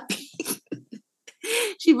a puppy.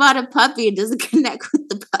 She bought a puppy and doesn't connect with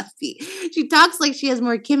the puppy. She talks like she has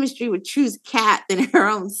more chemistry with True's cat than her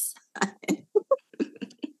own son.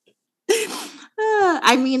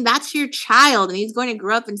 I mean, that's your child, and he's going to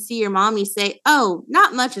grow up and see your mommy say, "Oh,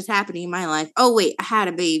 not much is happening in my life. Oh, wait, I had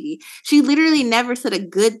a baby." She literally never said a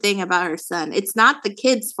good thing about her son. It's not the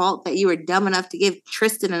kid's fault that you were dumb enough to give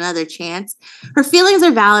Tristan another chance. Her feelings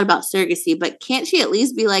are valid about surrogacy, but can't she at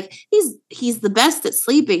least be like, he's the best at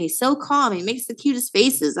sleeping. He's so calm. He makes the cutest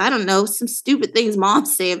faces. I don't know, some stupid things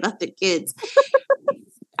moms say about their kids.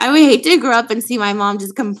 I would hate to grow up and see my mom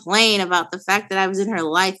just complain about the fact that I was in her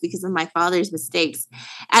life because of my father's mistakes.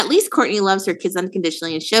 At least Kourtney loves her kids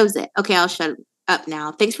unconditionally and shows it. Okay, I'll shut up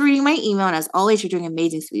now. Thanks for reading my email, and as always, you're doing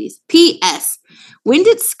amazing, sweeties. P.S. When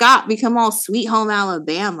did Scott become all Sweet Home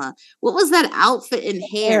Alabama? What was that outfit and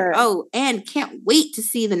hair? Oh, and can't wait to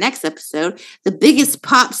see the next episode. The biggest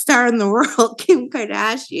pop star in the world, Kim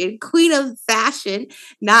Kardashian, queen of fashion,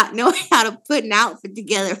 not knowing how to put an outfit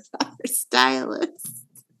together for her stylist.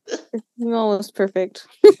 This email was perfect.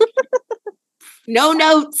 No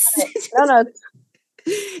notes. No notes.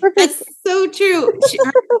 Perfect. That's so true.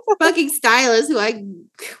 Her fucking stylist, who I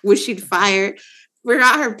wish she'd fire,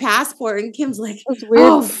 forgot her passport, and Kim's like,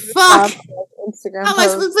 "Oh fuck! Instagram how am I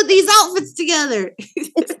supposed to put these outfits together?"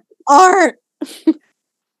 It's art.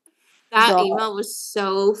 That email was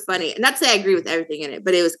so funny. Not to say I agree with everything in it,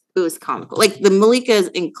 but it was comical. Like the Malika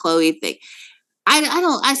and Khloe thing.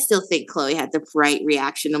 I still think Khloe had the right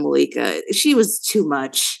reaction to Malika. She was too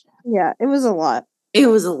much. Yeah, it was a lot. It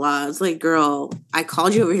was a lot. It's like, girl, I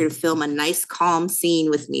called you over here to film a nice, calm scene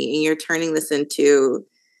with me, and you're turning this into,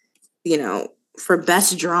 for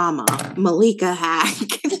best drama, Malika hack.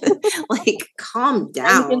 Like, calm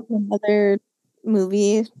down. Another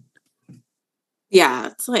movie. Yeah,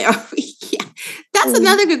 it's like, yeah. That's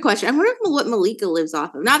another good question. I wonder what Malika lives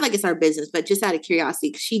off of. Not like it's our business, but just out of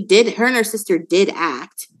curiosity, because her and her sister did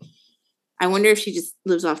act. I wonder if she just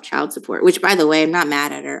lives off child support, which, by the way, I'm not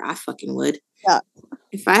mad at her. I fucking would. Yeah.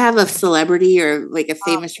 If I have a celebrity or like a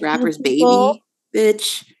famous rapper's baby,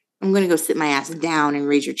 bitch, I'm going to go sit my ass down and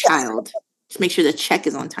raise your child. Just make sure the check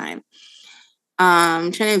is on time.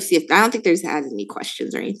 I'm trying to see I don't think there's any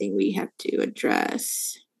questions or anything we have to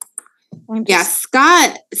address. Yeah,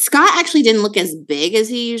 Scott actually didn't look as big as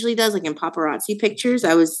he usually does, like in paparazzi pictures.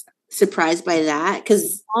 I was surprised by that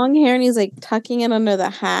because long hair and he's like tucking it under the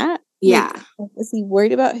hat. Yeah. Like, is he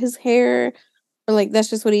worried about his hair? Or like that's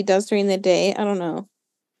just what he does during the day? I don't know.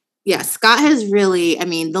 Yeah, Scott has really,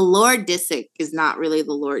 the Lord Disick is not really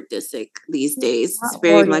the Lord Disick these days. It's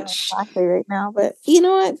very much exactly right now, but you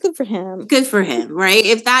know what? Good for him. Good for him, right?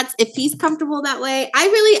 If he's comfortable that way,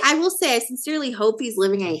 I will say I sincerely hope he's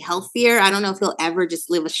living a healthier. I don't know if he'll ever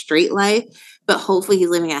just live a straight life, but hopefully he's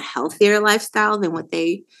living a healthier lifestyle than what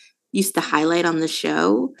they used to highlight on the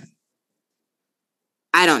show.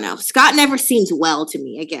 I don't know. Scott never seems well to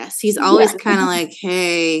me, I guess. He's always kind of like,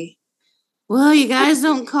 hey, well, you guys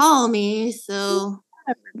don't call me, so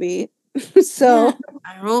so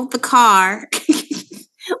I rolled the car.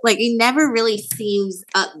 Like he never really seems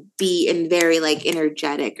upbeat and very like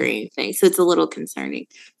energetic or anything. So it's a little concerning.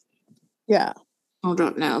 Yeah. I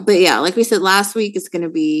don't know. But yeah, like we said last week, it's gonna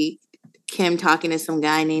be Kim talking to some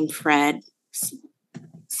guy named Fred,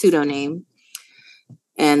 pseudo name,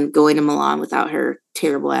 and going to Milan without her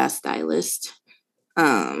terrible ass stylist.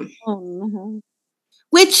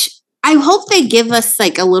 Which I hope they give us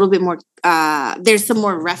like a little bit more, there's some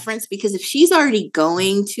more reference, because if she's already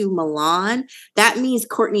going to Milan, that means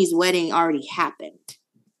Kourtney's wedding already happened.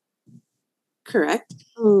 Correct?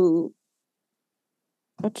 Ooh.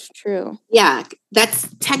 That's true. Yeah,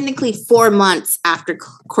 that's technically 4 months after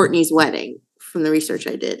Kourtney's wedding from the research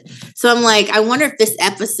I did. So I'm like, I wonder if this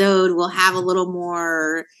episode will have a little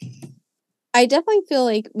more. I definitely feel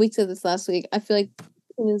like, we said this last week, I feel like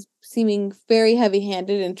it was seeming very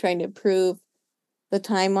heavy-handed in trying to prove the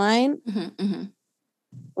timeline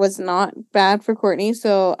was not bad for Kourtney.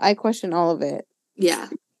 So I question all of it. Yeah.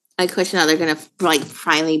 I question how they're going to like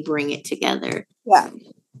finally bring it together. Yeah.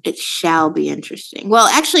 It shall be interesting. Well,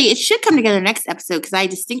 actually, it should come together next episode, because I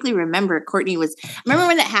distinctly remember remember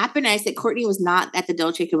when that happened, I said Kourtney was not at the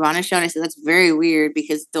Dolce & Gabbana show, and I said that's very weird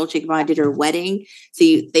because Dolce & Gabbana did her wedding, so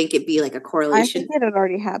you think it'd be like a correlation. I think it had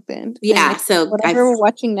already happened. Yeah, like, so whatever we're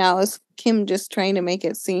watching now is Kim just trying to make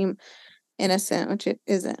it seem innocent, which it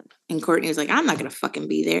isn't. And Kourtney was like, I'm not going to fucking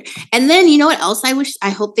be there. And then, you know what else I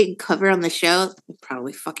hope they cover on the show?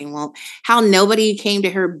 Probably fucking won't. How nobody came to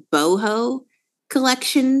her boho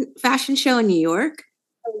collection fashion show in New York.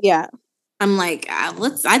 Yeah. I'm like,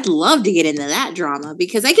 I'd love to get into that drama,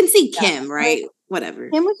 because I can see Kim, right? Whatever.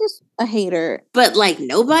 Kim was just a hater. But like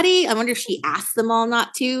nobody, I wonder if she asked them all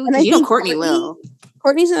not to. Because you know Kourtney will.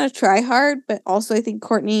 Kourtney's gonna try hard, but also I think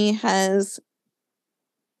Kourtney has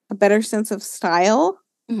a better sense of style.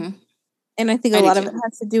 And And I think a lot of it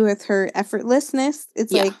has to do with her effortlessness.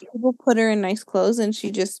 It's like people put her in nice clothes and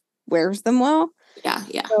she just wears them well. Yeah,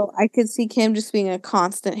 yeah. So I could see Kim just being a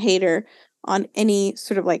constant hater on any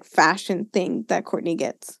sort of like fashion thing that Kourtney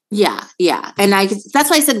gets. Yeah, yeah. And that's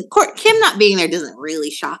why I said Kim not being there doesn't really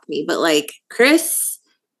shock me. But like Kris,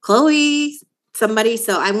 Khloe, somebody.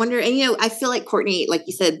 So I wonder, and you know, I feel like Kourtney, like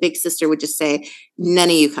you said, big sister would just say, none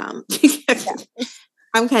of you come.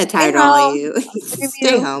 I'm kind of tired of all of you.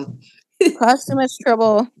 Stay home. Cause too much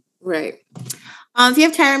trouble. Right. If you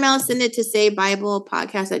have Tyra Mail, send it to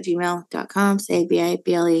saybiblepodcast@gmail.com.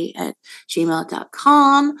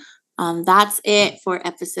 saybible@gmail.com. That's it for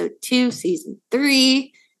episode 2, season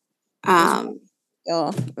 3. Oh,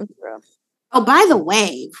 by the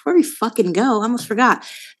way, before we fucking go, I almost forgot.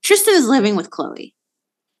 Tristan is living with Khloe.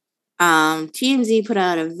 TMZ put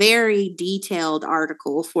out a very detailed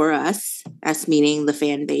article for us meaning the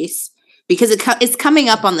fan base, because it's coming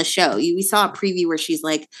up on the show. We saw a preview where she's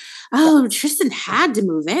like, "Oh, Tristan had to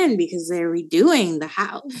move in because they're redoing the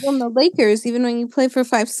house." On the Lakers, even when you play for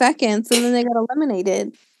 5 seconds and then they got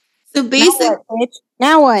eliminated. So basically,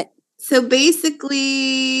 now what? So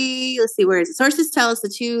basically, let's see, where is it? Sources tell us the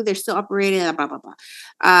two, they're still operating, blah, blah, blah.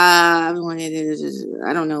 I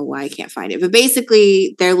don't know why I can't find it. But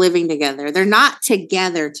basically, they're living together. They're not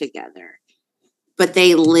together, but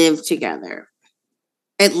they live together.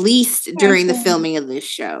 At least during the filming of this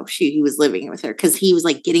show, he was living with her because he was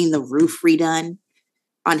like getting the roof redone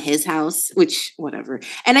on his house, which whatever.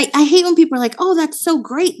 And I hate when people are like, "Oh, that's so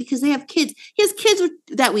great because they have kids." He has kids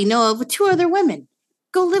that we know of with 2 other women.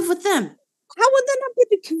 Go live with them. How would that not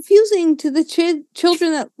be confusing to the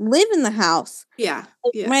children that live in the house? Yeah,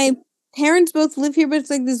 like, my parents both live here, but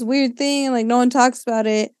it's like this weird thing, and like no one talks about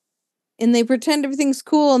it, and they pretend everything's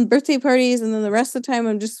cool on birthday parties, and then the rest of the time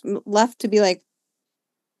I'm just left to be like,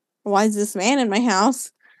 why is this man in my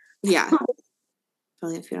house? Yeah.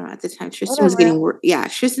 At the time, Tristan was getting work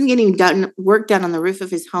done on the roof of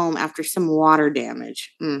his home after some water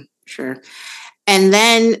damage. Sure. And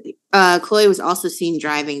then Khloe was also seen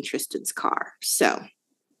driving Tristan's car. So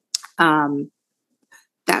the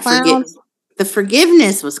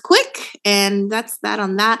forgiveness was quick, and that's that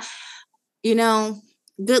on that. You know,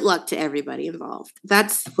 good luck to everybody involved.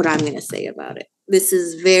 That's what I'm going to say about it. This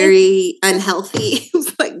is very unhealthy,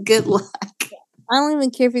 but good luck. I don't even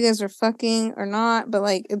care if you guys are fucking or not, but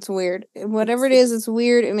like, it's weird. Whatever it is, it's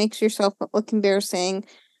weird. It makes yourself look embarrassing.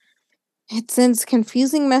 It sends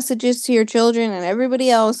confusing messages to your children and everybody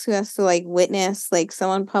else who has to like witness like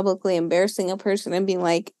someone publicly embarrassing a person and being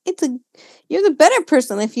like, you're the better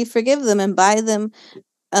person if you forgive them and buy them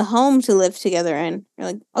a home to live together in. You're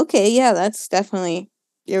like, okay, yeah, that's definitely,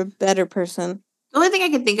 you're a better person. The only thing I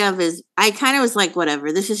can think of is I kind of was like,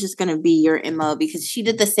 whatever, this is just going to be your MO, because she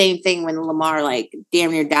did the same thing when Lamar like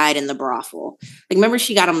damn near died in the brothel. Like, remember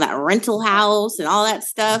she got him that rental house and all that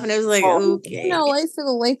stuff, and it was like, okay. I for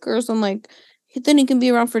the Lakers, I'm like, then he can be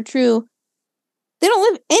around for True. They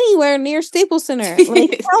don't live anywhere near Staples Center.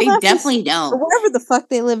 Like, they definitely don't. Wherever the fuck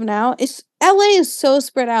they live now, LA is so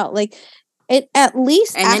spread out. Like, it at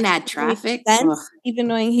least, and then add traffic. Even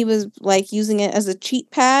knowing he was like using it as a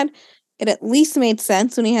cheat pad. It at least made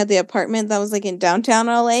sense when he had the apartment that was like in downtown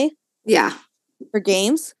LA. Yeah. For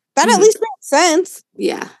games. That at least made sense.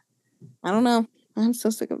 Yeah. I don't know. I'm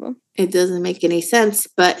so sick of them. It doesn't make any sense,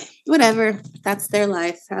 but whatever. That's their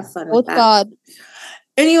life. Have fun with that. God.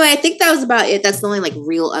 Anyway, I think that was about it. That's the only like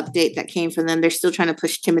real update that came from them. They're still trying to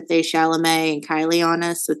push Timothée Chalamet and Kylie on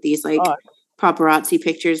us with these like paparazzi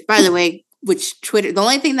pictures. By the way, which Twitter, the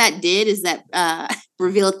only thing that did is that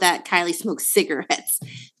revealed that Kylie smokes cigarettes.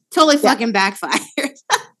 Totally fucking backfired.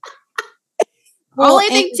 Only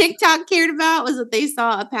thing TikTok cared about was that they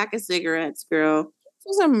saw a pack of cigarettes, girl. This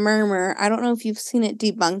was a murmur. I don't know if you've seen it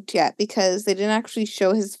debunked yet because they didn't actually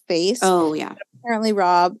show his face. Oh, yeah. But apparently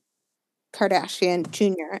Rob Kardashian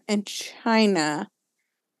Jr. and China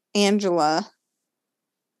Angela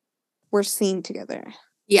were seen together.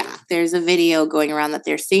 Yeah, there's a video going around that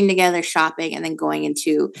they're seen together shopping and then going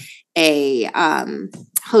into a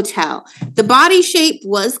hotel. The body shape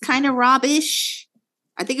was kind of Rob-ish.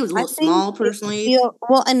 I think it was a little small, personally.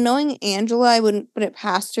 And knowing Angela, I wouldn't put it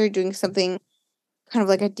past her doing something kind of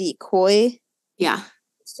like a decoy. Yeah.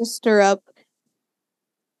 To stir up.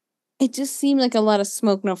 It just seemed like a lot of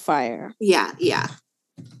smoke, no fire. Yeah, yeah.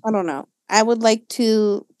 I don't know. I would like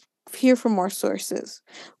to hear from more sources.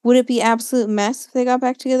 Would it be absolute mess if they got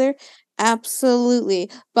back together? Absolutely.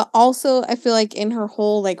 But also, I feel like in her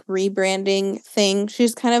whole like rebranding thing,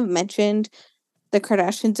 she's kind of mentioned the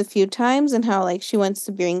Kardashians a few times and how like she wants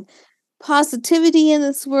to bring positivity in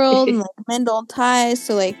this world and like mend all ties.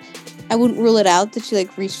 So like I wouldn't rule it out that she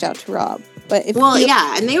like reached out to Rob. But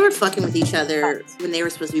yeah, and they were fucking with each other when they were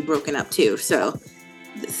supposed to be broken up too. So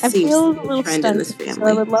I feel a little stunned in this family. So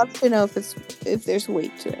I would love to know if there's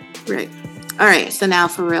weight to it. Right. All right. So now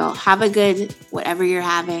for real, have a good whatever you're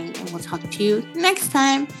having, and we'll talk to you next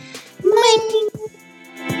time. Bye.